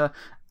character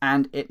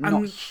and it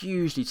not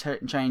hugely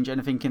change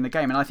anything in the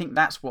game. And I think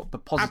that's what the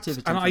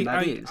positivity from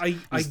that is.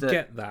 I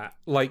get that.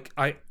 Like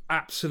I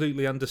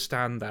absolutely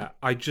understand that.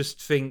 I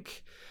just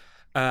think.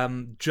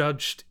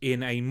 Judged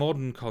in a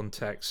modern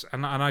context,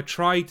 and I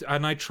tried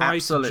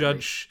to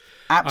judge.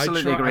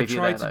 Absolutely, I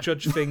tried to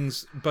judge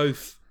things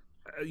both,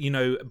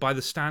 by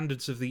the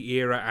standards of the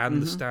era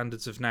and the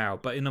standards of now.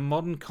 But in a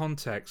modern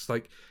context,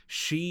 like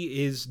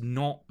she is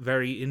not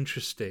very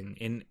interesting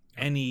in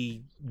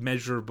any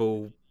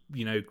measurable,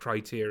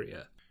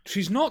 criteria.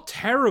 She's not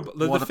terrible.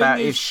 What about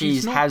if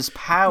she has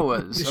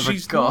powers of a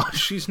god?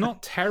 She's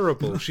not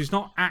terrible. She's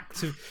not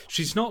active.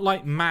 She's not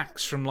like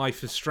Max from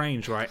Life is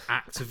Strange, where I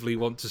actively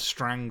want to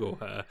strangle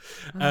her.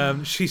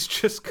 She's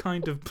just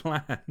kind of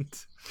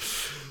bland.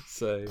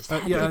 So just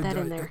had to get that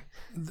in there.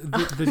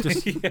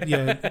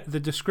 The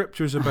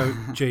descriptors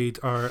about Jade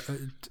are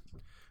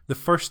the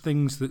first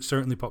things that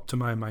certainly pop to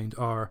my mind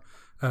are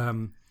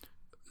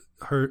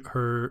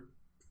her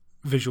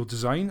visual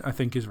design. I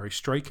think is very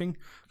striking.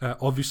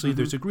 Obviously,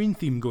 there's a green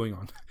theme going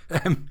on,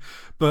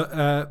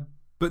 but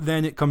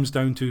then it comes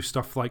down to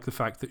stuff like the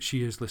fact that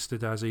she is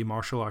listed as a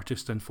martial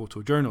artist and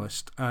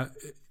photojournalist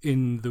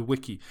in the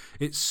wiki.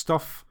 It's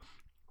stuff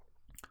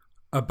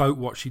about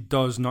what she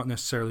does, not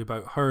necessarily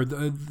about her.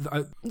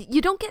 You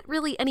don't get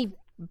really any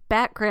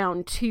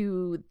background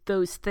to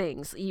those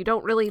things. You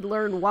don't really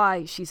learn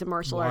why she's a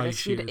martial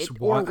artist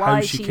or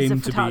why she she's came a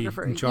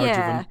photographer. To be in charge of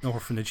an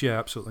orphanage. Yeah,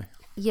 absolutely.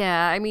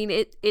 Yeah, I mean,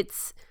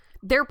 it's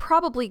there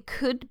probably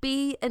could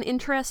be an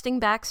interesting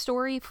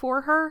backstory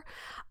for her.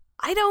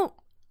 I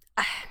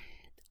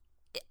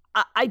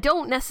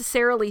don't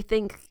necessarily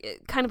think,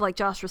 kind of like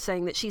Josh was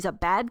saying, that she's a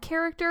bad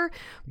character,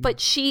 but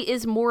she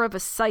is more of a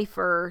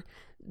cipher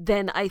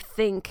than I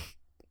think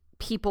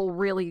people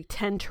really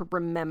tend to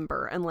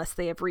remember unless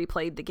they have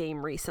replayed the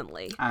game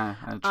recently.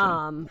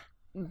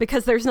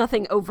 Because there's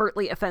nothing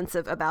overtly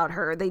offensive about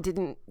her. They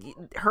didn't.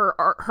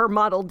 Her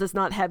model does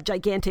not have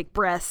gigantic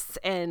breasts,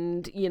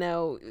 and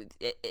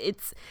it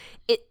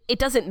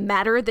doesn't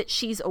matter that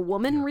she's a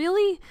woman,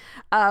 really,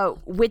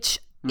 which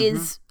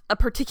is a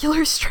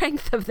particular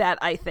strength of that,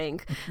 I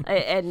think.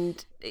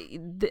 And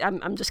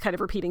I'm just kind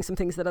of repeating some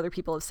things that other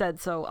people have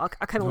said, so I'll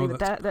kind of leave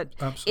it at that.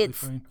 Absolutely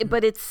fine. Yeah.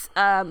 But it's.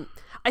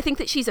 I think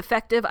that she's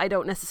effective. I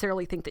don't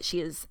necessarily think that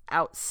she is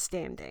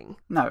outstanding.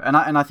 No, and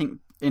I think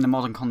in a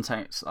modern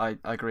context, I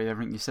agree with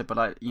everything you said. But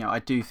I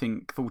do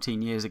think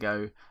 14 years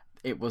ago,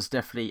 it was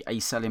definitely a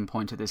selling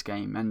point of this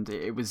game, and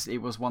it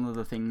was one of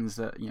the things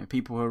that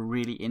people who are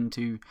really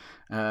into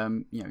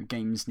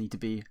games need to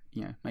be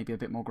maybe a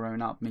bit more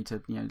grown up, need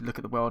to look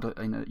at the world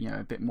in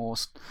a bit more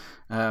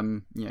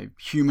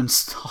human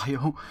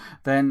style.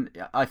 Then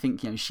I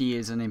think she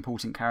is an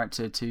important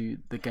character to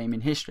the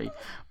gaming history.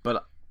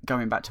 But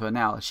going back to her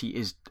now, she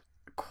is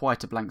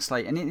quite a blank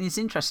slate, and it's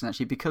interesting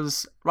actually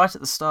because right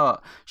at the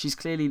start she's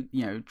clearly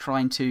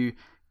trying to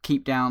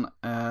keep down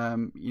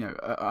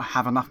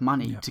have enough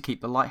money to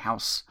keep the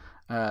lighthouse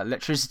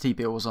electricity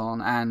bills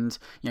on, and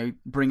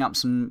bring up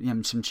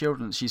some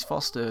children that she's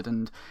fostered,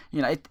 and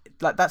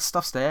like that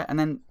stuff's there, and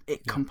then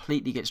it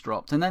completely gets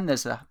dropped. And then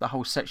there's the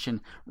whole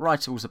section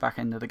right towards the back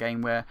end of the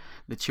game where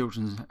the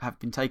children have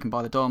been taken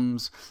by the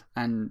DOMs,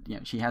 and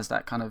she has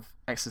that kind of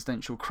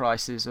existential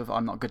crisis of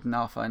I'm not good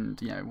enough,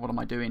 and what am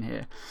I doing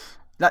here?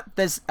 That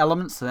there's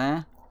elements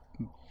there,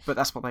 but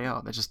that's what they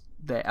are. They're just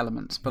their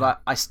elements.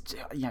 But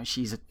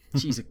she's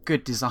a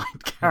good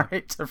designed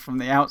character from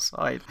the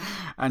outside,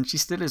 and she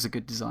still is a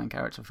good designed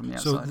character from the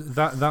outside.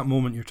 So that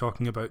moment you're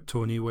talking about,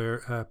 Tony,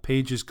 where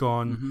Paige is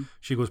gone,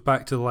 she goes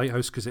back to the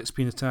lighthouse because it's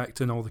been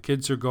attacked, and all the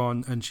kids are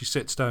gone, and she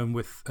sits down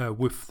with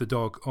Woof the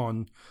dog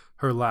on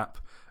her lap,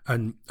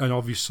 and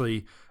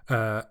obviously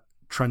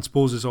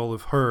transposes all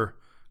of her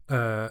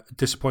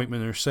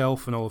disappointment in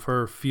herself and all of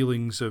her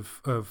feelings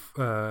of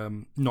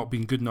not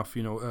being good enough,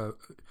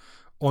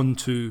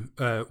 onto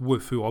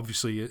Woof, who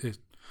obviously is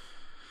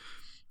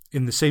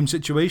in the same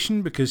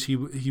situation because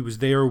he was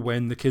there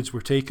when the kids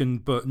were taken,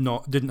 but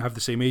didn't have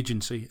the same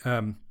agency.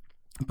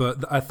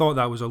 But I thought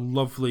that was a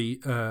lovely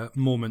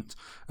moment,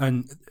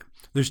 and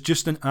there's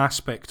just an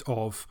aspect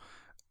of,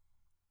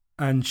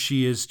 and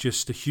she is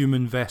just a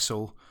human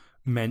vessel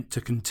meant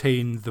to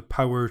contain the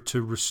power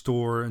to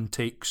restore and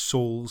take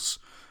souls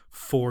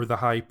for the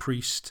High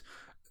Priest.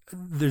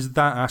 There's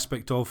that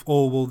aspect of,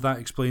 oh, well, that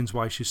explains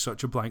why she's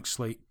such a blank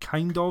slate,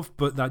 kind of,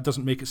 but that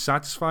doesn't make it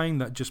satisfying.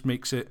 That just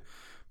makes it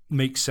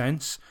make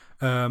sense.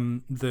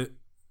 That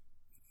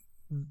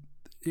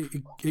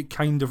it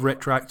kind of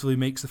retroactively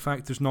makes the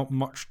fact there's not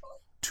much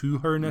to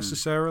her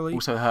necessarily.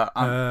 Also, her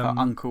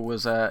uncle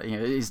was,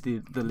 is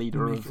the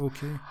leader of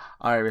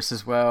Iris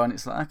as well, and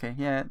it's like, okay,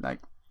 yeah, like.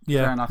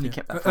 Yeah, fair enough. You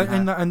kept that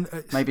from her. And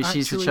maybe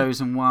she's the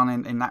chosen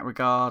one in that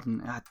regard.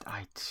 And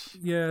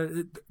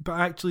but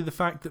actually, the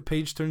fact that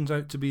Paige turns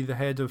out to be the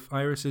head of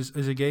Iris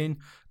is again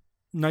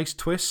nice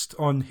twist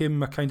on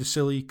him, a kind of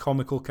silly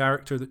comical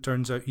character that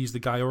turns out he's the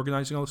guy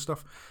organising all this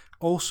stuff.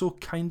 Also,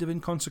 kind of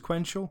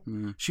inconsequential.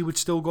 She would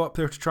still go up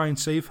there to try and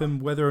save him,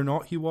 whether or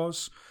not he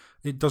was.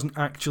 It doesn't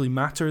actually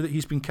matter that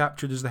he's been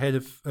captured as the head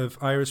of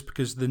Iris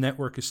because the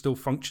network is still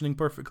functioning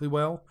perfectly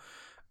well.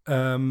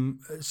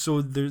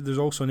 So there's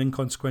also an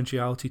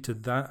inconsequentiality to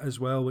that as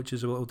well, which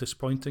is a little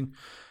disappointing.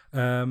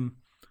 But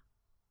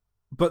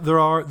there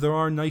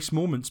are nice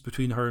moments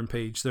between her and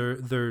Paige.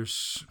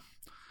 There's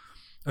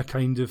a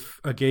kind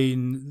of,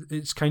 again,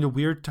 it's kind of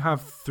weird to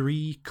have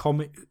 3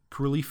 comic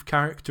relief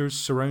characters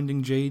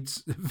surrounding Jade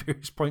at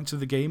various points of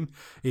the game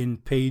in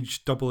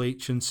Paige, Double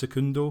H, and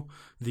Secundo,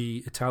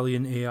 the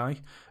Italian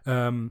AI.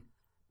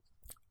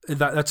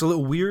 That's a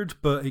little weird,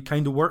 but it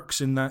kind of works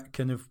in that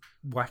kind of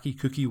wacky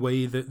cookie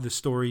way that the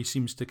story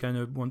seems to kind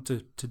of want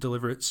to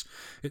deliver its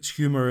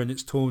humor and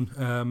its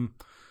tone.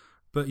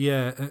 But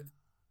yeah,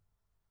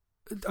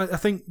 I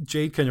think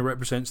Jade kind of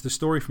represents the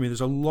story for me.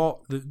 There's a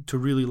lot to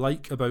really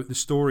like about the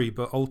story,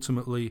 but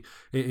ultimately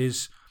it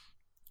is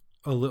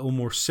a little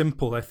more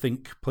simple, I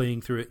think,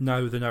 playing through it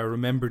now than I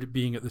remembered it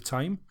being at the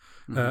time.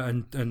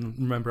 And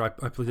remember, I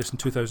played this in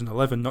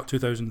 2011, not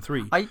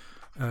 2003.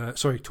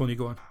 Sorry, Tony,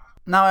 go on.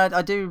 No,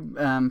 I do,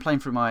 playing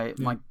through my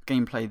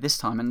gameplay this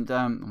time, and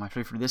my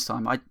playthrough this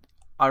time,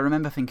 I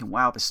remember thinking,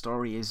 wow, the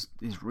story is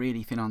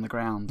really thin on the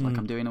ground. Like,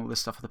 I'm doing all this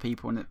stuff for the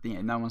people, and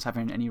no one's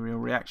having any real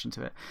reaction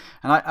to it.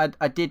 And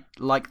I did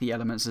like the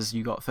elements as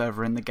you got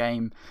further in the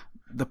game,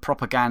 the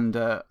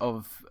propaganda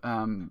of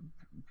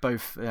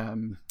both, you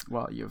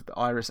have the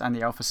Iris and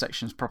the Alpha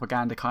section's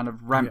propaganda kind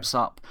of ramps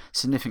up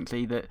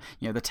significantly. That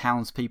the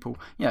townspeople,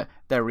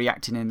 they're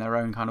reacting in their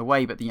own kind of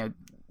way, but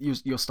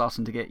you're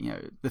starting to get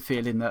the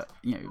feeling that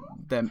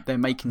they're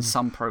making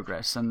some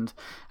progress, and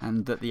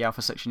that the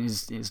Alpha section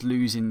is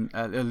losing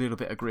a little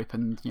bit of grip,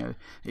 and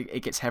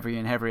it gets heavier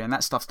and heavier, and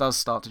that stuff does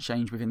start to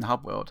change within the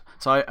hub world.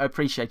 So I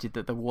appreciated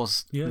that there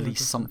was at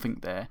least something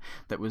there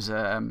that was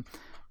the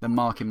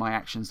mark in my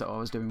actions that I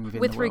was doing within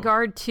the world. With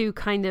regard to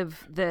kind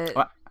of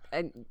the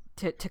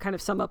to kind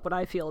of sum up what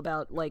I feel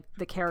about like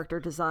the character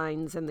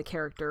designs and the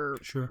character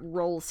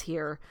roles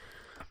here,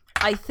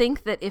 I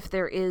think that if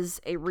there is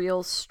a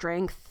real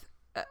strength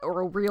or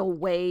a real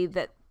way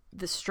that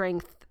the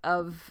strength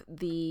of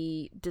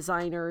the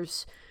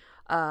designers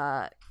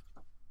kind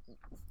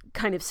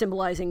of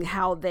symbolizing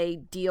how they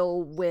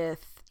deal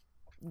with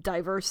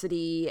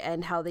diversity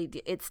and how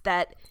it's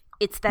that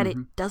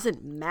it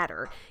doesn't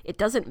matter. It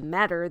doesn't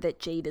matter that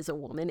Jade is a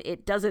woman.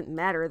 It doesn't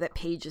matter that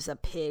Paige is a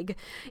pig.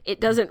 It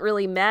doesn't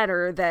really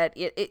matter that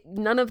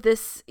none of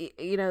this,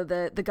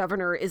 the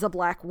governor is a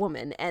black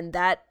woman, and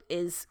that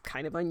is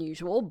kind of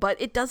unusual,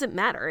 but it doesn't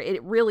matter.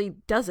 It really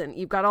doesn't.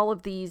 You've got all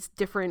of these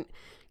different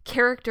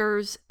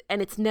characters,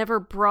 and it's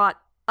never brought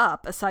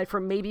up, aside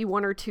from maybe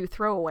 1 or 2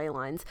 throwaway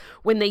lines.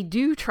 When they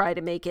do try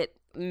to make it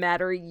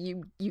matter,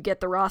 you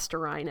get the roster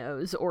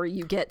rhinos, or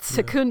you get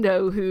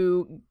Secundo,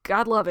 who,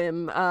 God love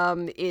him,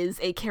 is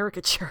a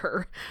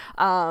caricature.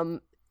 I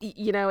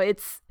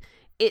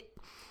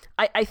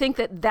think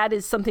that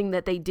is something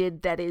that they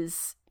did that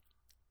is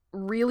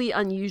really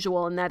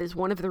unusual, and that is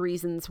one of the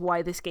reasons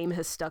why this game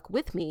has stuck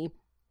with me,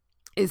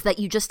 is that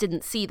you just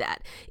didn't see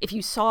that. If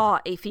you saw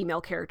a female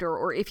character,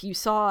 or if you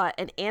saw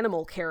an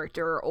animal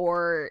character,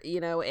 or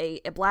a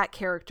black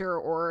character,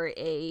 or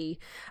an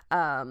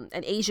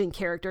Asian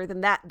character, then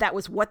that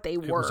was what they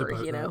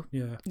were.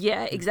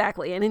 Yeah,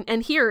 exactly.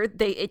 And here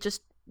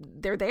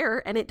they're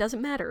there, and it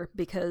doesn't matter,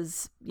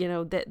 because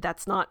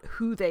that's not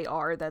who they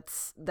are.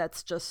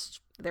 That's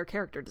just their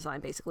character design,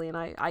 basically. And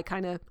I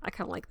kind of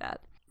like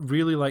that.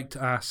 Really like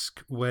to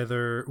ask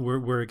whether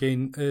we're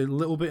again a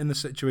little bit in the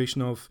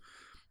situation of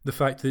the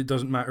fact that it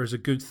doesn't matter is a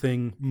good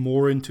thing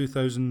more in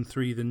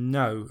 2003 than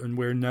now, and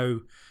where now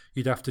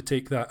you'd have to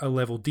take that a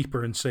level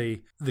deeper and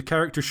say the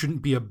character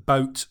shouldn't be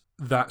about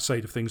that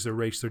side of things, their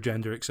race, their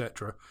gender,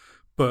 etc.,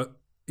 but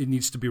it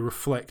needs to be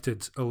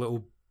reflected a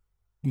little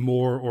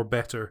more or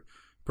better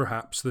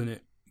perhaps than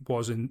it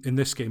was in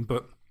this game.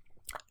 But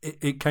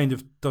it kind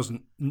of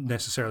doesn't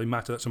necessarily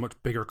matter. That's a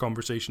much bigger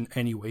conversation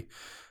anyway,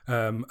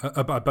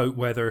 about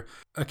whether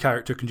a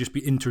character can just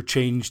be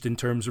interchanged in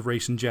terms of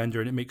race and gender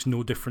and it makes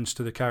no difference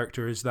to the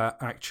character. Is that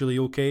actually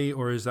okay,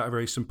 or is that a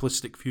very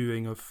simplistic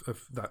viewing of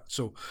that?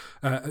 So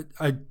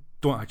I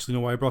don't actually know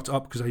why I brought it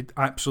up, because I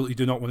absolutely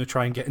do not want to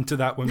try and get into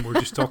that when we're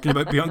just talking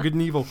about Beyond Good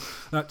and Evil.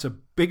 That's a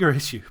bigger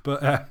issue.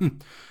 But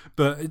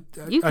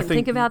you can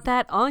think about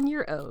that on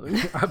your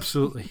own.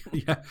 Absolutely,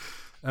 yeah.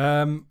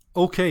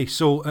 Okay,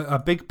 so a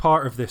big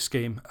part of this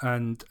game,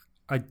 and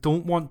I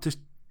don't want to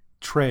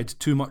tread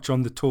too much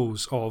on the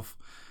toes of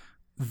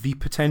the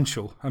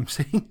potential. I'm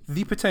saying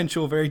the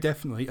potential very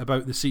definitely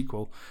about the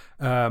sequel.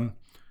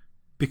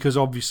 Because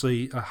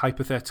obviously a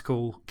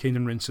hypothetical Cane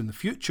and Rinse in the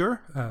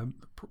future,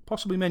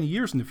 possibly many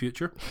years in the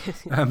future.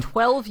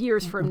 12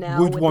 years from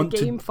now when the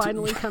game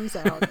finally comes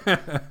out.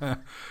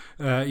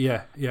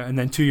 Yeah, and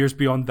then 2 years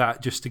beyond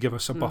that just to give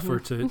us a buffer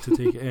to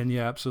take it in.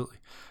 Yeah, absolutely.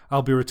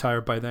 I'll be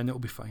retired by then,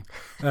 it'll be fine.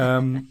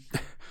 I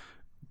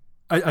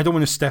don't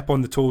want to step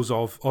on the toes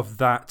of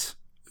that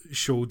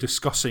show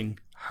discussing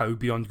how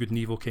Beyond Good and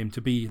Evil came to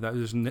be. That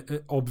is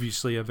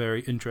obviously a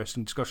very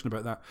interesting discussion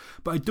about that.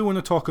 But I do want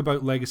to talk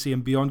about Legacy,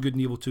 and Beyond Good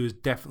and Evil 2 is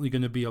definitely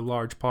going to be a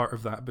large part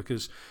of that,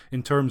 because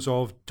in terms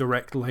of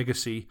direct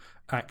legacy,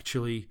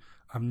 actually,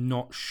 I'm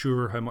not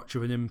sure how much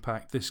of an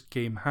impact this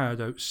game had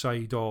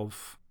outside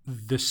of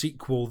the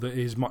sequel that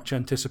is much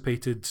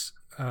anticipated,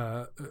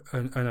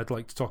 and I'd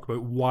like to talk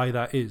about why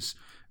that is,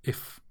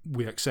 if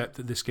we accept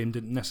that this game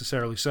didn't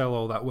necessarily sell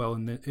all that well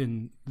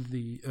in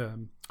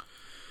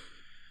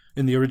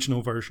the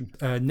original version.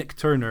 Nick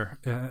Turner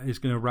is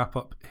going to wrap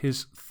up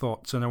his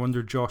thoughts, and I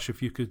wonder, Josh,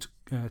 if you could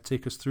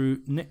take us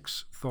through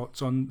Nick's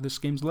thoughts on this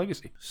game's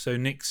legacy. So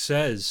Nick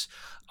says,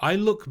 I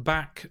look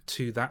back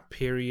to that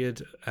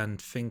period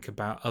and think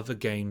about other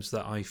games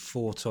that I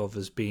thought of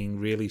as being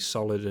really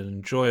solid and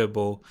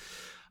enjoyable.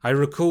 I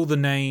recall the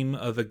name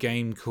of a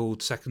game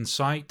called Second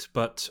Sight,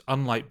 but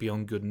unlike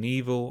Beyond Good and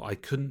Evil, I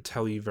couldn't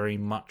tell you very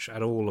much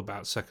at all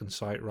about Second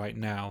Sight right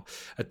now,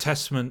 a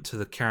testament to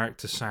the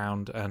character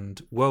sound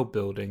and world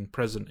building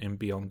present in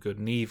Beyond Good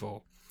and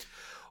Evil.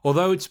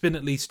 Although it's been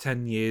at least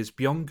 10 years,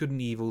 Beyond Good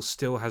and Evil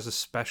still has a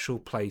special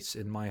place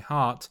in my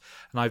heart,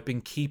 and I've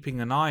been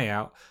keeping an eye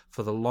out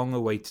for the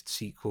long-awaited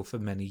sequel for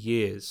many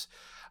years.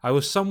 I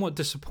was somewhat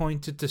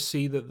disappointed to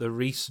see that the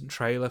recent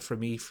trailer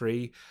from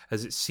E3,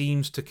 as it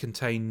seems to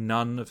contain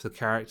none of the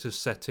character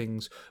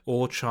settings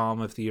or charm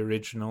of the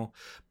original,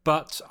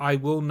 but I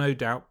will no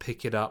doubt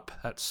pick it up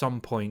at some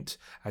point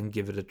and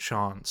give it a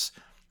chance.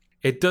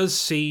 It does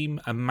seem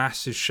a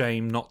massive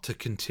shame not to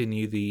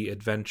continue the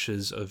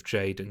adventures of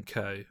Jade and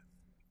Co.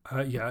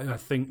 I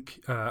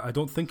think I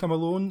don't think I'm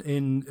alone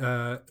in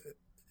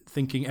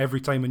thinking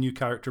every time a new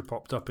character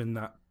popped up in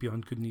that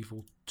Beyond Good and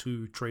Evil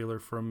 2 trailer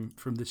from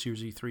this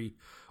year's E3.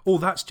 Oh,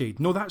 that's Jade.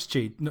 No, that's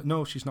Jade.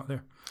 No, she's not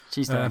there.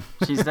 She's there.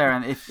 She's there,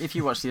 and if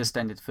you watch the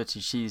extended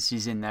footage,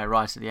 she's in there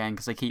right at the end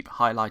because they keep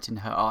highlighting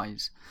her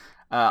eyes.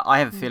 I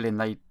have a feeling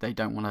they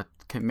don't want to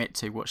commit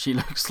to what she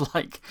looks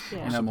like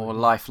in a more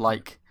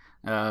lifelike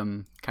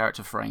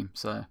character frame.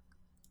 So,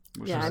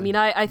 I mean,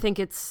 I think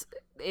it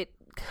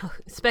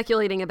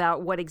speculating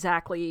about what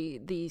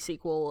exactly the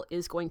sequel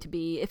is going to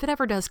be, if it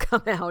ever does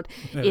come out,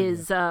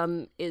 is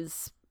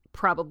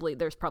probably,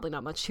 there's probably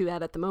not much to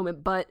that at the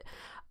moment, but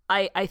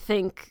I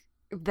think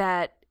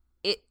that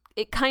it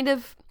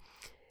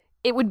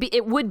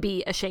would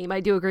be a shame,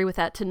 I do agree with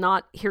that, to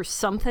not hear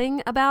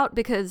something about,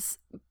 because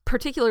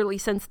particularly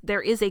since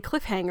there is a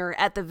cliffhanger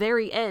at the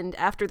very end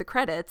after the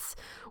credits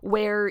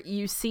where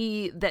you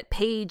see that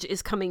Paige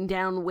is coming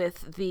down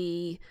with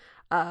the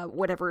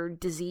whatever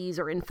disease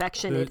or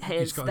infection it has.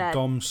 He's got a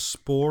Dom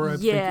spore, I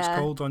think it's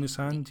called, on his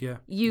hand. Yeah.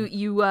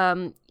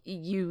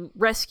 You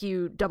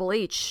rescue Double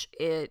H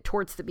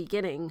towards the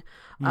beginning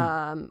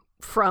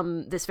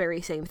from this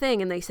very same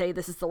thing, and they say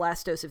this is the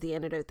last dose of the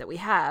antidote that we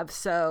have.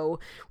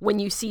 So when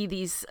you see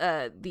these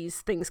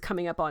things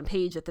coming up on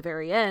Paige at the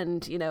very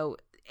end,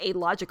 a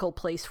logical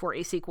place for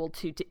a sequel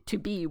to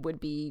be would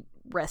be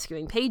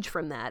rescuing Paige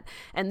from that,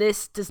 and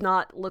this does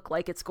not look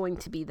like it's going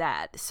to be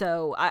that.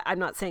 So I'm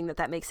not saying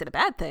that makes it a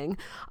bad thing.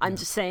 I'm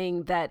just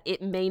saying that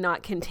it may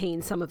not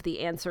contain some of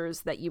the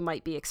answers that you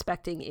might be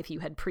expecting if you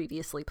had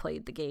previously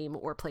played the game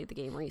or played the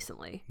game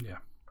recently. Yeah.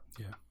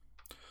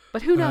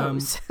 But who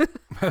knows?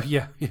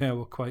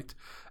 Well, quite.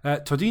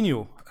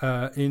 Todinho,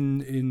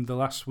 in the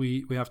last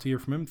we have to hear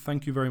from him.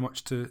 Thank you very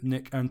much to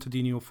Nick and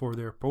Todinho for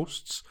their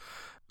posts.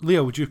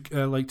 Leah, would you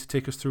like to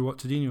take us through what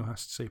Todinho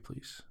has to say,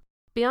 please?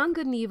 Beyond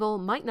Good and Evil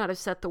might not have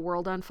set the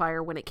world on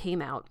fire when it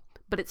came out,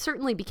 but it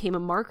certainly became a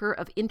marker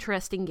of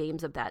interesting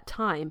games of that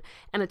time,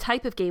 and a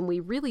type of game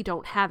we really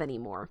don't have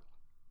anymore.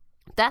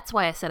 That's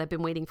why I said I've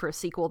been waiting for a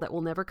sequel that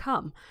will never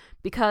come,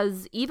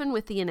 because even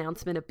with the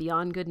announcement of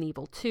Beyond Good and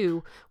Evil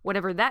 2,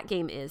 whatever that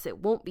game is, it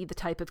won't be the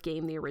type of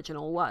game the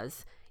original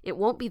was. It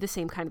won't be the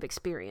same kind of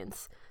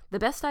experience. The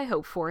best I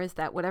hope for is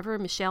that whatever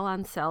Michel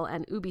Ancel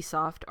and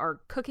Ubisoft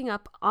are cooking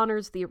up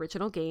honors the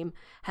original game,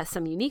 has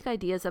some unique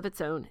ideas of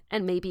its own,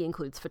 and maybe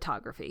includes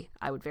photography.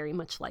 I would very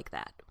much like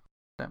that.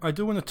 I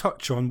do want to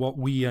touch on what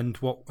we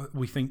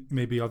think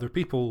maybe other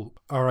people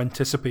are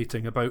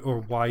anticipating about, or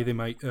why they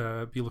might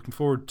be looking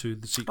forward to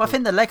the sequel. Well, I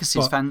think the legacy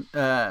is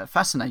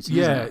fascinating,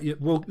 isn't it? Yeah.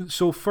 Well,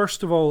 so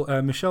first of all,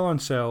 Michel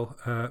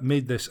Ancel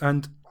made this,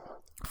 and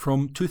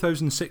from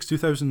 2006,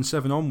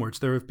 2007 onwards,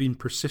 there have been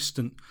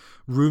persistent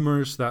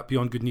rumours that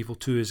Beyond Good and Evil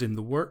 2 is in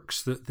the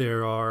works, that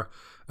there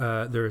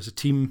is a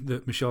team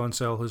that Michel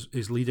Ancel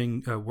is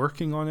leading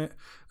working on it.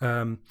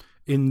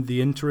 In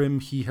the interim,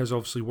 he has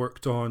obviously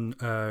worked on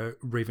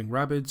Raving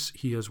Rabbids.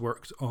 He has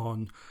worked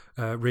on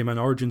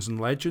Rayman Origins and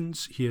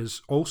Legends. He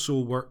has also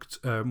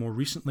worked more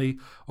recently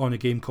on a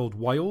game called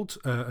Wild,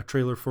 a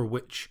trailer for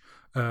which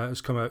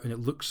has come out, and it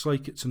looks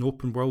like it's an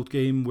open world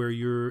game where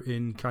you're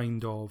in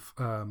kind of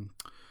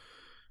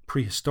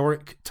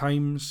prehistoric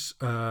times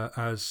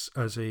as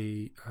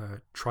a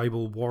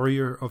tribal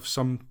warrior of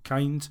some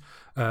kind.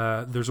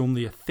 There's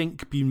only, I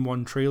think, been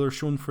one trailer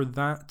shown for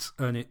that,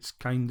 and it's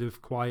kind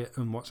of quiet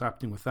on what's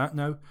happening with that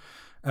now.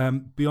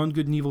 Beyond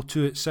Good and Evil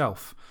 2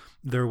 itself,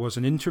 there was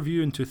an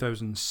interview in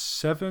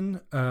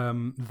 2007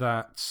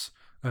 that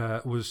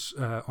was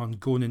on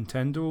Go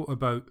Nintendo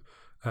about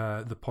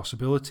the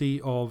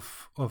possibility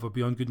of a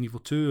Beyond Good and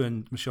Evil 2,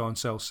 and Michel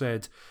Ancel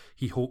said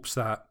he hopes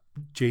that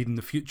Jade in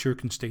the future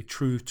can stay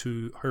true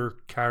to her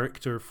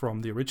character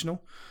from the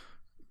original.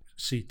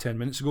 See 10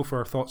 minutes ago for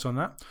our thoughts on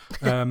that.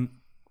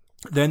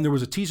 Then there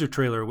was a teaser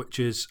trailer, which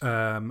is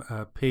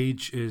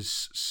Paige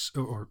is,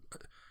 or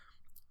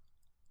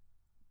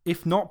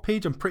if not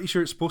Paige, I'm pretty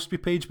sure it's supposed to be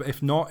Paige, but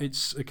if not,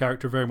 it's a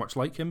character very much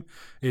like him,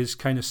 is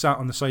kind of sat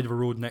on the side of a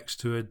road next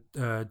to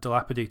a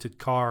dilapidated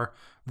car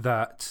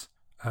that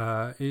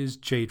is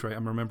Jade, right?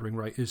 I'm remembering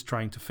right, is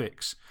trying to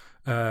fix.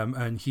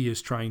 And he is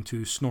trying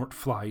to snort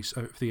flies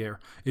out of the air,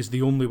 is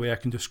the only way I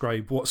can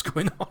describe what's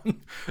going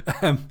on.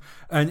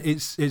 And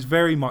it's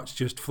very much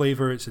just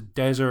flavour. It's a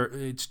desert.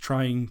 It's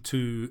trying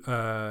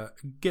to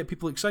get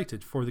people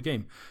excited for the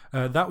game.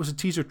 That was a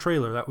teaser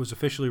trailer that was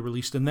officially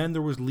released, and then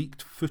there was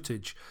leaked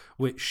footage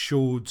which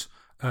showed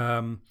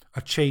a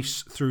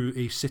chase through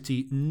a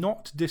city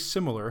not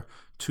dissimilar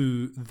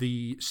to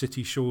the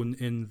city shown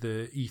in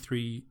the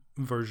E3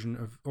 version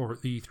of, or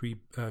the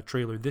E3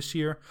 trailer this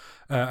year,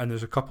 and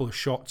there's a couple of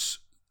shots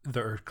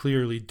that are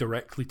clearly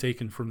directly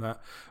taken from that,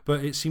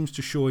 but it seems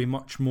to show a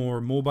much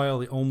more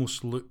mobile, it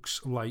almost looks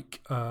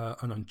like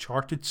an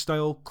Uncharted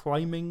style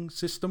climbing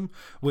system,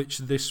 which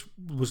this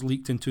was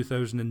leaked in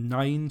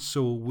 2009,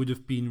 so would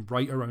have been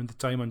right around the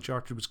time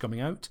Uncharted was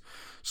coming out.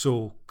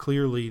 So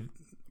clearly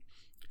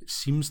it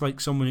seems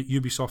like someone at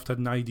Ubisoft had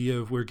an idea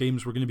of where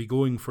games were going to be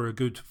going for a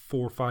good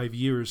 4 or 5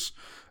 years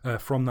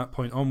from that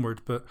point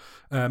onward. But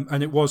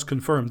and it was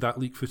confirmed, that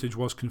leak footage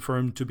was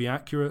confirmed to be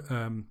accurate.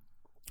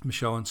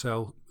 Michel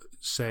Ancel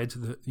said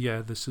that,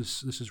 yeah, this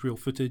is real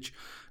footage,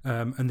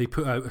 and they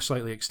put out a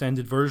slightly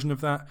extended version of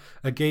that.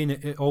 Again,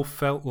 it all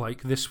felt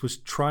like this was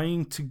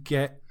trying to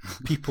get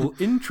people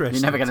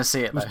interested. You're never going to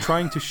see it, It was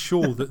trying to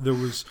show that there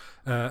was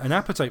an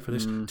appetite for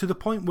this, to the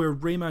point where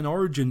Rayman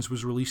Origins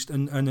was released,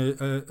 and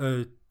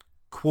a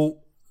quote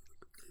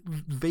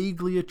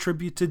vaguely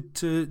attributed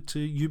to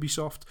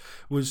Ubisoft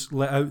was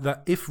let out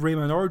that if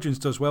Rayman Origins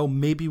does well,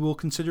 maybe we'll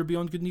consider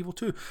Beyond Good and Evil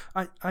 2.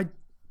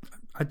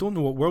 I don't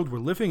know what world we're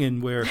living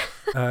in where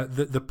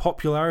the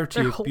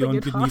popularity of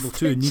Beyond Good and Evil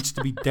 2 needs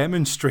to be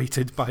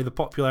demonstrated by the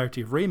popularity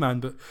of Rayman,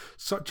 but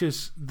such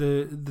is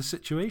the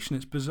situation.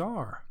 It's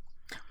bizarre.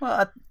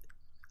 Well,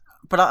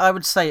 but I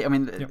would say, I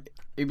mean,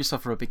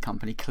 Ubisoft are a big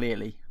company,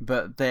 clearly,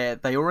 but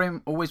they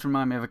always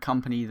remind me of a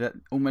company that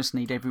almost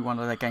need every one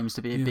of their games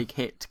to be a big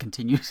hit to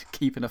continue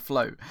keeping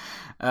afloat.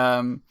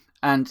 And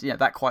yeah,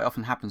 that quite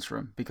often happens for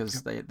them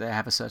because they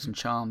have a certain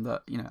charm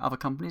that other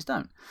companies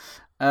don't.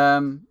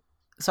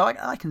 So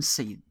I can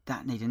see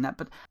that needing that,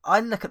 but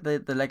I look at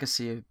the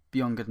legacy of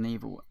Beyond Good and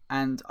Evil,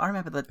 and I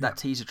remember that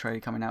teaser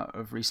trailer coming out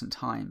of recent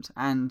times,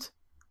 and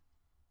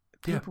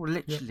people were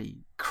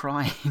literally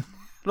crying,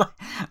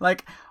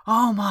 like,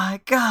 oh my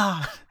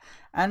god,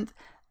 and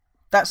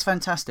that's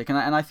fantastic, and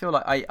I feel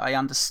like I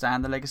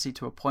understand the legacy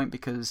to a point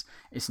because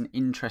it's an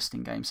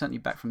interesting game. Certainly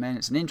back from then,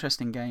 it's an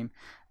interesting game.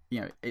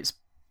 Its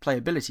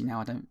playability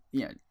now,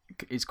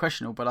 it's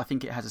questionable, but I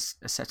think it has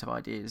a set of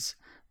ideas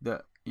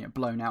that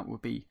blown out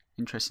would be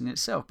interesting in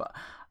itself, but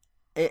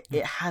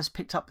it has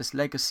picked up this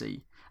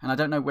legacy, and I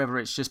don't know whether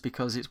it's just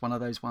because it's one of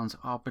those ones,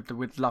 but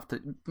we'd love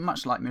to,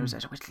 much like Mirror's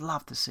Edge, we'd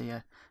love to see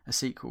a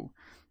sequel,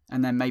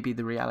 and then maybe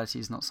the reality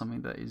is not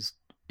something that is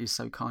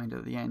so kind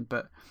at the end,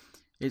 but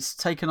it's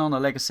taken on a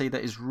legacy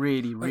that is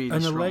really, really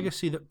strong. A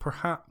legacy that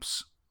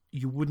perhaps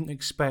you wouldn't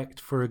expect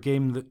for a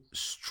game that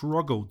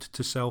struggled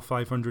to sell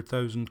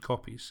 500,000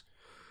 copies.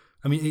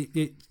 I mean,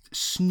 it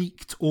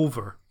sneaked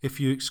over, if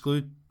you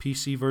exclude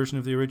PC version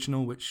of the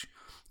original, which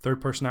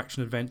third-person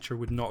action adventure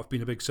would not have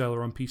been a big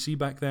seller on PC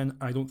back then,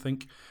 I don't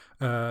think.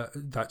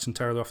 That's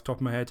entirely off the top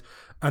of my head.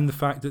 And the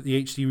fact that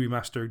the HD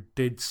remaster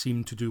did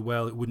seem to do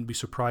well, it wouldn't be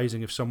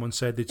surprising if someone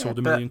said they'd sold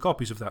 1 million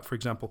copies of that, for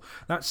example.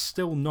 That's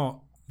still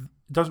not...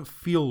 doesn't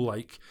feel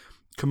like,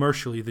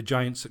 commercially, the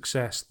giant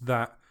success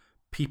that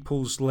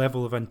people's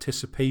level of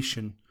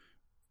anticipation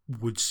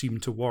would seem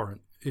to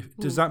warrant.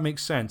 Does that make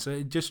sense?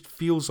 It just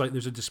feels like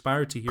there's a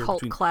disparity here Cult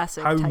between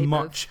classic how type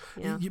much,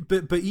 of,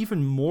 but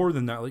even more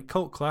than that, like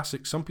cult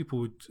classic. Some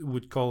people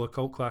would call a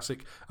cult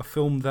classic a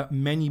film that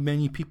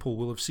many people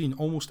will have seen.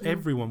 Almost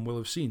everyone will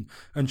have seen.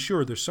 And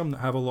sure, there's some that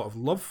have a lot of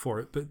love for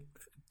it, but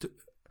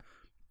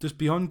does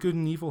Beyond Good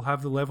and Evil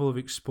have the level of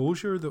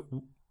exposure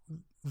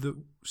that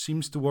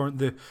seems to warrant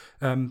the?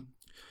 I'm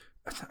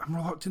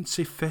reluctant to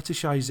say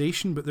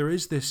fetishization, but there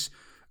is this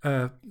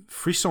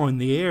frisson in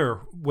the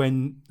air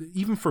when,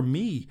 even for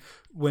me,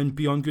 when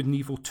Beyond Good and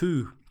Evil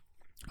 2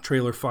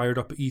 trailer fired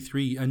up at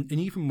E3, and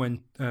even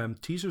when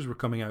teasers were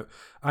coming out,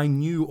 I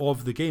knew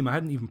of the game. I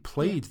hadn't even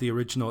played the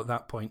original at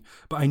that point,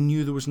 but I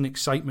knew there was an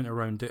excitement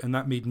around it, and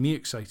that made me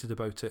excited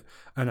about it.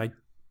 And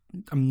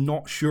I'm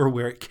not sure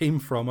where it came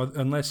from,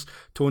 unless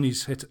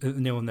Tony's hit the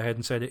nail on the head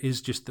and said it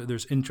is just that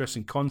there's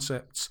interesting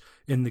concepts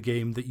in the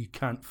game that you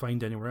can't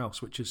find anywhere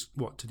else, which is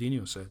what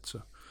Tadinho said.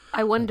 So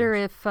I wonder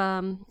if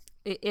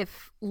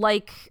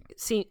like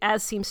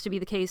as seems to be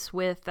the case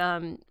with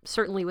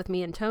certainly with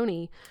me and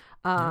Tony,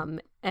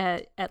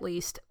 at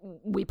least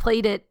we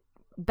played it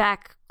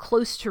back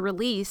close to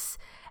release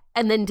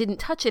and then didn't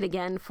touch it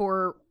again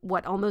for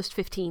almost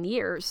 15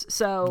 years.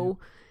 So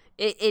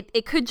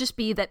it could just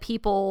be that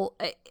people,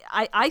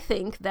 I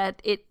think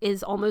that it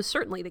is almost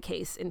certainly the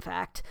case, in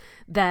fact,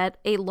 that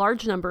a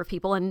large number of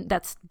people, and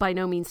that's by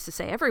no means to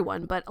say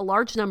everyone, but a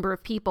large number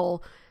of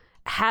people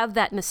have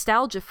that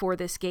nostalgia for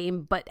this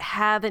game, but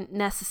haven't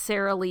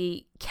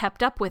necessarily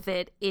kept up with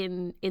it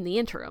in the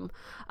interim.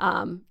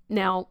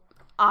 Now,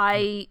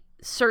 I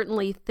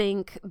certainly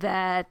think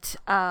that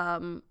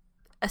a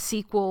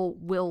sequel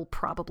will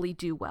probably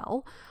do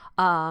well.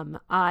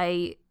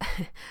 I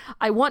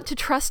want to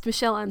trust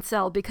Michel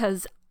Ancel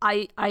because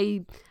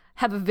I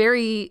have a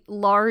very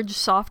large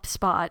soft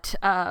spot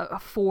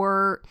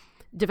for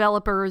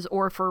developers,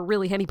 or for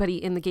really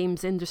anybody in the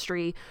games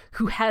industry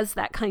who has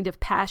that kind of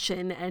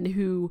passion and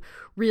who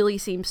really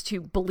seems to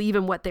believe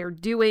in what they're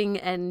doing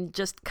and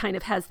just kind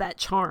of has that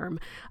charm.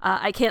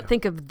 I can't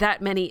think of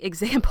that many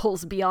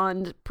examples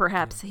beyond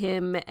perhaps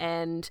him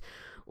and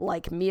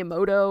like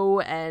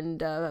Miyamoto, and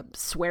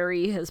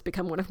Swery has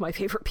become one of my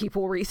favorite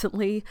people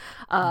recently.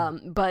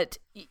 But,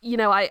 you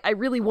know, I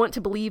really want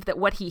to believe that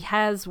what he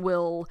has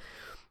will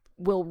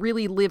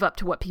really live up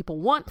to what people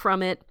want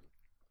from it.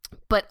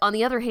 But on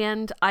the other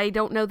hand, I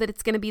don't know that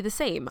it's going to be the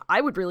same.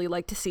 I would really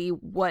like to see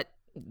what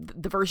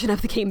the version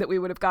of the game that we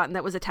would have gotten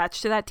that was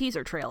attached to that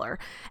teaser trailer,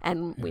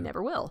 and we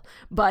never will.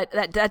 But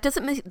that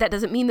doesn't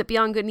mean that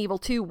Beyond Good and Evil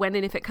 2, when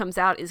and if it comes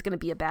out, is going to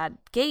be a bad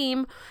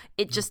game.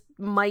 It just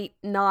might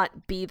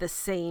not be the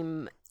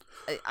same.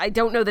 I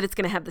don't know that it's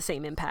going to have the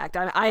same impact.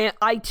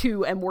 I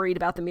too am worried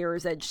about the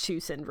Mirror's Edge 2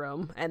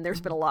 syndrome, and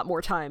there's been a lot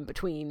more time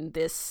between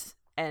this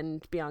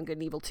and Beyond Good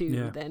and Evil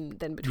 2 than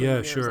between the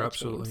Mirror's Edge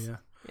absolutely games.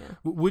 Yeah.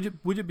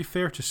 Would it be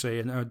fair to say,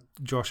 and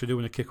Josh, I do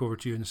want to kick over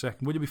to you in a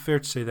second, would it be fair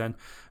to say then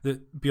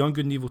that Beyond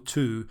Good and Evil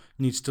 2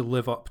 needs to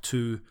live up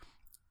to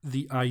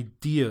the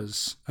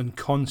ideas and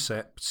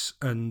concepts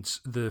and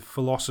the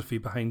philosophy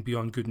behind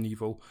Beyond Good and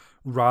Evil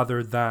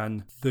rather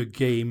than the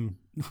game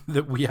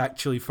that we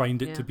actually find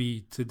it to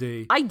be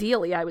today?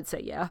 Ideally, I would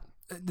say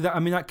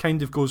that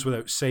kind of goes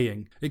without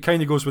saying. It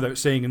kind of goes without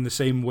saying in the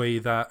same way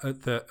that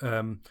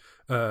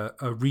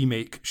a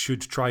remake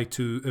should try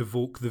to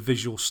evoke the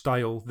visual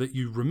style that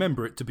you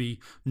remember it to be,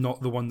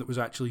 not the one that was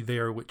actually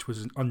there, which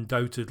was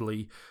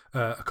undoubtedly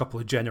a couple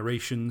of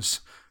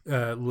generations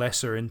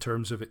lesser in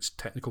terms of its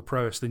technical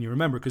prowess than you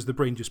remember, because the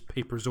brain just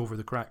papers over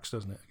the cracks,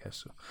 doesn't it, I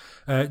guess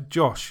so.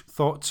 Josh,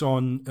 thoughts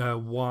on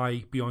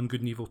why Beyond Good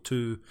and Evil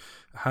 2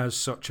 has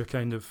such a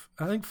kind of,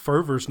 I think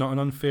fervour is not an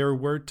unfair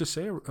word to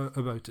say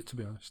about it, to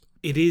be honest.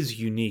 It is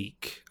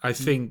unique. I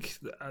think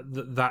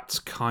that's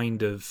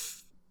kind of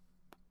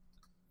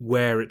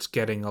where it's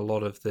getting a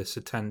lot of this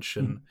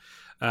attention.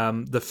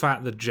 The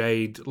fact that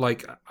Jade,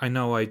 like, I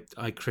know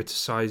I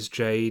criticize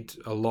Jade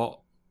a lot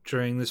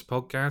during this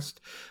podcast,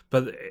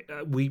 but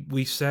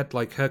we said,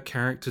 like, her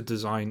character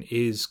design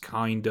is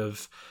kind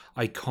of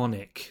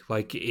iconic.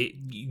 Like,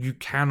 you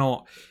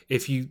cannot,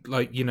 if you,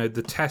 like, you know,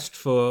 the test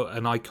for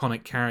an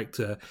iconic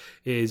character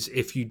is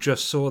if you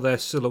just saw their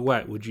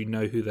silhouette, would you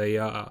know who they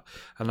are?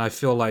 And I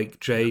feel like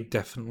Jade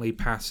definitely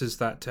passes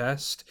that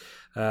test.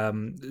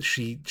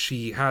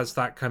 She has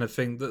that kind of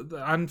thing,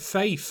 and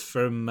Faith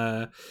from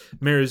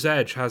Mirror's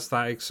Edge has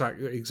that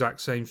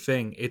exact same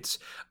thing. It's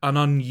an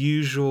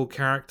unusual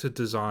character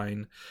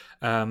design,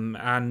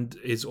 and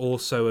is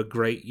also a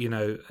great, you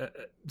know,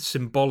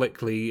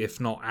 symbolically, if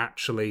not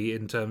actually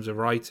in terms of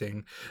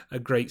writing, a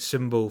great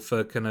symbol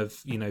for kind of,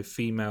 you know,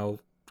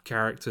 female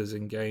characters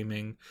in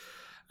gaming.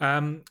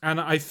 And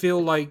I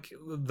feel like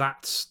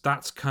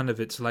that's kind of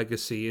its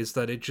legacy, is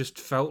that it just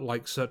felt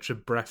like such a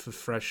breath of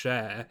fresh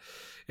air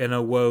in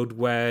a world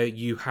where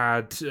you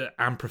had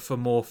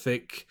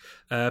anthropomorphic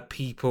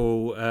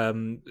people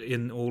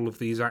in all of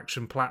these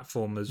action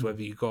platformers,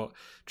 whether you got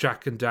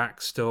Jak and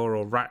Daxter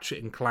or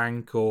Ratchet and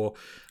Clank or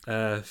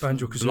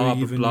Banjo-Kazooie blah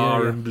blah even,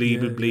 blah yeah, and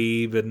bleeb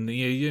bleeb, and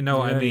you know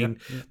what I mean,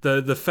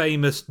 the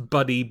famous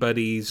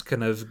buddies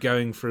kind of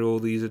going through all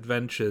these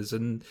adventures,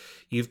 and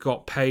you've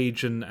got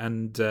Paige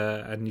and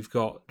you've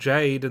got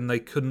Jade, and they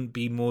couldn't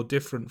be more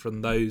different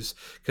from those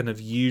kind of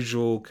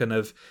usual kind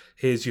of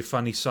here's your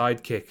funny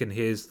sidekick and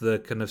here's the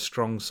kind of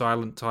strong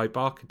silent type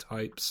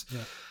archetypes.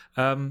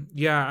 And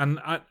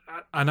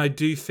I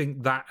do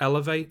think that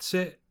elevates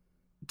it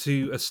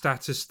to a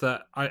status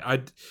that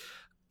I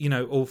you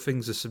know, all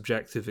things are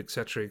subjective,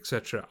 etc.,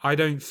 etc. I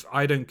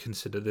don't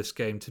consider this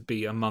game to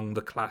be among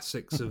the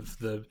classics of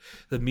the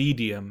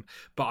medium,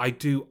 but I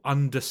do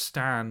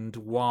understand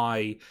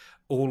why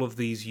all of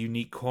these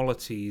unique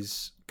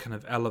qualities kind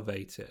of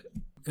elevate it.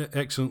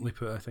 Excellently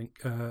put, I think.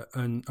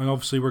 And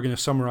obviously we're going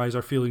to summarise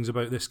our feelings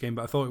about this game,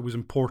 but I thought it was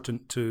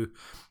important to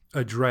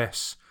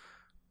address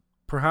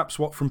perhaps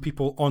what from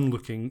people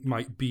onlooking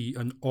might be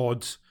an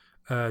odd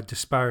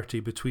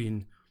disparity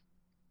between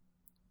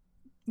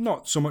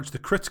not so much the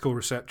critical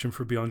reception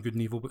for Beyond Good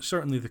and Evil, but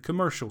certainly the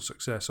commercial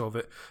success of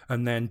it,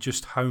 and then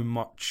just how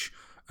much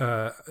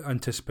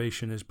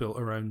anticipation is built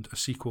around a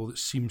sequel that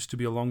seems to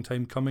be a long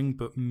time coming,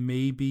 but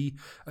maybe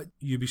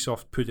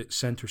Ubisoft put it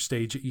centre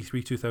stage at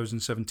E3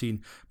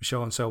 2017.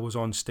 Michel Ancel was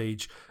on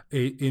stage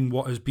in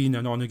what has been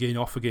an on-again,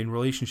 off-again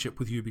relationship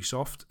with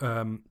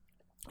Ubisoft.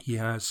 He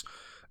has...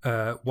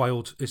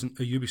 Wild isn't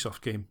a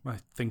Ubisoft game, I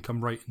think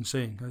I'm right in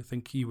saying. I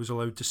think he was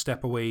allowed to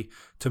step away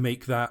to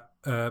make that,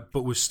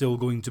 but was still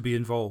going to be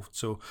involved.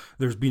 So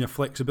there's been a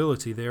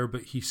flexibility there,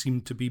 but he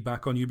seemed to be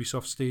back on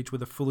Ubisoft stage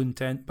with a full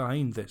intent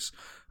behind this.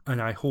 And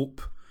I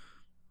hope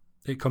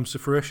it comes to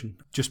fruition,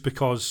 just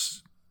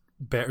because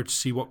better to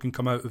see what can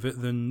come out of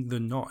it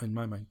than not, in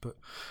my mind. But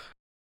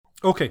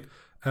okay.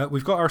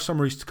 We've got our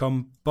summaries to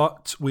come,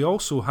 but we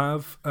also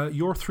have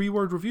your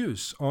 3-word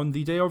reviews on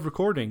the day of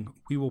recording.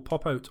 We will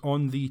pop out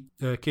on the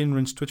Kane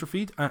Rince Twitter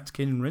feed at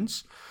Kane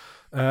Rince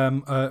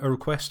a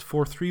request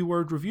for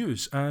 3-word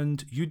reviews,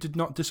 and you did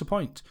not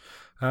disappoint.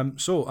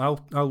 So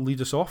I'll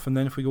lead us off, and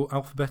then if we go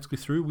alphabetically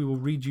through, we will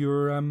read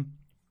your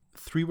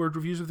 3-word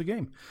reviews of the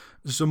game.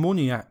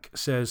 Zomoniac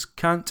says,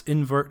 can't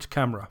invert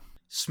camera.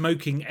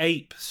 Smoking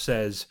Ape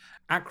says,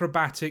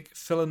 acrobatic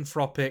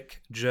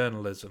philanthropic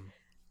journalism.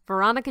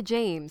 Veronica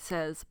James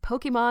says,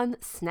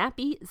 Pokemon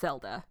Snappy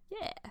Zelda.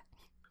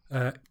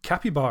 Yeah.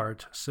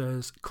 Capybard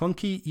says,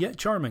 clunky yet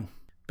charming.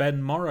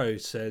 Ben Morrow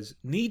says,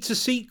 needs a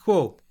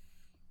sequel.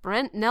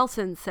 Brent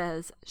Nelson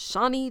says,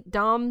 Shawnee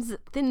Dom's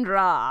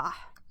Thindra.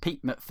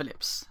 Pete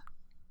McPhillips,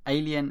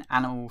 alien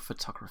animal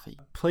photography.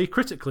 Play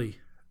Critically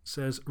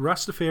says,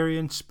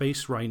 Rastafarian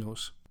space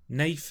rhinos.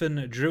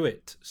 Nathan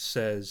Druitt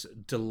says,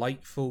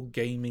 delightful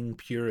gaming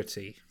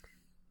purity.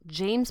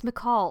 James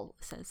McCall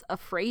says,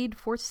 afraid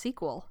for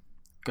sequel.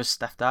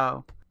 Gustav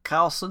Dow,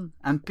 Carlson,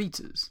 and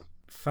Peters.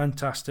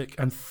 Fantastic,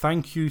 and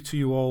thank you to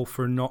you all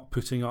for not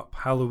putting up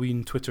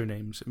Halloween Twitter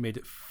names. It made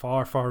it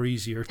far, far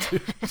easier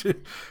to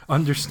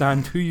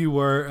understand who you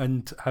were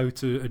and how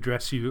to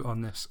address you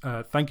on this.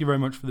 Thank you very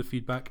much for the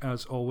feedback,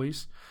 as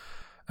always.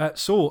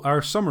 So,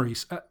 our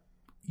summaries.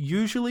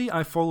 Usually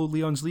I follow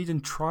Leon's lead in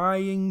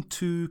trying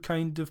to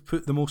kind of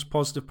put the most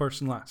positive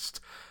person last.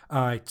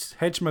 I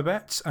hedge my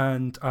bets,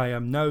 and I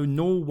am now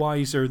no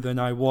wiser than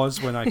I was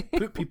when I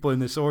put people in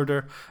this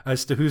order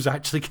as to who's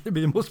actually going to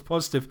be the most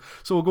positive.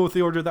 So we'll go with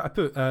the order that I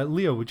put.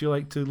 Leo, would you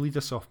like to lead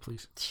us off,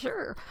 please?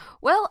 Sure.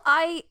 Well,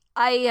 I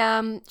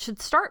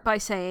should start by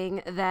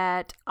saying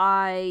that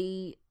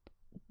I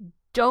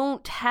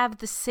don't have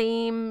the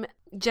same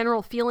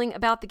general feeling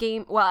about the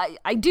game. Well,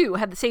 I do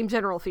have the same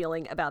general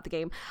feeling about the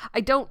game.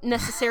 I don't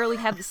necessarily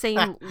have the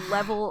same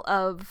level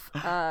of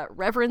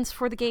reverence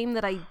for the game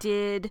that I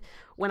did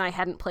when I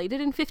hadn't played it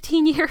in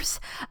 15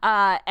 years.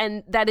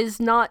 And that is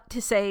not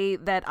to say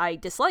that I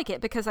dislike it,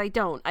 because I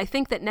don't. I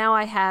think that now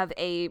I have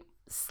a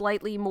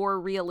slightly more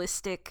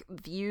realistic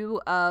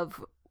view of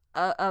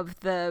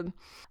the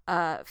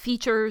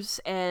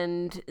features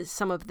and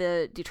some of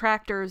the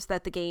detractors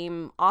that the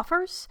game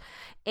offers.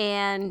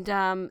 And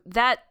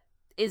that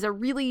is a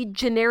really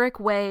generic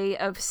way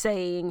of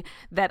saying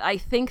that I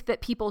think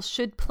that people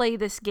should play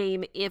this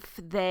game if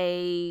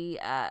they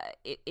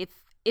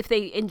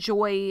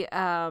enjoy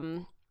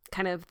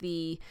kind of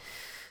the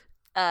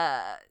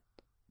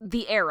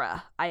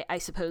era, I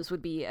suppose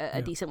would be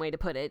a decent way to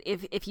put it.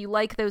 If you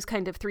like those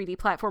kind of 3D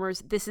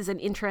platformers, this is an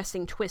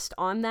interesting twist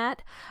on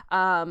that.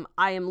 I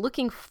am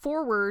looking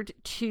forward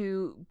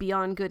to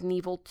Beyond Good and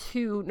Evil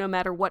 2, no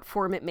matter what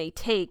form it may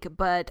take.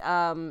 But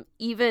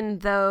even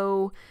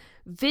though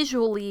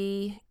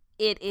visually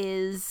it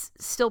is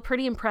still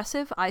pretty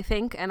impressive, I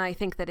think, and I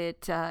think that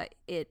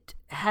it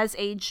has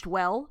aged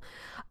well.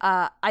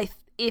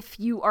 if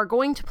you are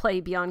going to play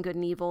Beyond Good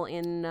and Evil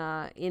in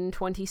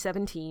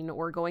 2017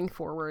 or going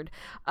forward,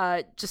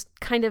 just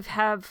kind of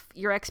have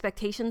your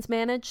expectations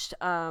managed.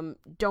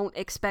 Don't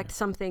expect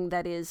something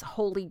that is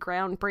wholly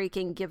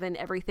groundbreaking given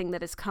everything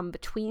that has come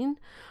between,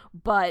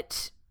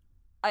 but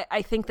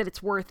I think that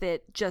it's worth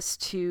it just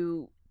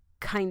to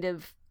kind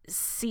of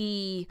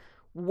see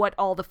what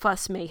all the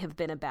fuss may have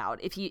been about.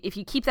 If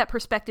you keep that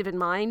perspective in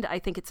mind, I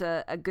think it's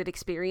a good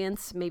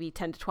experience, maybe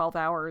 10 to 12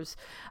 hours,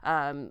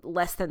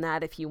 less than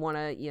that if you want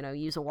to,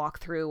 use a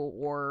walkthrough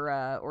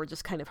or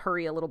just kind of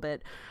hurry a little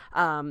bit.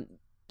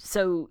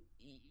 So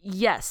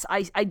yes,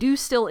 I do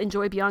still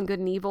enjoy Beyond Good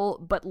and Evil,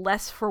 but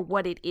less for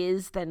what it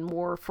is than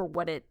more for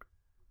what it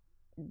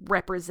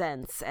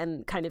represents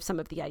and kind of some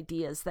of the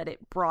ideas that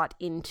it brought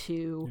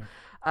into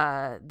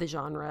the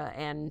genre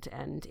and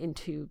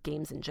into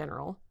games in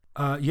general.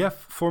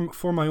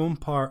 For my own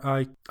part,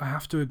 I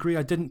have to agree.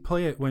 I didn't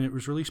play it when it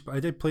was released, but I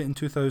did play it in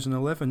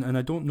 2011, and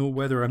I don't know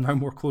whether I'm now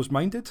more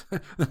closed-minded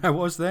than I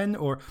was then,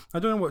 or I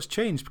don't know what's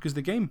changed, because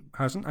the game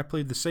hasn't. I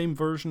played the same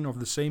version of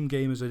the same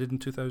game as I did in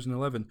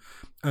 2011,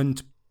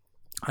 and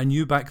I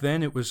knew back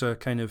then it was a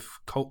kind of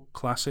cult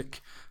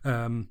classic,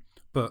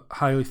 but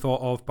highly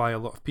thought of by a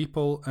lot of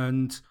people,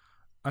 and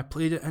I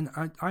played it and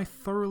I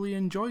thoroughly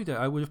enjoyed it.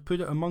 I would have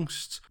put it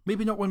amongst,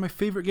 maybe not one of my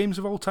favourite games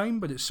of all time,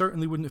 but it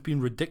certainly wouldn't have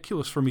been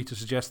ridiculous for me to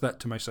suggest that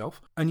to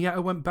myself. And yet I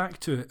went back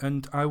to it,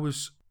 and I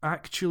was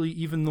actually,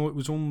 even though it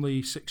was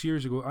only 6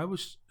 years ago, I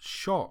was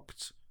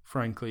shocked,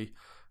 frankly,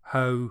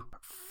 how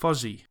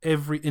fuzzy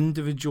every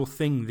individual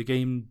thing the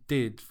game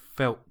did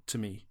felt to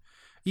me.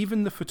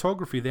 Even the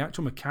photography, the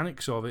actual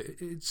mechanics of it,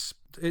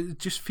 it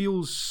just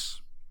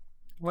feels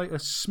like a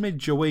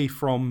smidge away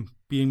from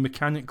being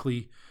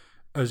mechanically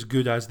as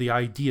good as the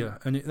idea,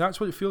 and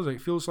that's what it feels like.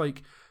 It feels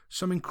like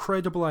some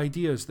incredible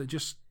ideas that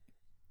just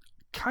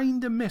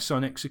kind of miss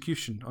on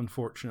execution,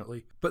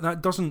 unfortunately. But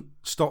that doesn't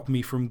stop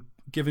me from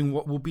giving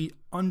what will be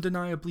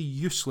undeniably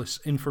useless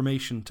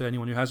information to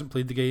anyone who hasn't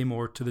played the game,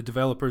 or to the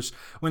developers,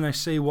 when I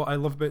say what I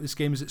love about this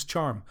game is its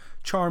charm.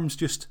 Charm's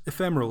just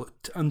ephemeral,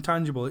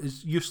 intangible. It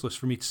is useless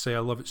for me to say I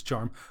love its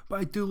charm, but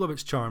I do love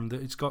its charm,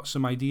 that it's got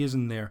some ideas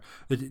in there,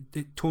 that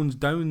it tones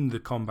down the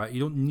combat.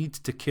 You don't need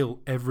to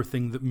kill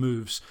everything that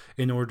moves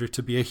in order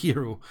to be a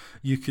hero.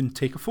 You can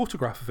take a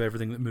photograph of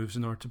everything that moves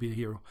in order to be a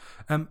hero.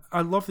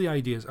 I love the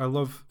ideas. I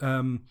love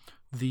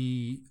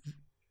the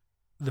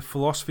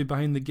philosophy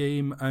behind the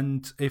game,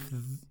 and if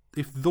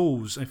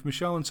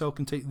Michel Ancel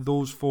can take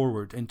those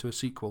forward into a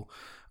sequel,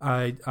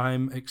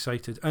 I'm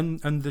excited.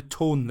 And the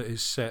tone that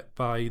is set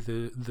by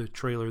the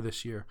trailer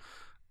this year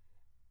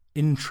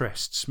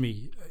interests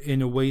me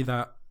in a way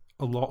that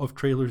a lot of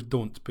trailers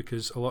don't,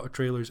 because a lot of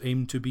trailers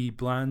aim to be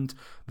bland.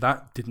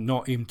 That did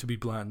not aim to be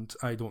bland,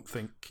 I don't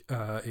think.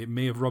 It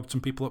may have rubbed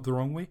some people up the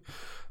wrong way,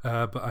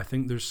 but I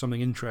think there's something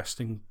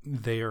interesting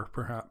there,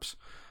 perhaps.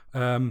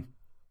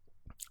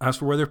 As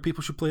for whether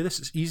people should play this,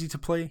 it's easy to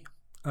play.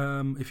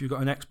 If you've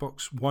got an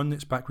Xbox One,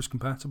 it's backwards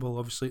compatible.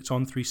 Obviously, it's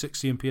on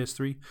 360 and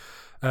PS3,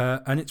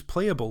 and it's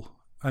playable.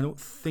 I don't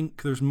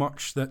think there's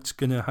much that's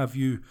going to have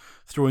you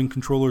throwing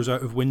controllers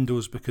out of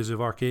windows because of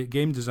archaic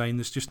game design.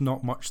 There's just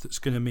not much that's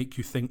going to make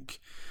you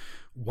think,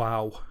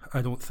 wow,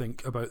 I don't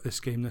think, about this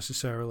game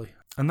necessarily.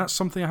 And that's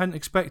something I hadn't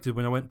expected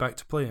when I went back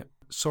to play it.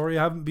 Sorry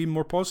I haven't been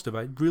more positive.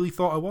 I really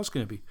thought I was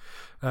going to be.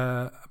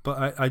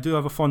 But I do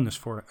have a fondness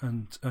for it,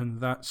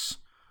 and that's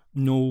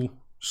no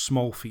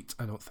small feat,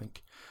 I don't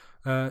think.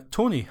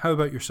 Tony, how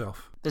about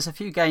yourself? There's a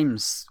few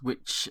games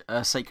which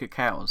are sacred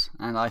cows,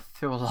 and I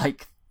feel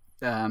like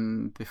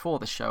before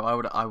the show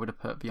I would have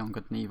put Beyond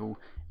Good and Evil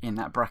in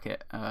that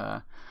bracket.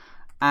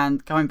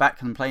 And going back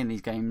and playing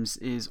these games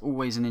is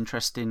always an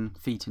interesting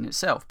feat in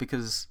itself,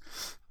 because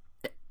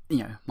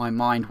my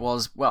mind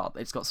was, well,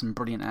 it's got some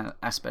brilliant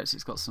aspects,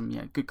 it's got some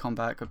good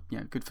combat,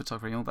 good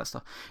photography and all that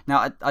stuff.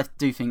 Now I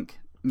do think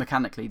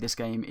mechanically this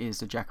game is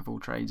the jack of all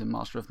trades and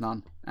master of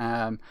none.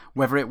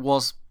 Whether it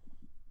was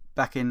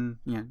back in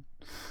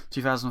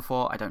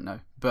 2004, I don't know,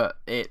 but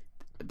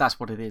that's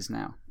what it is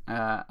now,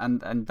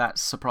 and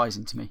that's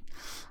surprising to me.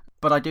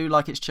 But I do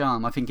like its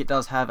charm. I think it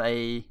does have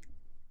an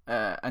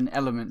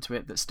element to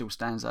it that still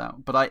stands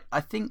out. But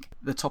I think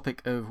the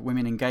topic of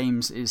women in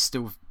games is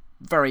still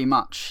very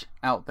much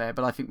out there,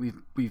 but I think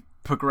we've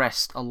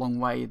progressed a long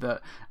way,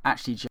 that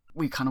actually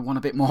we kind of want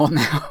a bit more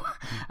now.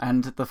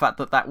 And the fact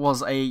that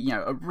was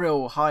a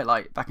real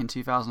highlight back in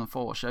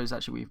 2004 shows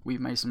actually we've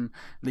made some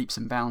leaps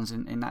and bounds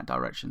in that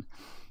direction.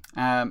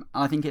 And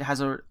I think it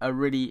has a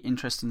really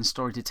interesting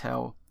story to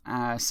tell,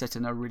 set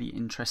in a really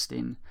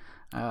interesting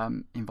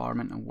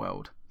environment and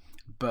world.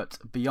 But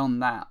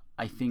beyond that,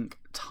 I think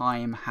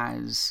time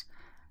has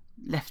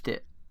left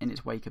it in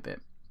its wake a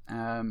bit.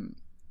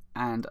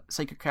 And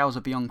sacred cows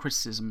are beyond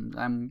criticism,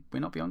 and we're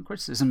not beyond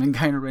criticism in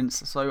Gain and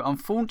Rinse. So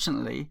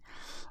unfortunately,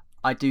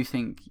 I do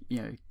think,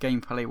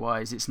 gameplay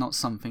wise, it's not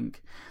something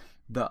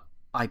that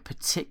I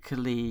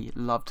particularly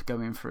loved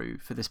going through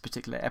for this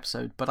particular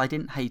episode, but I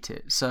didn't hate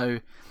it.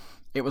 So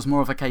it was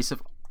more of a case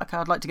of, okay,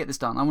 I'd like to get this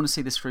done. I want to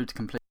see this through to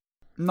complete.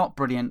 Not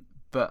brilliant,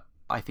 but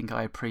I think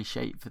I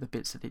appreciate for the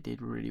bits that it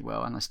did really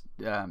well, and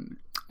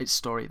its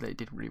story that it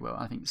did really well.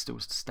 I think it still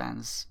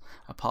stands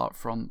apart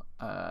from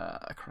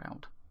a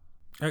crowd.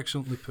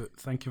 Excellently put.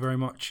 Thank you very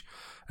much.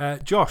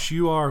 Josh,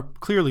 you are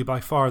clearly by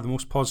far the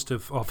most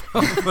positive of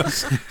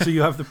us, so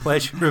you have the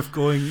pleasure of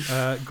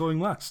going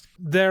last.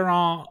 There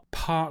are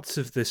parts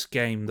of this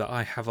game that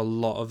I have a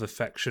lot of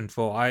affection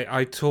for.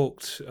 I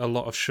talked a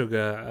lot of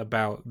sugar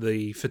about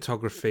the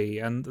photography,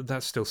 and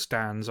that still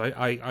stands.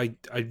 I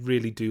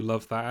really do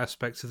love that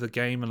aspect of the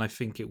game, and I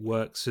think it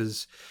works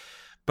as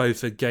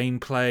both a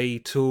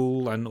gameplay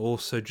tool and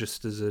also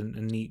just as a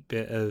neat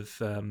bit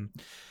of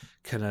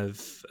kind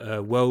of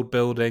world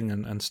building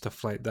and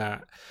stuff like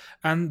that.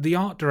 And the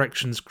art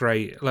direction's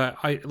great.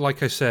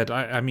 Like I said,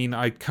 I mean,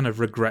 I kind of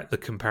regret the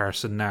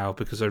comparison now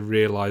because I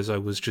realise I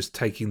was just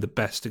taking the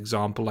best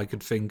example I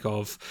could think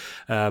of.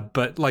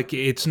 But like,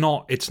 it's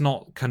not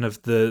kind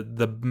of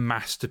the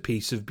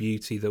masterpiece of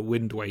beauty that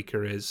Wind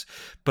Waker is.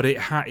 But it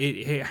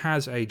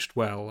has aged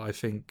well, I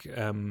think,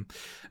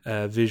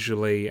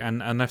 visually,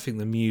 and I think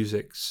the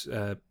music's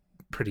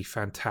pretty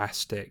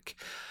fantastic.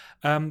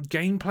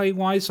 Gameplay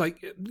wise,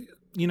 like,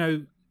 you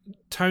know,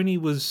 Tony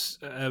was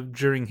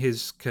during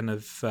his kind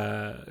of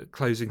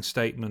closing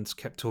statements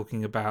kept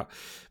talking about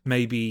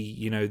maybe,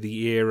 you know,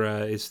 the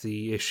era is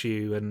the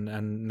issue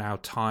and now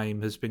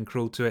time has been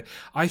cruel to it.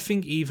 I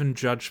think even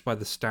judged by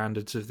the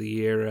standards of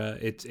the era,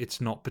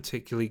 it's not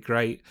particularly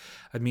great.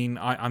 I mean,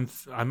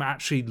 I'm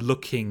actually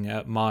looking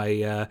at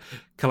my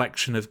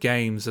collection of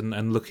games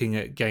and looking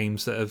at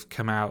games that have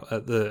come out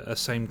at the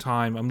same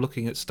time. I'm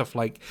looking at stuff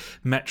like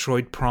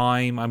Metroid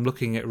Prime. I'm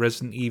looking at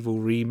Resident Evil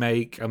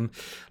Remake. I'm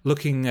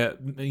looking at,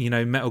 you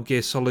know, Metal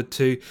Gear Solid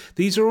 2.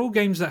 These are all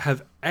games that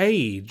have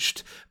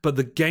aged, but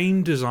the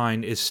game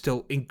design is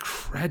still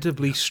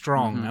incredibly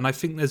strong. Mm-hmm. And I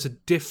think there's a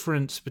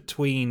difference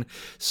between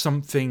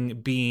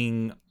something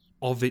being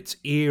of its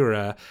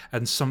era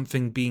and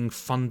something being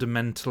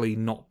fundamentally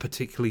not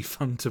particularly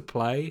fun to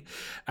play.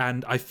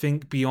 And I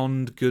think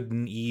Beyond Good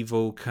and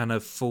Evil kind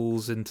of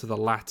falls into the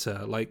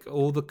latter. Like,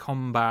 all the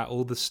combat,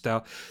 all the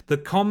stealth, the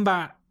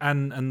combat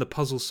and the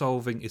puzzle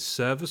solving is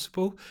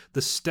serviceable.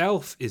 The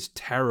stealth is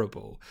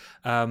terrible,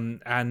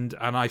 and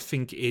I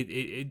think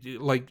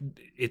it like,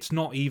 it's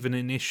not even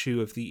an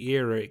issue of the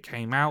era it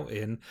came out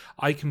in.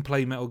 I can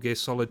play Metal Gear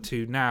Solid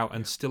 2 now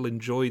and still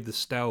enjoy the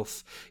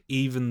stealth,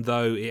 even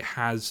though it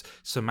has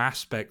some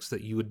aspects that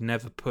you would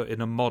never put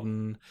in a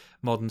modern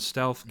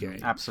stealth game.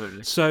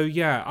 Absolutely. So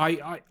yeah,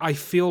 I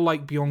feel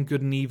like Beyond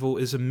Good and Evil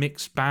is a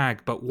mixed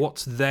bag, but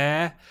what's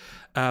there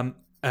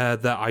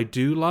that I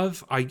do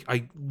love,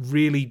 I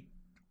really,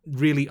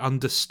 really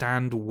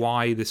understand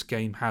why this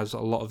game has a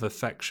lot of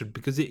affection,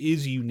 because it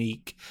is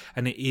unique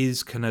and it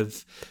is kind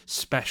of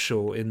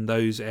special in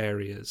those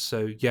areas.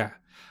 So yeah,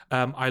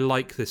 I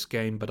like this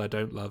game, but I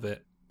don't love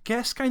it.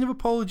 Guess kind of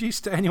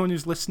apologies to anyone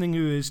who's listening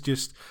who is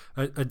just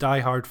a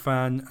diehard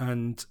fan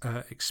and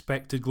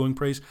expected glowing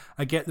praise.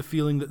 I get the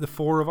feeling that the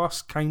four of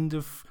us kind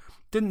of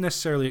didn't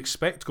necessarily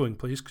expect glowing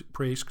praise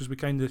because we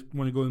kind of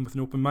want to go in with an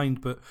open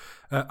mind, but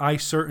I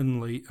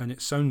certainly, and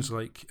it sounds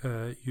like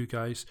you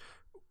guys,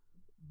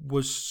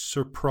 was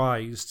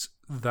surprised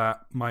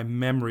that my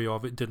memory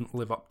of it didn't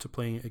live up to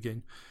playing it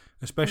again,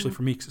 especially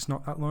for me, because it's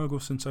not that long ago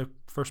since I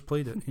first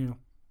played it.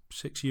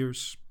 6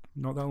 years,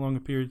 not that long a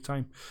period of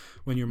time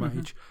when you're my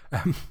age.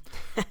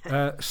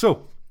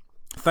 So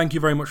thank you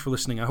very much for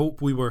listening. I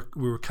hope we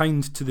were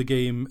kind to the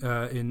game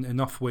in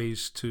enough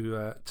ways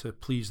to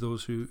please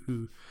those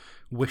who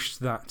wished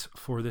that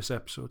for this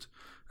episode,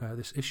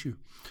 this issue.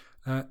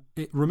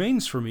 It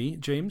remains for me,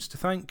 James, to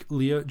thank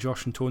Leah,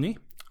 Josh and Tony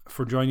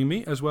for joining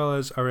me, as well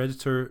as our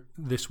editor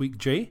this week,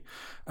 Jay,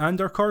 and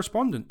our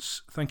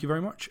correspondents. Thank you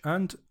very much.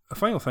 And a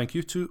final thank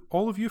you to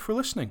all of you for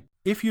listening.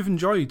 If you've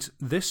enjoyed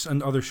this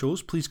and other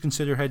shows, please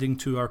consider heading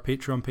to our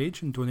Patreon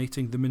page and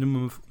donating the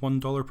minimum of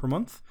 $1 per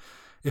month.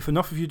 If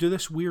enough of you do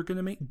this, we're going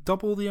to make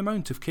double the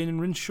amount of Kane and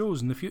Rin's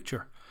shows in the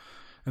future.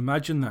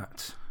 Imagine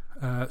that.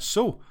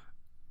 So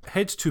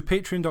head to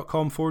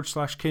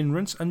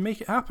patreon.com/KaneRinse and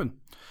make it happen.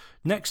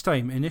 Next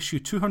time, in issue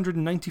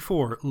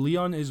 294,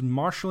 Leon is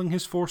marshalling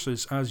his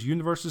forces as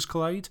universes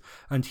collide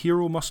and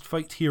hero must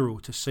fight hero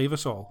to save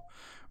us all.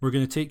 We're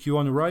going to take you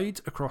on a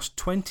ride across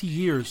 20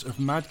 years of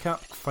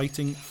madcap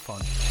fighting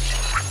fun.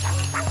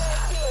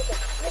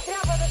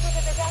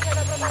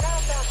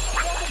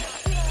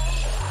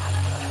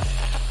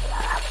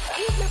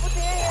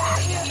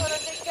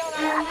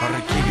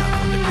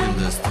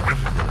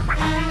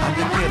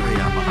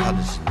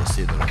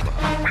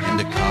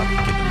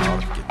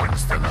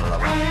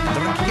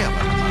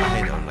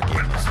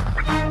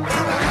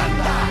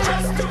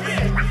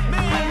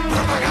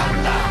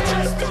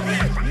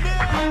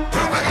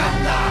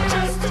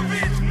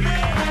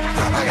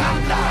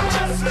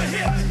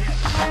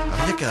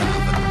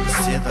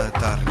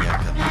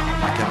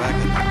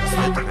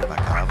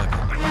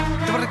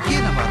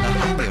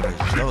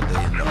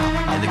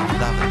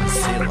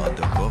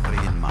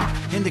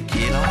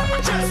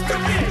 Just a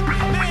bit,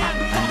 man.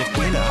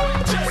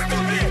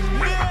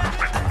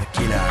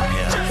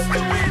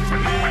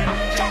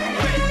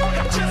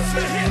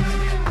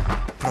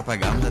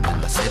 propaganda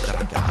della seta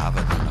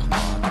cava della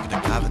morte che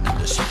cava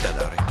della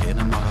sicada che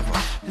non ma va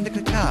in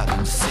the cava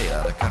in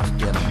sera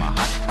che non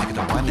ma che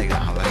da one che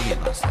ha lei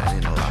non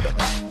sai non la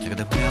va che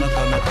da piano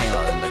come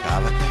piano in the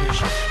cava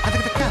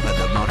che che cava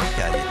da morte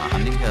che ha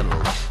ninga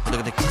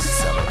lo che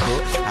chissà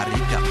ko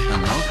arica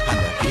no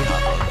anda che ha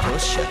to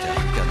shit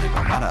che ne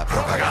ma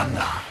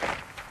propaganda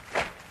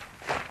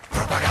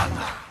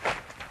propaganda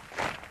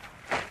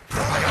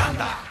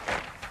propaganda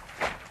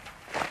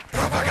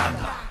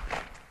propaganda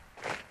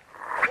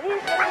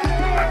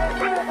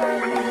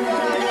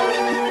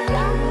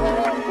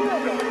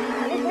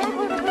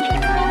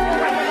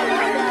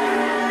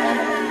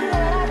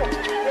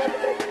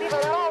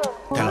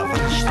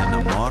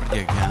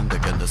che grande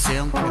che da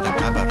sento che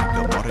cava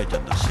che morre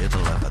da seta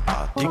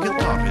la ti che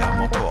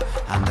torniamo po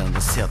andando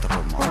seta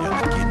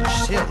rumore che non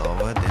cielo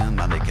vede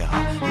ma che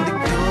ha di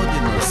godi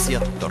non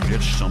seta torre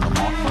sono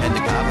mo e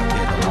di cava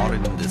che da morre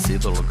in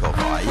seta lo co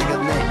vai che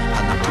lei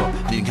hanno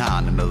po di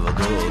cane me lo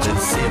do del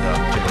seta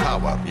che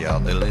cava via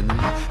delle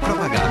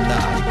propaganda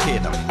che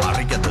da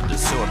morre che da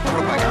sor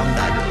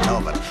propaganda del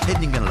lover e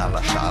di la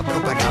lascia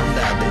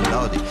propaganda del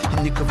lodi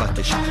e di che va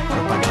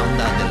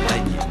propaganda del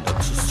legno